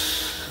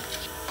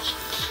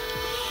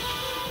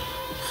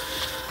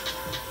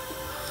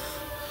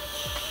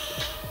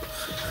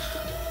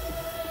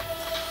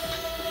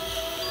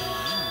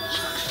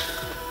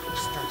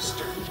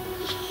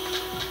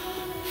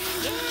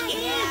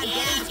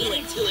 Get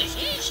into it.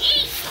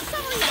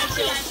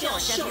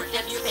 Short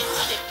of your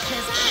best.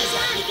 Cause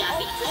I got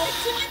me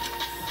ultimate.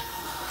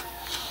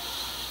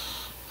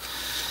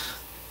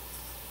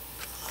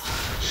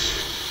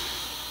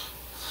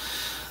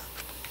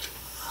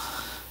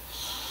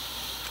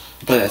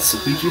 But that's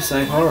Suichi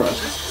Saihara.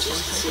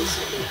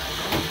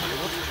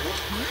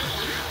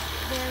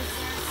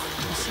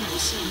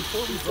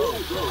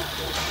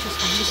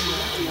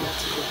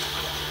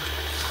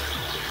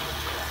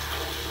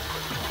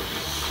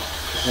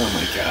 Oh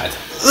my god.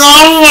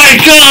 Oh my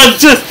god!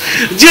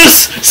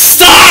 Just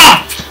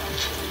stop!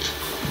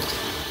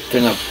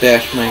 Gonna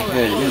bash my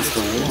head against the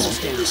wall.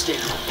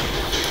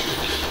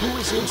 Who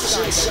is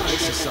inside the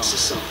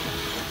song?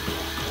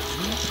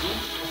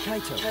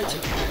 Kaito, right?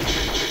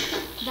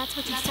 That's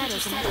what you said,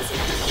 isn't it?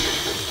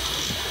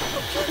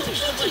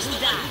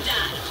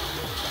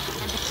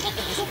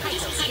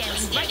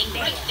 Standing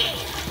right there.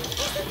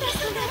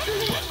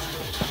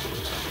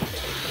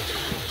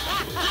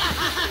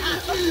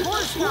 Of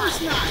course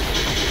not!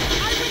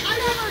 I would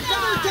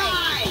never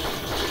die!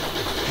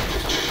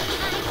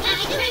 I'm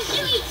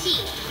Shuichi.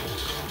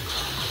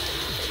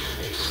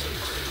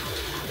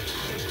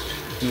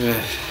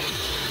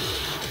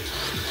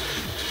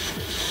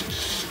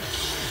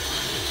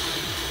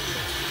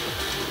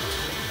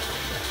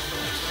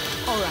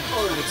 Alright,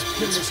 let's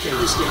pin this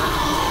down.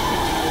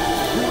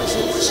 Who is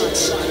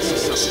inside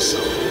the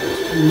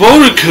song?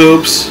 Motor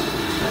Coops.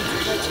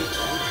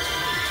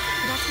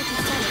 That's what you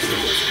said, isn't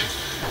it?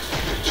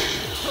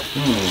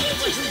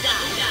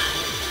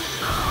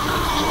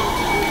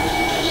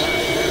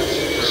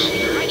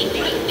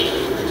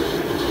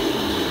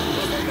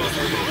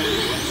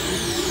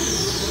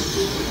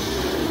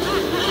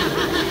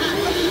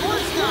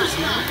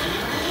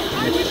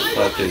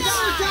 Fuck is...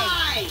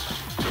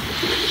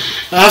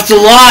 I have to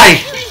lie.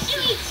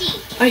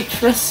 I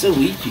trust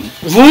Suichi.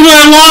 Who do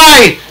I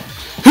lie?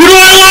 Who do I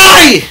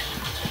lie?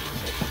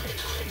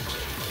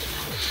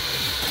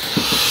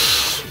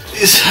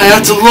 I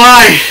have to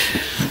lie.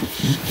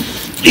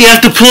 You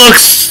have to pull a...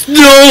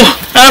 No!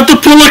 I have to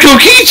pull a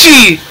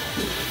Kokichi!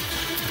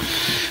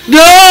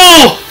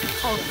 No!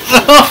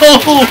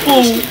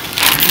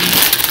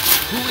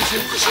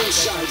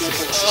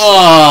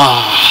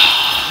 Oh.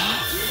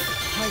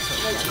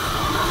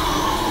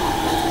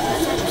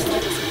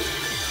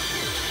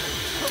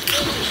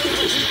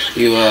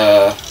 You,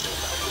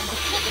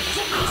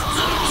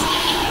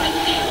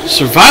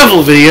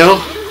 Survival video?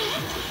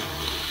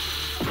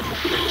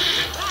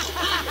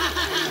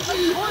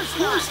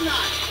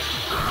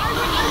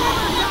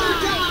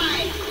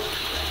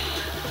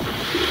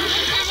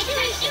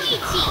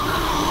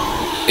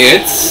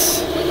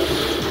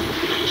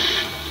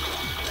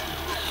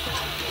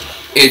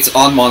 It's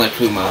on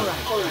Monokuma.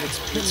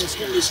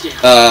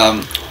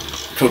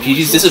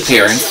 Kokichi's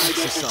disappearance.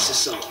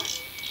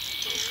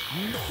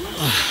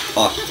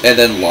 Oh, and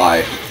then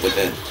lie with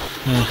it.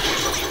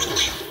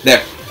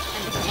 There.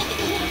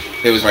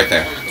 It was right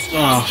there.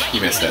 Oh.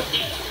 You missed it.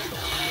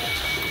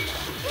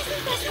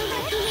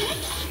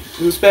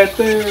 Who's back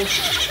there?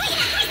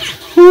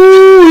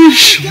 Who is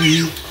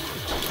she?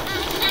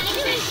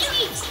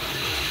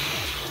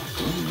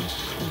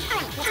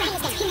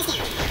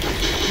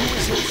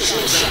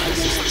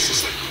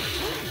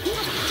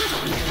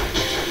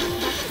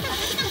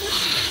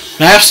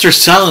 Master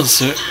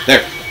Silencer.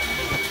 There.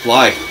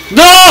 Lie.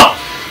 No!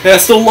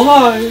 That's the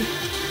lie.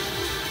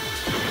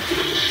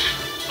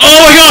 Oh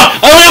my god!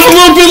 I only have a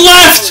little bit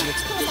left!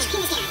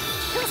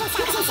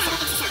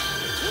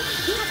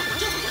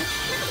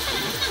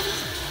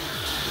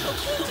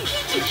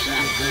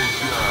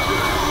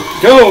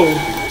 Go!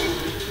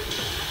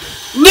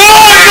 No!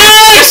 I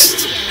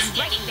missed!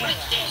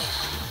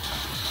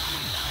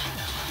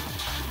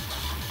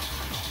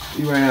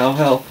 You ran out of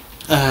health.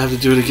 I have to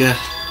do it again.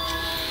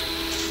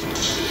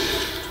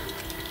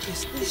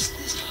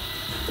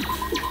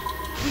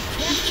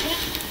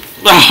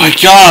 Oh my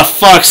god,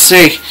 fuck's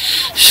sake.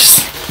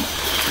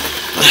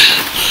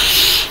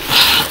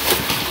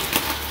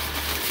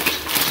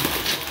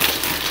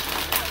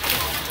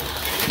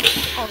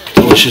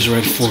 Delicious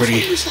red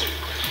 40.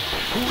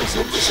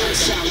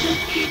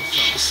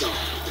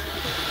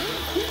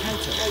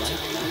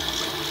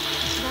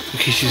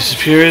 Okay, she's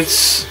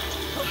disappearance.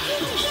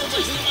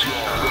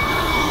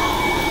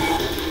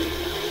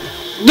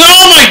 No,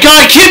 oh my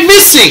god, I keep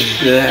missing!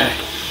 Yeah.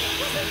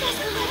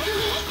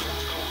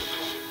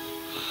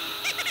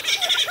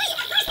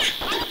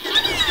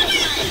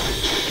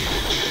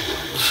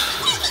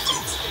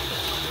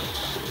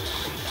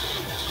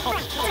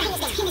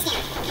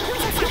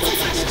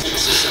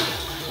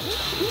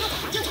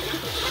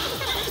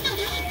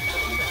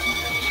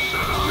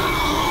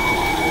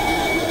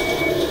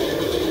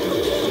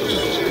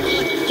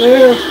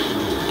 There.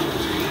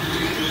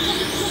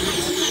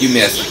 You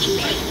missed.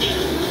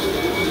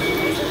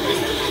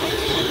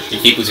 You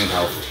keep losing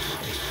health.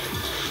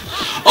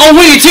 Oh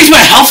wait, it takes my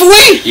health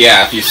away?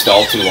 Yeah, if you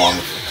stall too long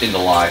in the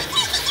lie.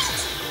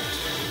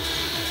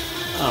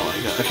 Oh my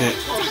god, okay.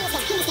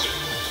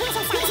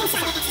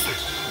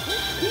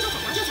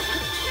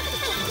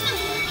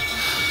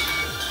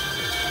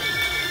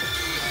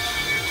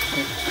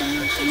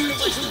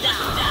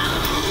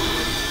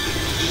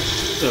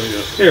 There we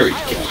go. There we go.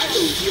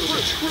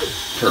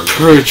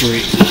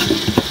 Perjury.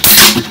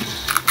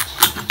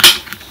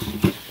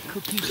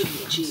 Cookie,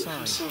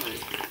 I'm sorry.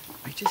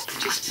 I just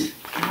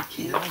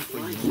can't lie for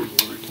you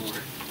anymore.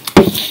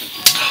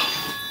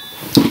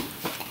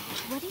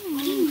 What do you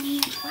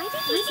mean? Why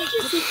did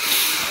you say...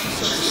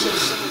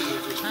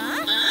 Huh?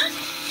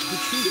 The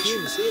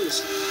truth is,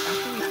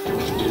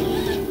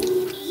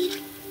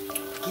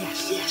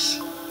 yes,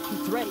 he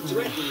threatened me.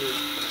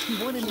 He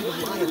wanted me to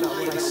lie about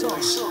what I saw,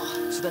 so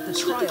that the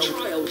trial,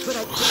 but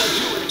I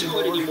couldn't do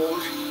it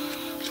anymore.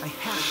 I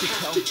have to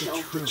tell the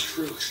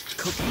truth.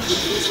 Cookie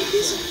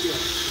isn't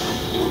dead.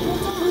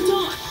 Hold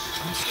on.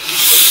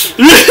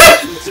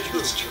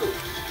 It's true.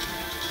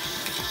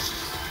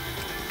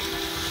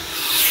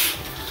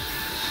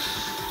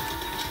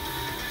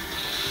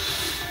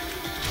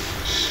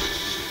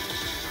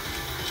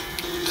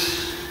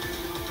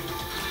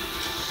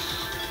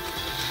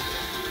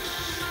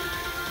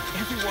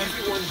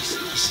 Everyone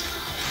sees.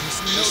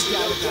 There's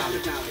no doubt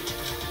about it.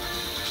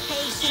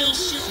 Hey,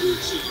 Shushi,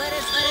 let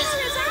us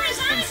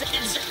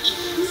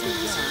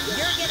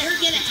You're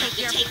gonna take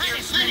your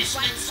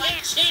punishment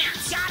like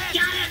champs. Got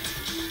it?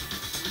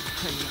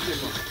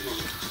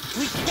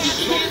 We can't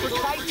go for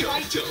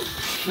Kaito.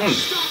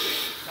 Stop it.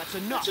 That's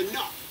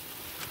enough.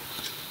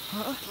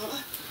 Huh?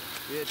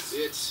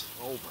 It's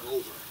over.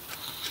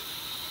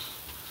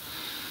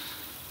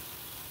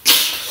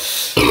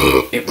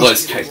 It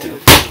was Kaito.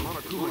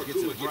 Monokuma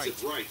gets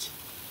it right.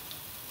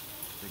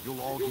 Then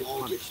you'll all get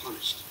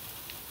punished.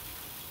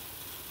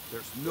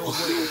 There's no way to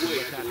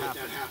let that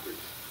happen.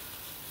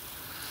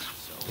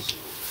 So,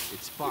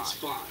 it's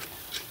fine.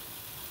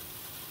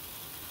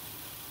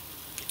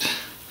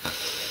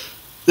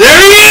 There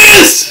he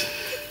is!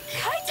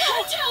 Kaito!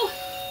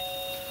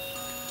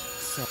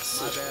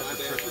 My bad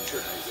for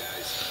tripping,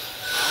 guys.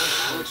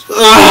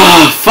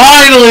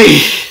 Finally!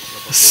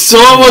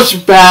 So much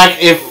back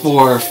and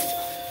forth.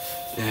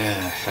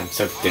 Yeah, I'm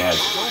so dead.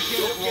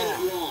 Don't get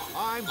it wrong.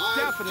 I'm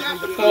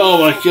definitely Oh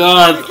my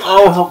god.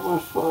 Oh my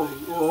god.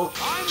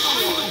 I'm the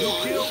one who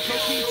killed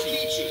Kokichi.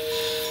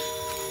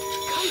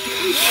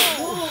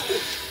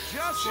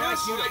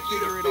 Just like you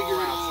to figure it all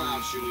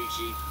out,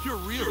 Shuichi. You're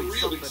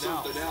really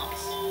something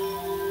else.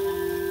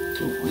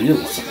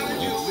 Really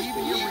something else.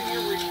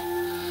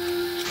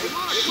 Hey,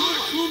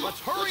 Monokuma, let's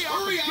hurry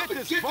up and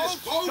get this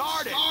boat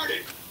started.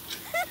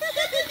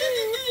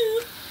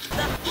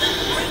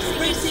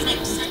 Racing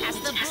as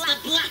the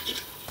black.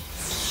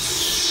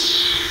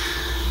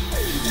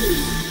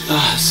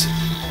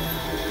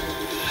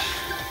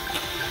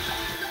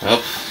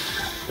 Well,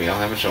 we don't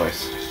have a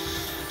choice.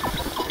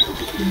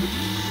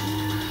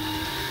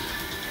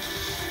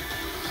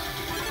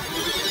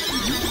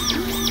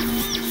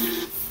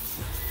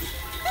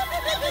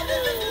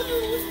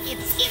 It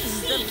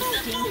seems the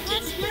voting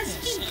has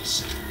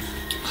finished.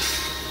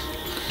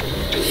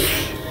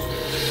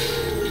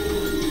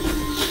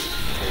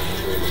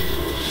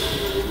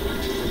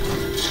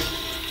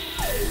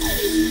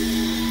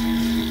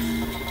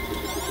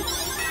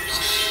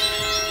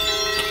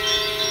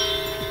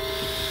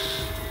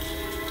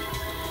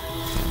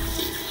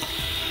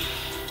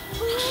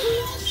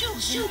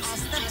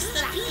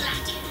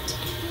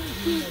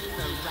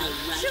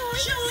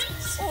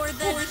 Or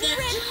the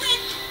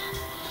red.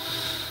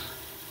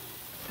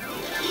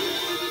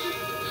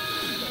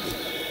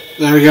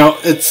 There we go.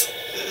 It's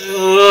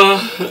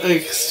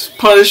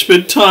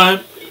punishment time.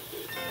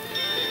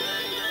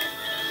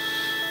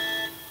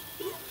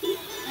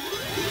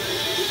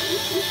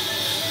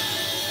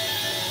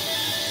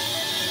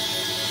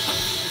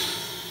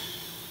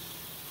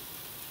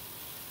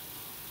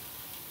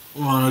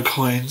 Mono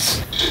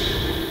coins.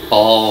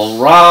 All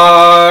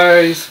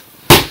rise.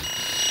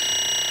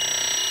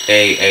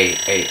 A.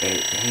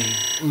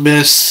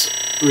 Miss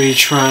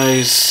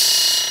retries.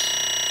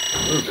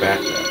 We're back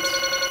at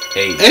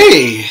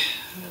A.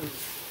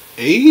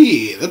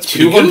 That's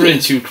pretty good.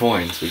 202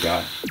 coins we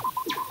got.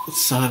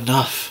 That's not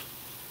enough.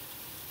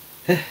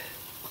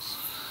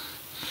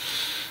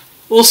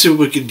 We'll see what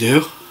we can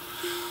do.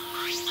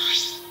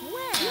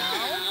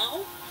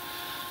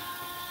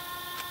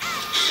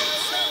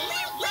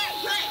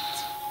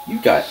 You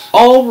got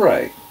all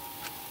right.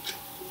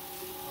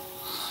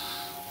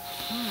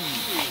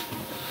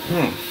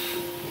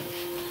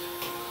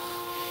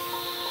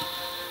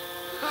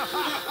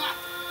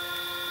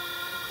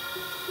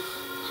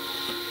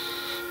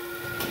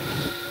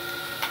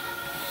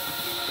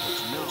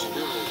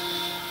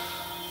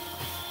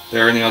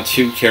 There are now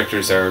two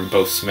characters that are in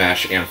both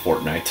Smash and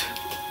Fortnite.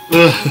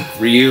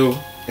 Ryu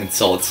and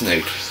Solid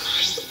Snake.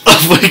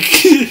 Oh my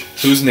god.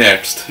 Who's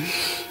next?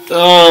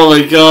 Oh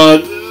my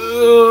god.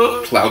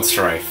 Cloud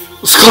Strife.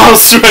 Cloud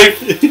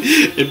Strife.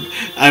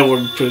 I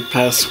wouldn't put it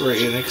past Square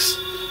Enix.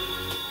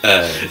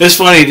 It's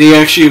funny, they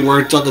actually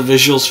worked on the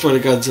visuals for the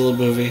Godzilla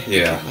movie.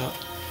 Yeah.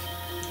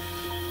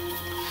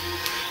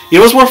 You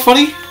know what's more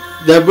funny?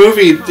 That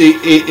movie,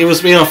 it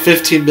was made on a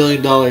 $15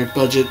 million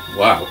budget.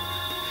 Wow.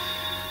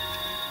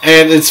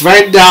 And it's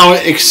right now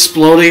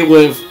exploding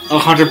with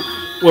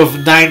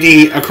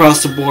 90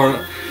 across the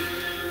board.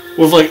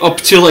 With like up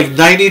to like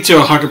 90 to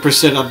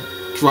 100% on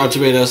Rotten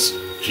Tomatoes.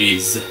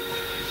 Jeez.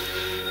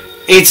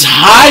 It's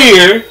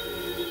higher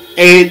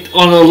and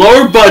on a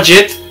lower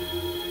budget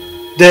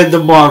than the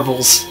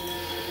Marvels.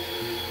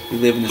 We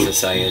live in a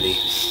society.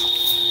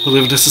 We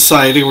live in a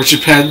society where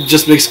Japan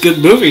just makes good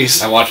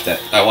movies. I watched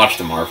that. I watched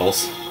the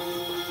Marvels.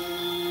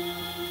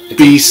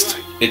 Beast.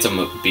 It's a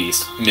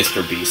beast.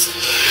 Mr. Beast.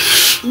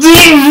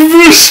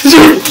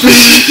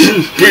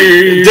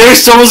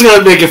 There's someone's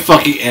gonna make a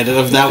fucking edit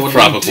of that one.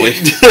 Probably.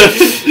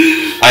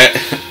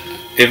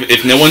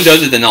 If no one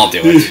does it, then I'll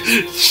do it.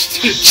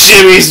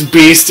 Jimmy's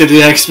Beast in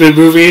the X-Men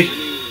movie.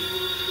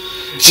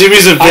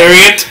 Jimmy's a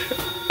variant.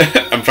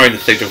 I'm trying to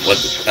think of what.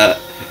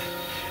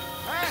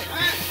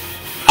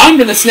 I'm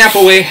gonna snap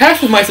away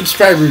half of my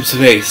subscribers'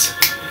 base,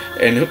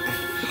 and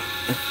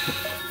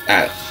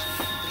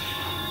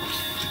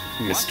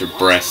Mr.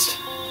 Breast.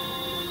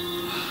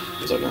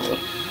 What's up,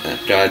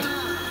 God.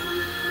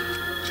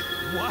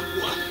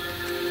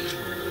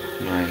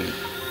 My.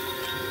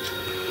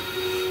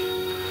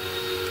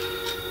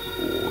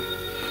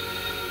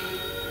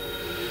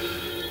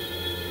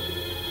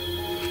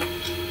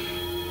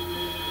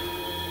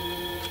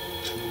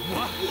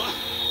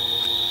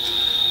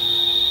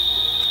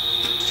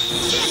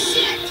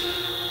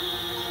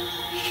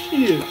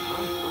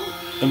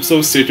 I'm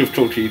so sick of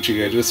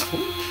Kokichi. I just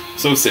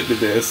so sick of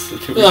this.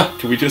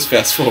 Can we just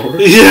fast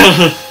forward?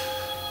 Yeah.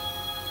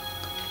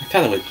 I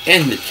thought it would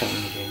end the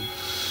killing game.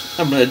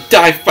 I'm gonna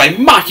die by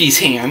Maki's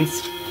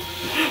hands.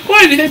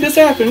 Why do you think this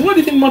happened? Why do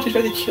you think Maki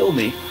tried to kill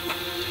me?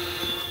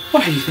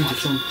 Why do you think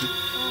this happened?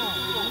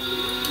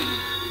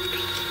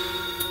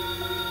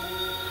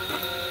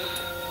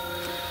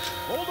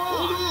 Hold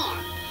on.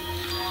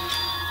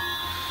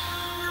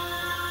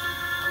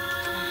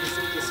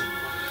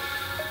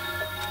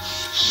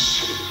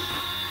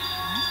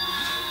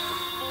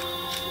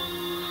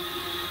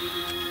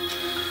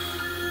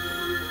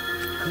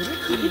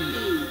 Could it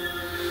be?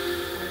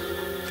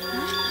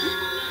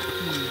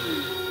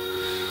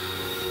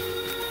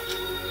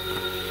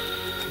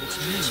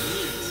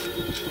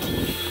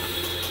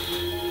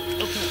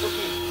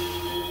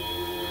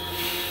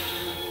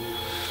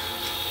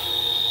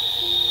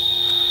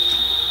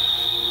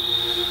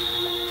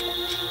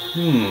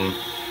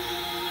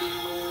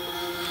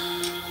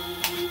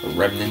 The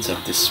remnants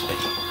of despair.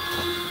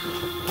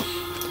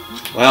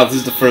 Wow, this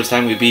is the first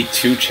time we beat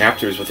 2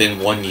 chapters within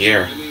 1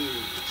 year.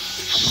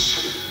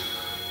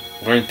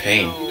 We're in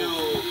pain.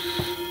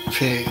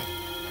 Pain.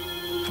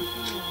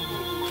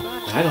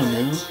 I don't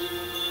know.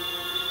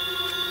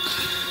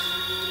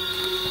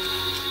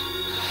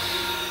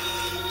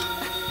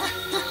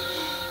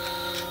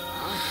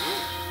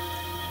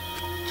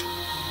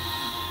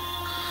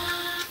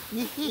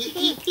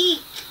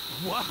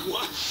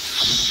 What?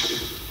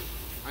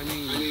 I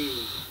mean...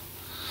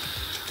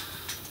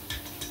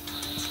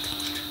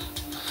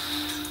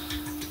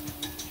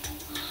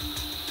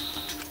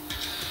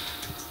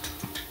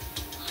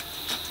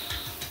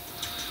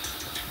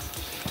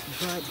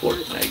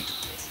 Fortnite.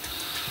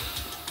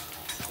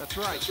 That's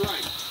right.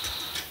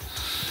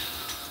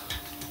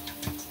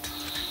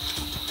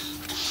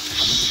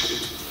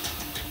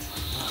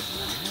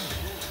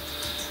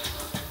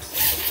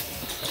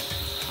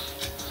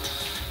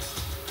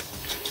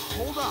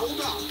 Hold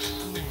up.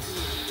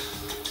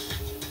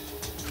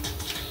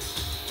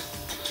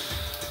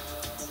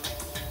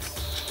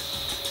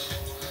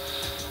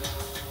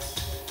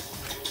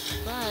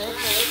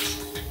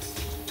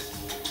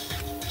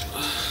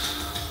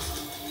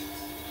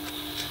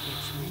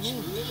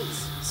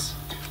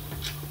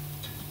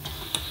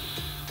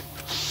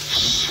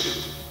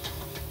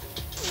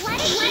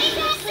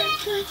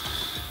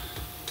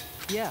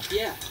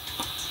 Yeah.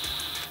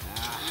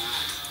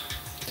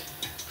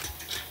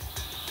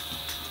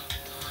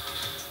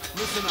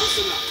 Listen up.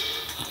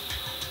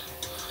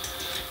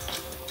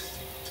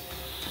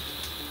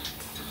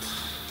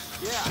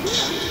 Yeah.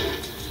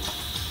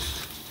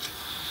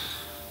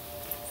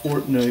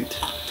 Fortnite.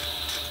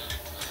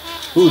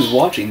 Who's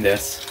watching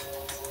this?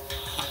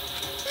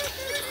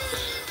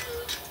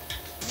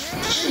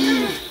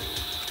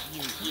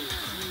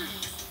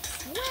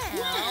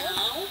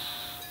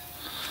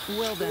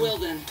 Well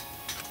then.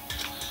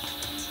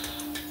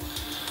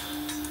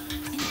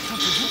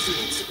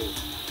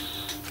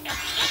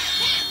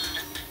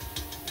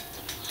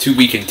 To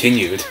be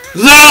continued.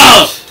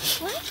 No!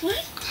 What?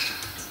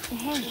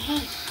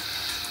 Hey.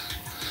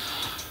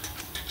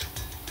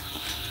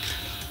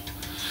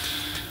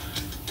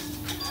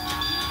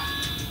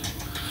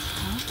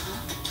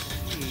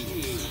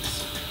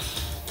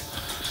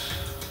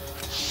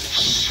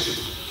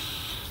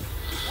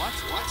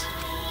 What?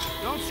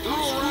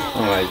 Oh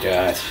my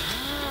god.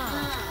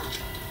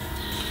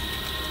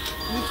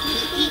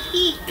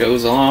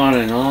 Goes on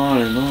and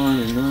on and on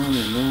and on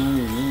and on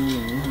and on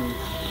and on.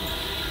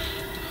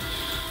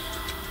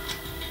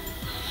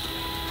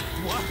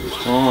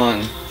 On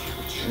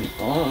and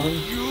on.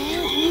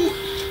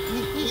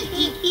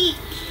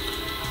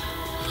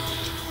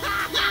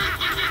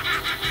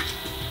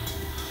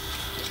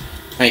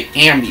 I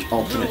am the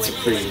ultimate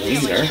supreme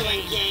leader.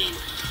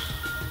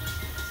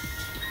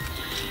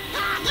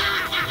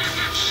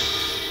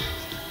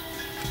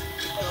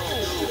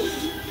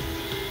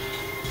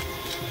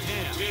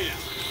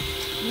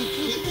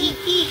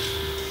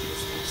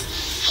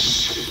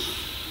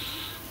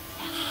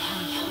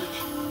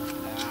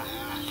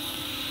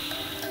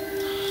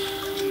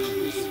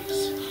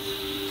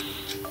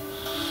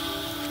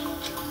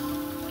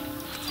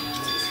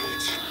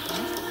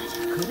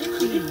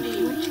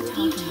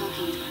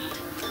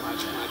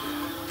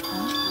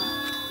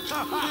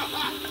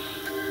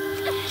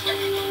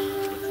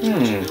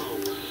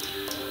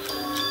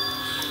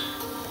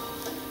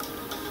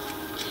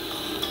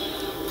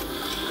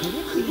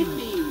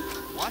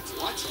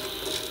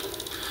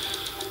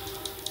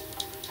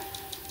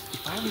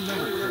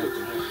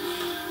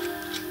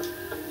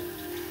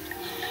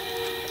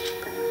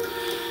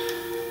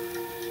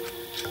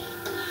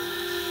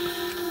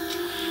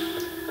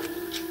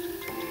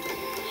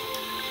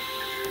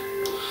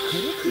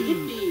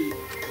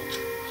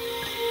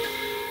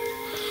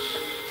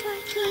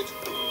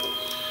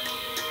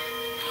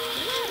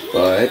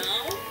 But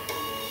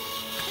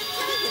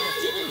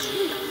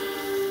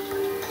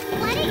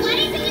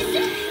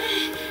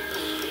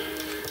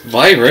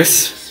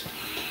virus?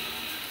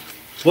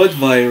 What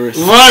virus?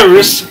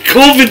 Virus?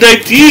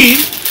 COVID-19?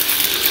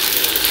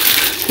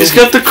 He's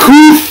got the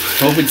coof!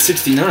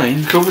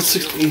 COVID-69?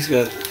 COVID-69, he's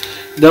got...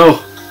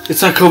 No,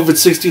 it's not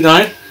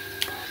COVID-69.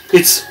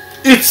 It's...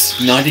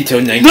 Nagito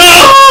 19.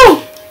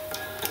 No!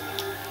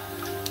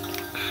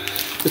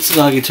 It's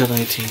Nagito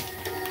 19.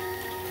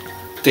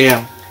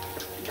 Damn.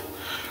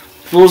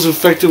 What was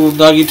infected with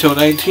Nagito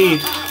 19?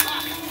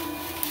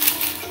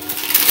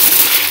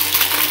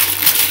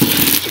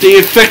 The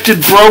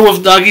infected bro of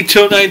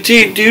Nagito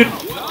 19, dude.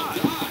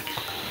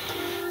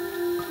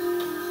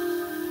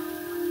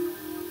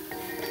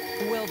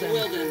 Well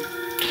done.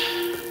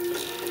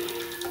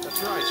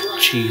 That's right.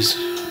 Jeez.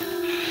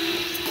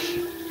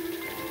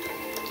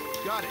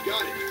 Got it.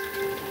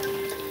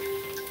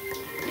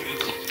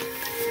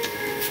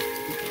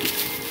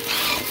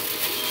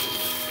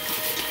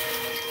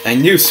 I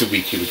knew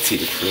Suiki would see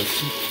the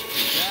truth.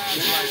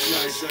 That's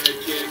right,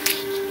 sidekick.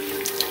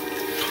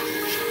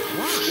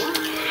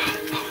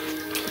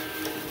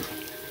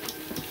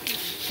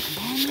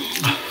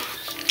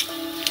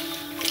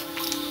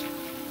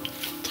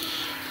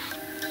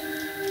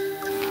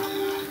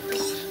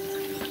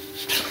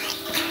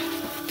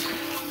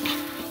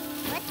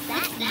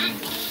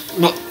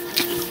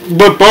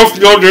 But both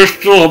know there's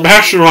still a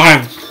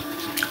mastermind.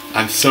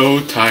 I'm so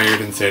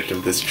tired and sick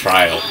of this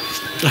trial.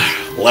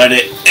 Let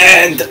it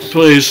end!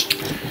 Please.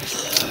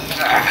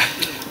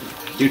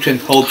 You can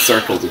hold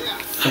circle to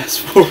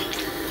fast forward.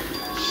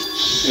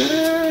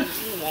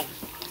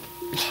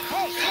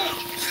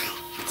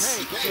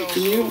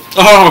 Can you?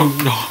 Oh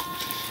no.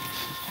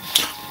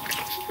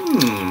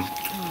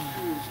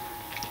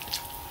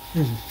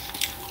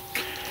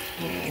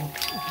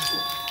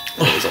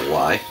 That was a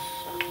lie.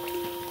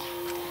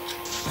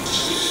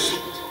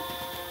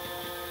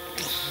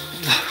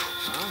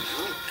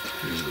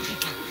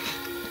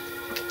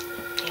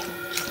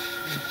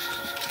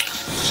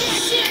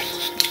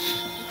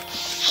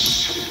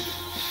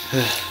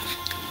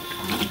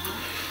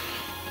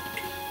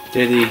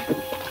 Did he?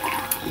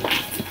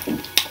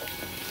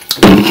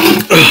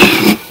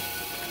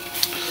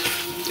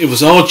 It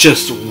was all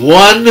just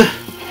one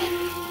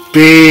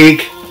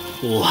big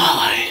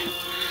lie.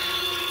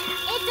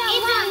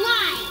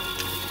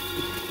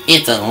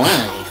 It's a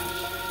lie.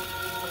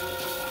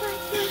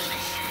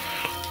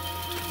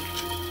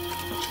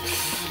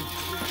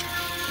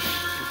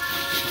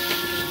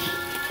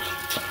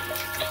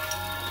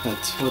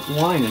 That's what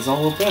wine is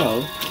all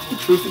about. The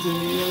truth is in the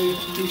eye of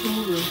the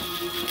beholder.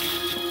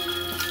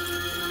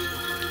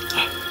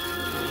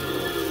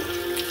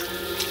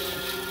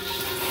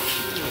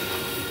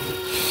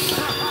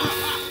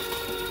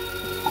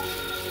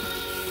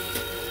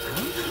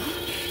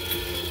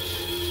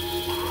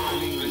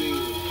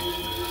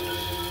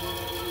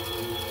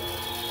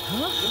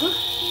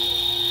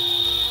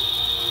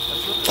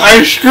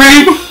 Ice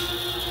cream!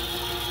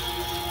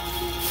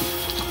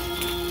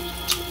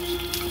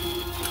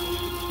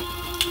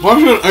 Why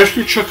was an ice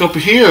cream truck up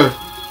here?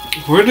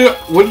 When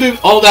did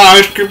all that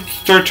ice cream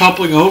start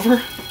toppling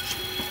over?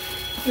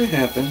 It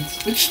happens.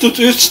 It's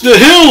the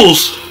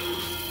hills!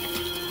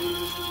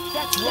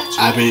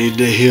 I mean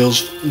the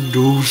hills.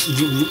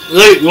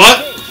 Wait,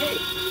 what?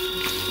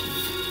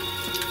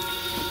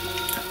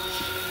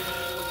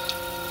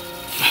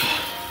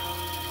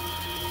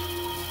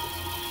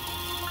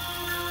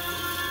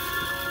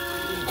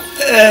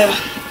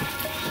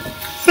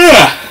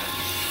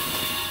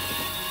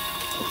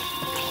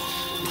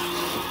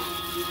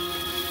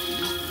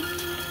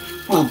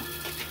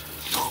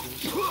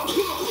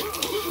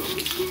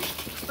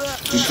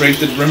 make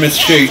the grimace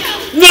shake.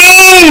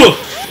 No!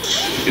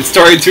 It's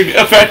starting to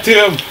affect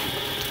him.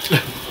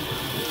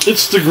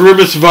 It's the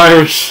Grimace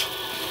virus.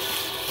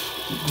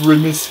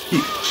 Grimace.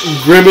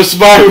 Grimace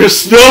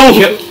virus,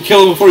 no!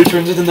 Kill him before he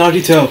turns into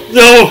Nagito.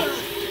 No!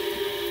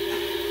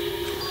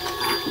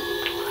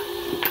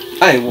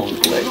 I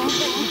won't let you.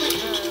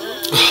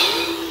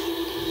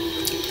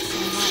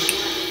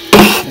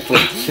 I'm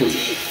going to kill you.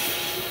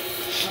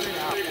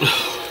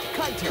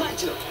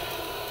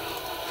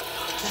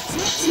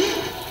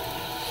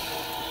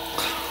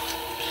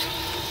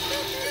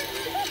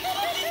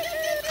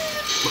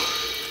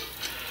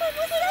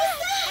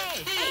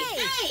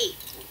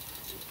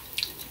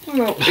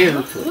 No,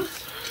 air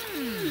quotes.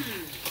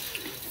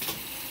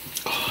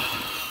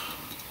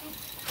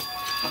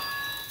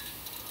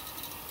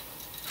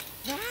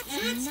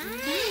 That's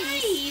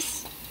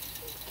nice.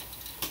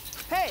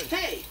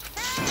 Hey!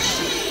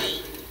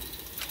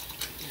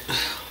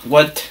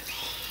 What?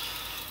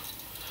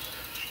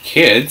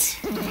 Kids?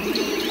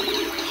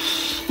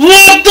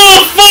 What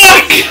the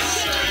fuck?!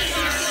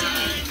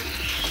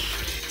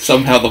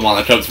 Somehow the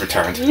Monotubs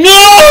returned.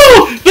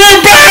 No!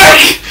 They're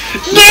back!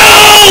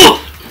 No!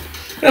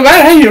 No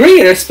matter how you read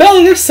it or spell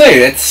it or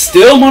say it, it's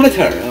still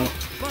Monotaro.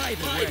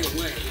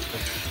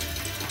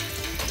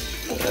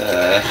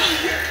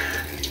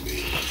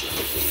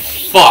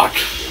 Fuck.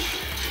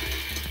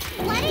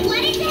 What did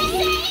they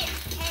say?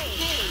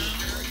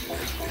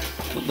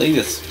 The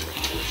latest.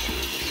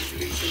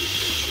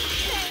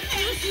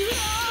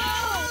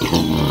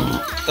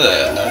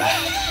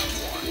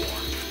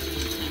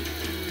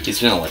 He's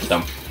gonna lick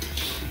them.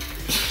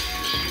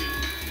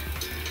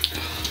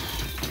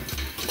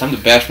 Time to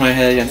bash my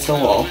head against the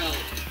wall.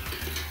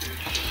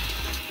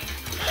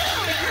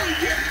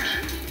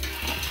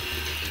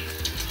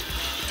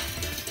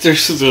 They're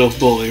still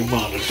bullying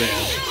Mono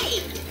down.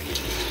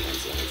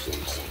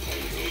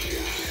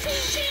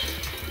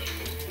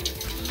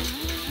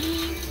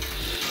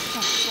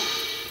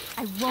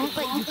 I won't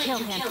let you kill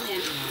him.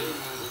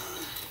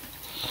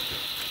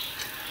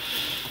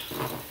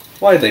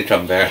 Why did they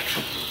come back?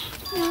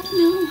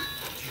 No.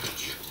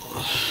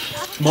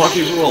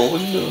 Marky roll,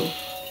 no.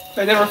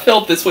 I never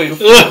felt this way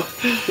before.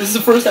 This is the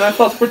first time I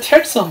felt to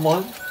protect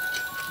someone.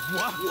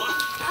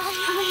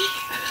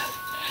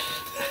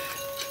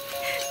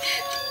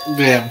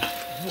 Damn. No.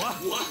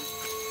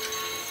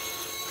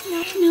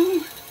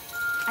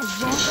 I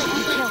won't let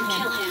you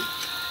kill him.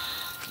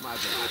 My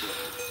bad.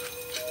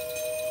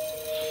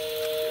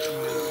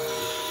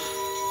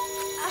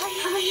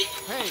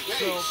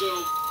 Hey, so...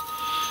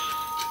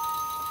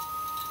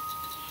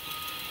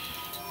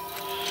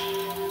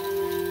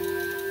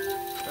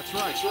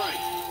 That's right.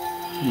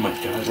 Oh my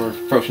god, we're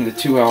approaching the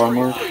 2-hour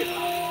mark.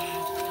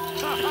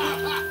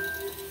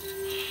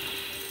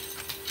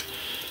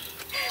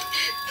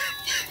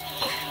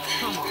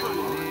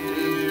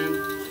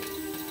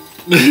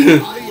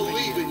 I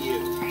believe in you.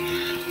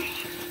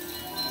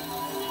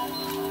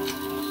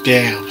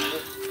 Damn.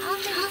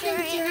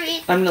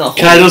 I'm not.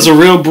 Kaido's a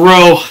real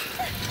bro.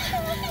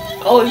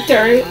 I'll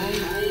carry it.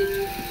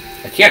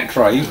 I can't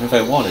cry even if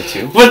I wanted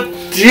to. But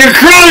you're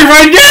crying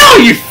right now,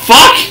 you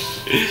fuck!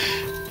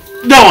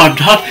 No, I'm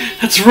not.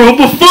 That's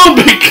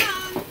robophobic.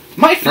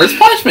 My first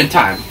punishment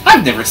time.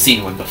 I've never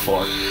seen one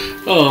before.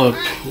 Oh,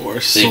 poor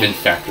soul. They've been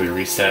factory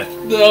reset.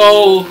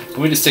 No.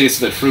 Can we just say it's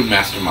the true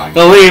mastermind?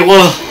 Oh wait,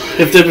 well,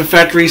 if they've been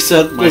factory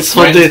reset, let's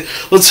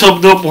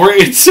hope no more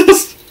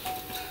incest.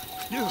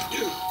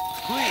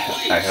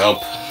 I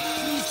hope.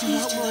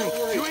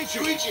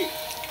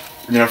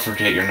 Never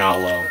forget you're not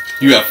alone.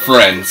 You have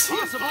friends.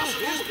 Okay.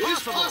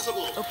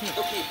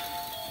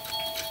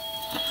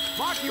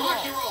 Marky roll.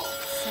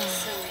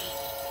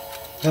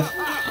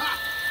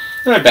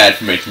 Not bad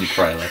for making you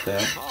cry like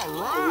that.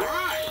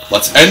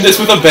 Let's end this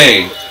with a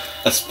bang.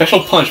 A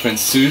special punishment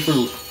suited for...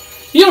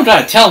 You don't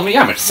gotta tell me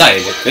I'm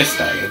excited at this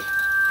started.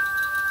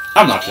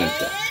 I'm not gonna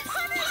die.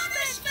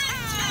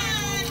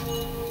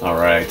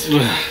 Alright.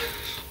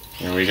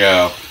 Here we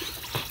go.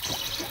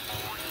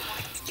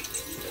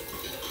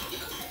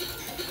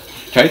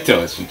 Kaito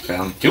has been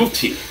found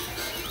guilty.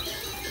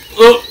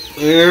 Oh,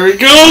 there he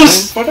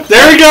goes!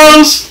 There he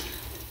goes!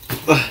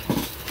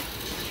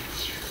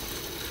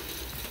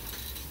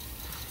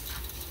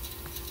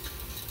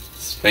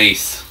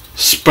 Space.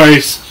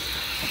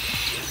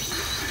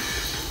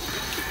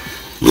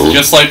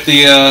 Just like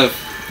the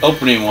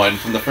opening one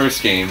from the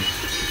first game.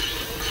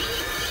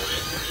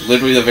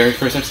 Literally the very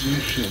first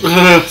execution.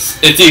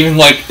 It's even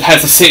like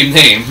has the same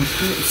name.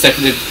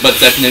 Second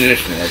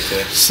edition, I'd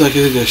say.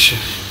 Second edition.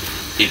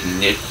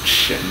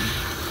 Ignition.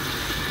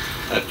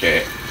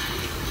 Okay.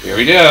 Here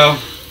we go.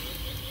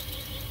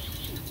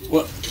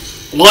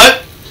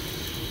 What?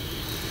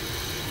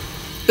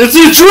 It's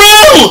a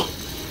drill!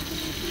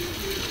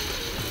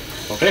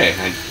 Okay,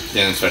 I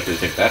didn't expect it to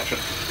take that shot.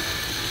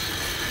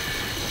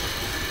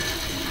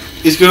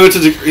 He's going to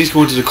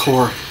the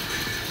core.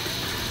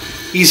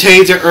 He's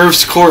heading to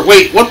Earth's core.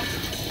 Wait, what?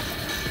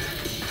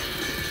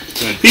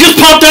 He just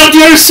popped out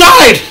the other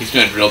side! He's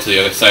gonna drill to the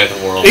other side of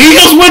the world. He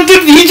just went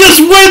through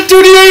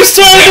the other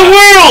side of the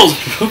world!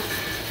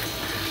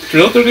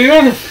 Drill through the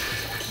earth.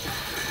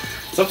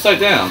 It's upside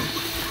down.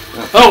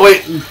 Oh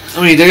wait,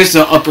 I mean there's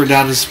the up or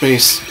down in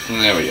space.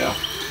 There we go.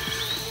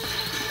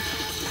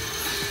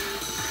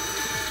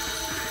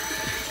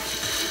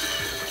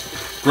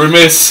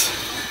 Grimace.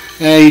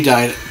 Yeah, he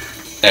died.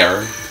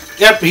 Error.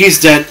 Yep, he's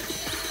dead.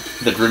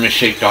 The Grimace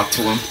shape got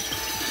to him.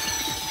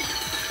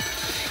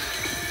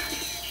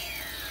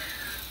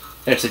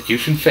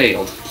 Execution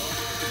failed.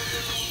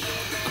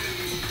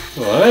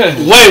 What?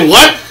 Wait,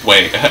 what?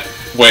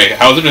 Wait,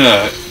 how's it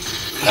gonna...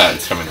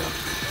 it's coming up.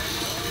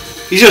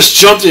 He just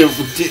jumped it.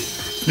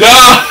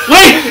 No!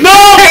 Wait,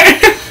 no!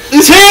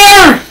 His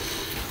hair!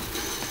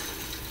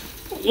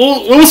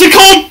 Well, what was it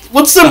called?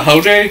 What's the...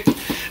 Hojay?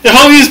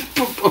 How he's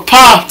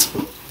popped.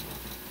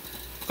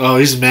 Oh,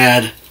 he's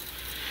mad.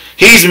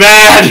 He's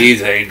mad!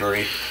 He's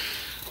angry.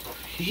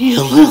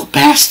 You little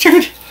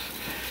bastard.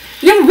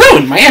 You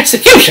ruined my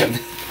execution!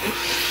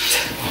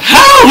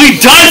 How? He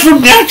died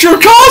from natural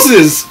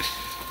causes!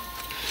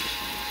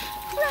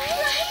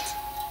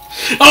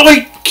 Oh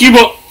wait,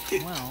 Kibo.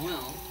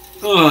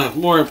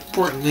 More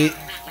importantly,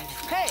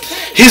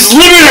 his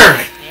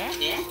limiter!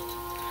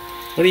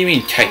 What do you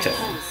mean, Kaito?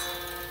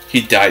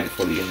 He died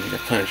before the ending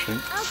of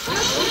punishment.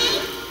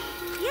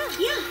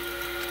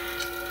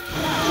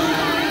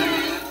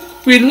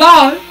 We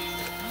lied!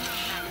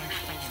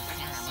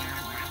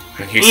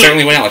 And he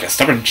certainly went out like a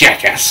stubborn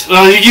jackass. You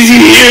can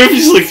hear him,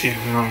 he's like...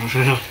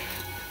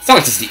 It's not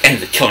like this is the end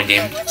of the killing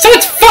game, so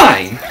it's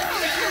fine!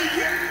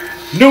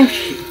 No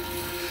shit.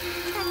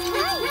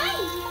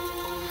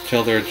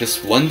 Till there are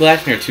just one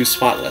black and 2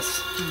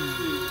 spotless.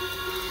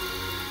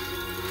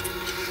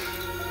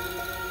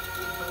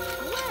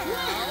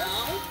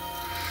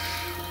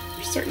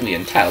 You're certainly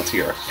entitled to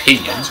your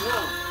opinion.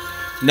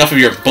 Enough of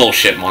your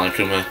bullshit,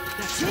 Monokuma.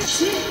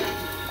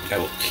 I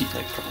will keep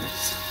my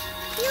promise.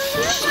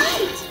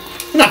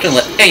 I'm not gonna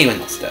let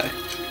anyone else die.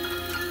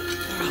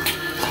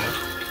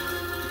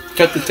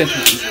 Cut the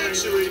tension.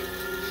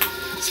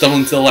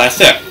 Stumbling to the last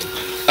step.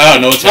 Oh,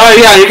 no, it's... Oh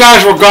yeah, you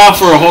guys were gone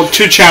for a whole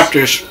 2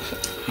 chapters.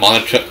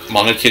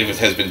 Monokid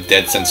has been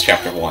dead since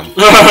chapter 1.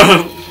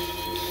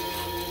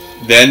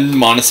 Then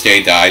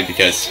Monastery died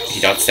because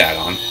he got sat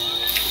on.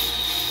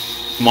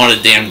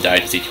 Monodam died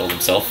because he killed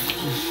himself.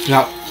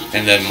 Yeah.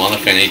 And then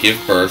Monofene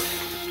gave birth.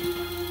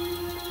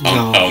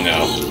 No. Oh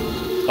no.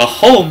 A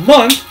whole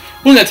month?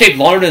 Wouldn't that take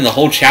longer than the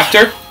whole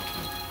chapter?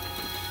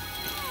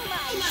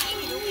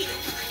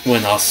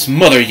 When I'll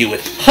smother you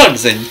with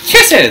hugs and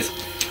kisses!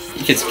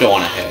 You kids go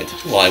on ahead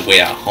while I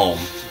wait at home.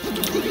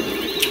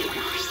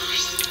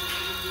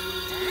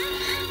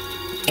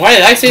 Why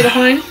did I stay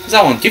behind? Because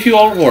I won't give you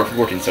all reward for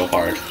working so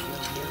hard.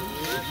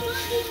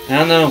 I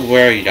don't know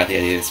where you got the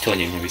idea this killing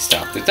game can be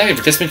stopped. There's nothing a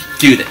participant can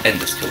do to end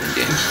this killing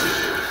game.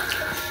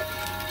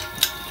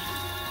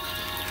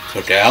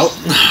 Took out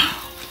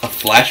a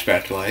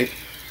flashback light.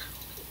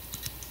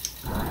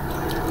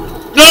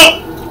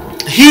 No!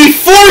 He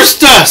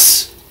forced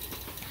us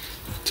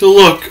to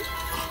look.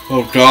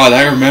 Oh god,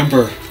 I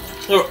remember.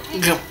 Oh,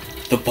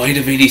 The bite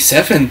of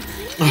 87.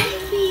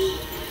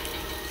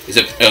 Is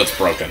it? Oh, it's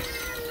broken.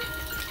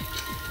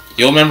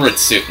 You'll remember it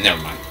soon.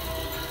 Never mind.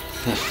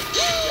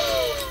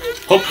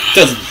 Hope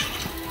doesn't.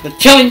 The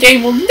killing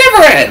game will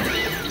never end!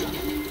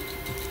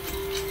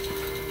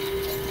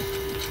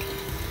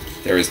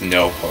 There is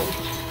no hope.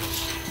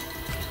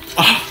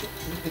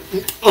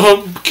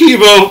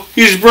 Kibo,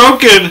 he's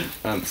broken.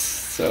 I'm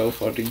so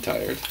fucking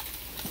tired.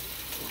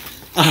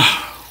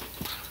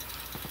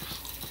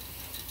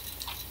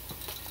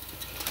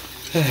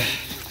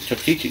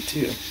 Chokichi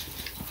too.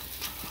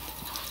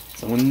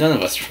 Someone none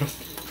of us trust.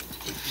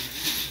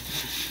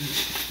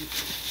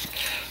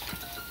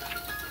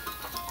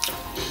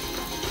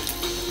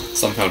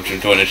 Somehow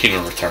Junko and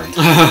Ashima returned.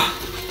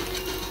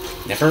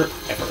 Never,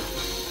 ever.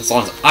 As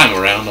long as I'm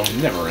around, I'll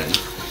never end.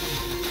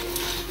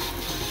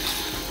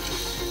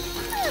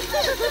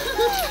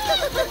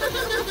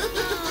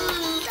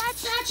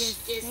 Such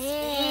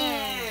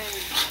despair.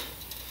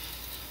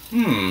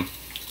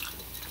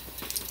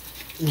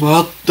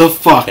 What the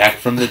fuck? Back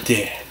from the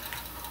dead.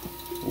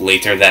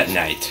 Later that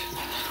night.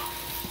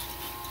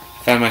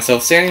 I found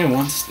myself standing in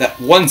that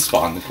one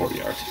spot in the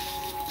courtyard.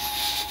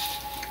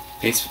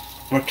 Place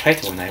where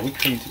Kaito and I would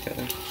train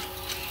together.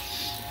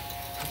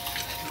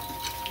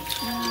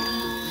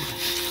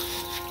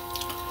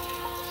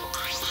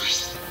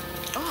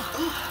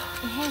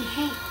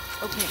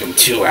 It's been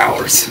 2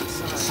 hours.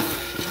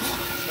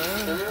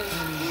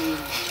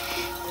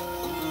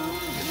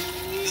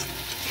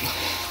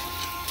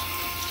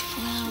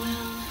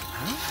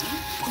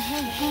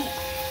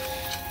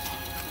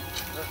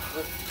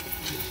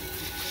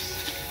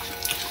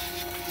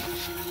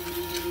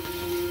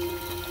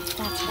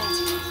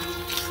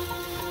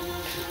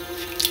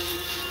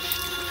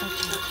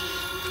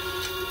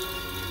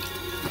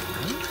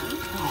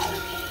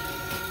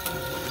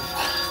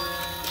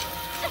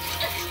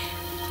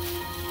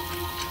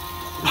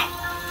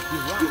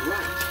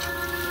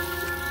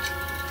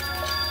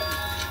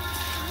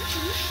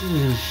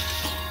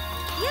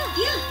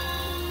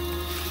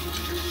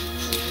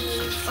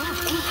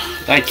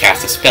 I'd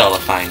cast a spell to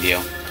find you.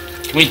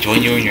 Can we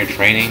join you in your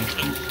training?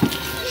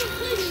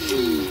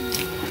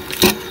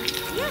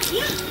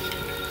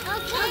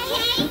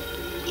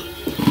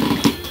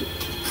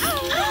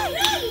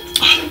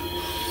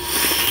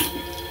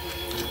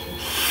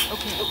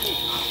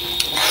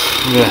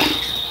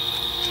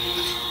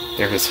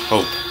 There is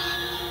hope.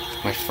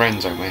 My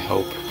friends are my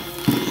hope.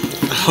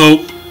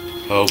 Hope.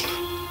 Hope.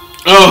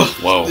 Oh!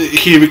 Whoa.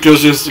 He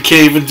goes just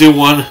can't even do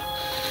one.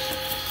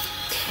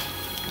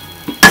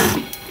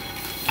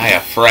 I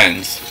have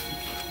friends.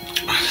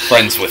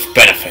 Friends with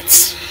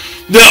benefits.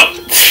 No!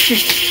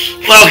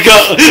 Oh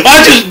god!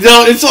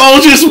 It's all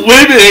just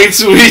women ain't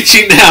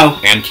Suichi now!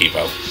 And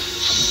Kibo.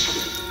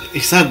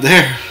 He's not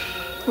there.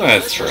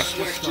 That's true.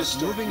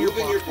 Just moving your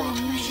body.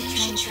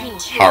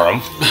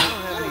 Harem.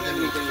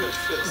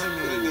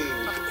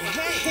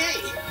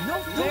 Hey! No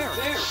fair.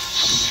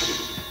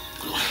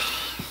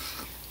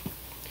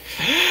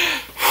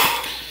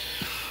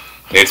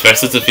 They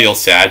expect us to feel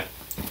sad.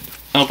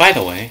 Oh, by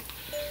the way.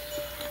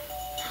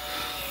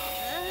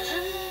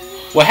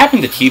 What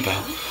happened to Kibo?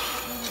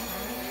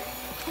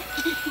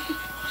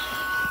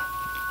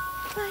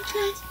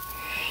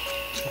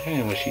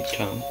 I wish he'd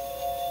come.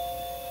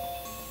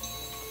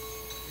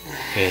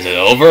 Is it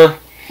over?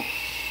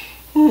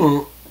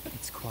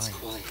 It's quiet.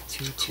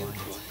 Too quiet.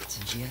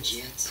 And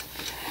yet,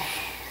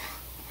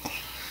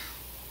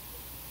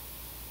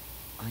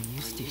 I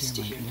used to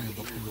hear my inner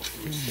voice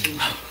fill me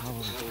with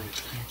power.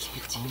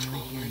 Yet all I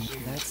hear in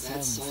that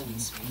silence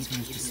means even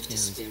if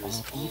despair is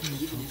off,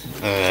 even if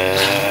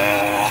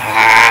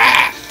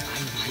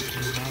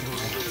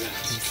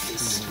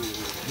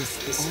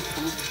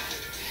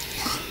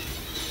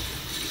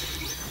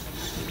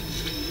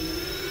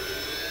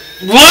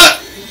What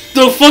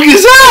the fuck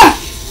is that?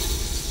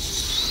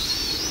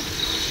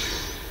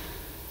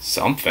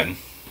 Something.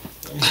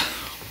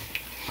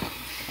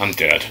 I'm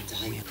dead.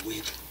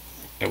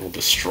 I will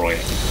destroy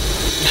it.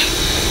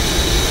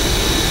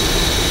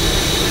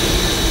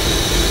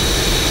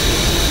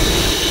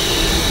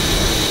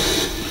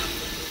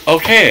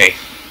 Okay.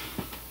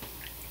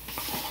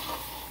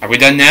 Are we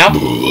done now?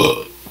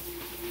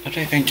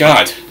 Okay, thank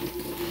God.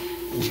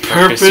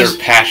 Purpose or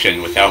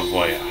passion without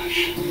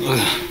voyage.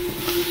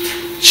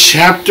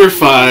 Chapter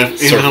 5.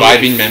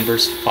 Surviving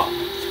members 5.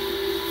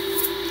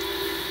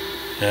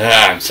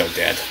 I'm so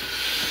dead.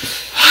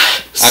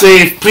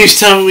 Save. Please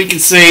tell me we can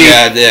save.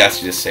 Yeah, that's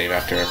just save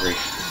after every.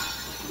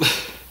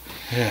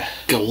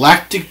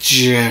 Galactic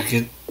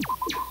Jacket.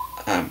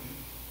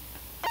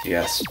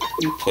 Yes.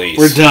 Please.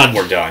 We're done.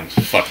 We're done.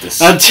 Fuck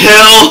this.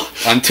 Until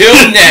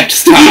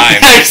next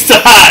time. next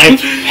time.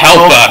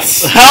 Help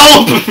us.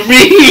 Help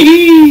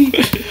me.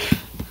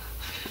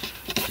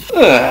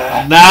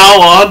 Now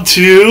on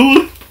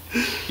to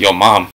Yo, Mom.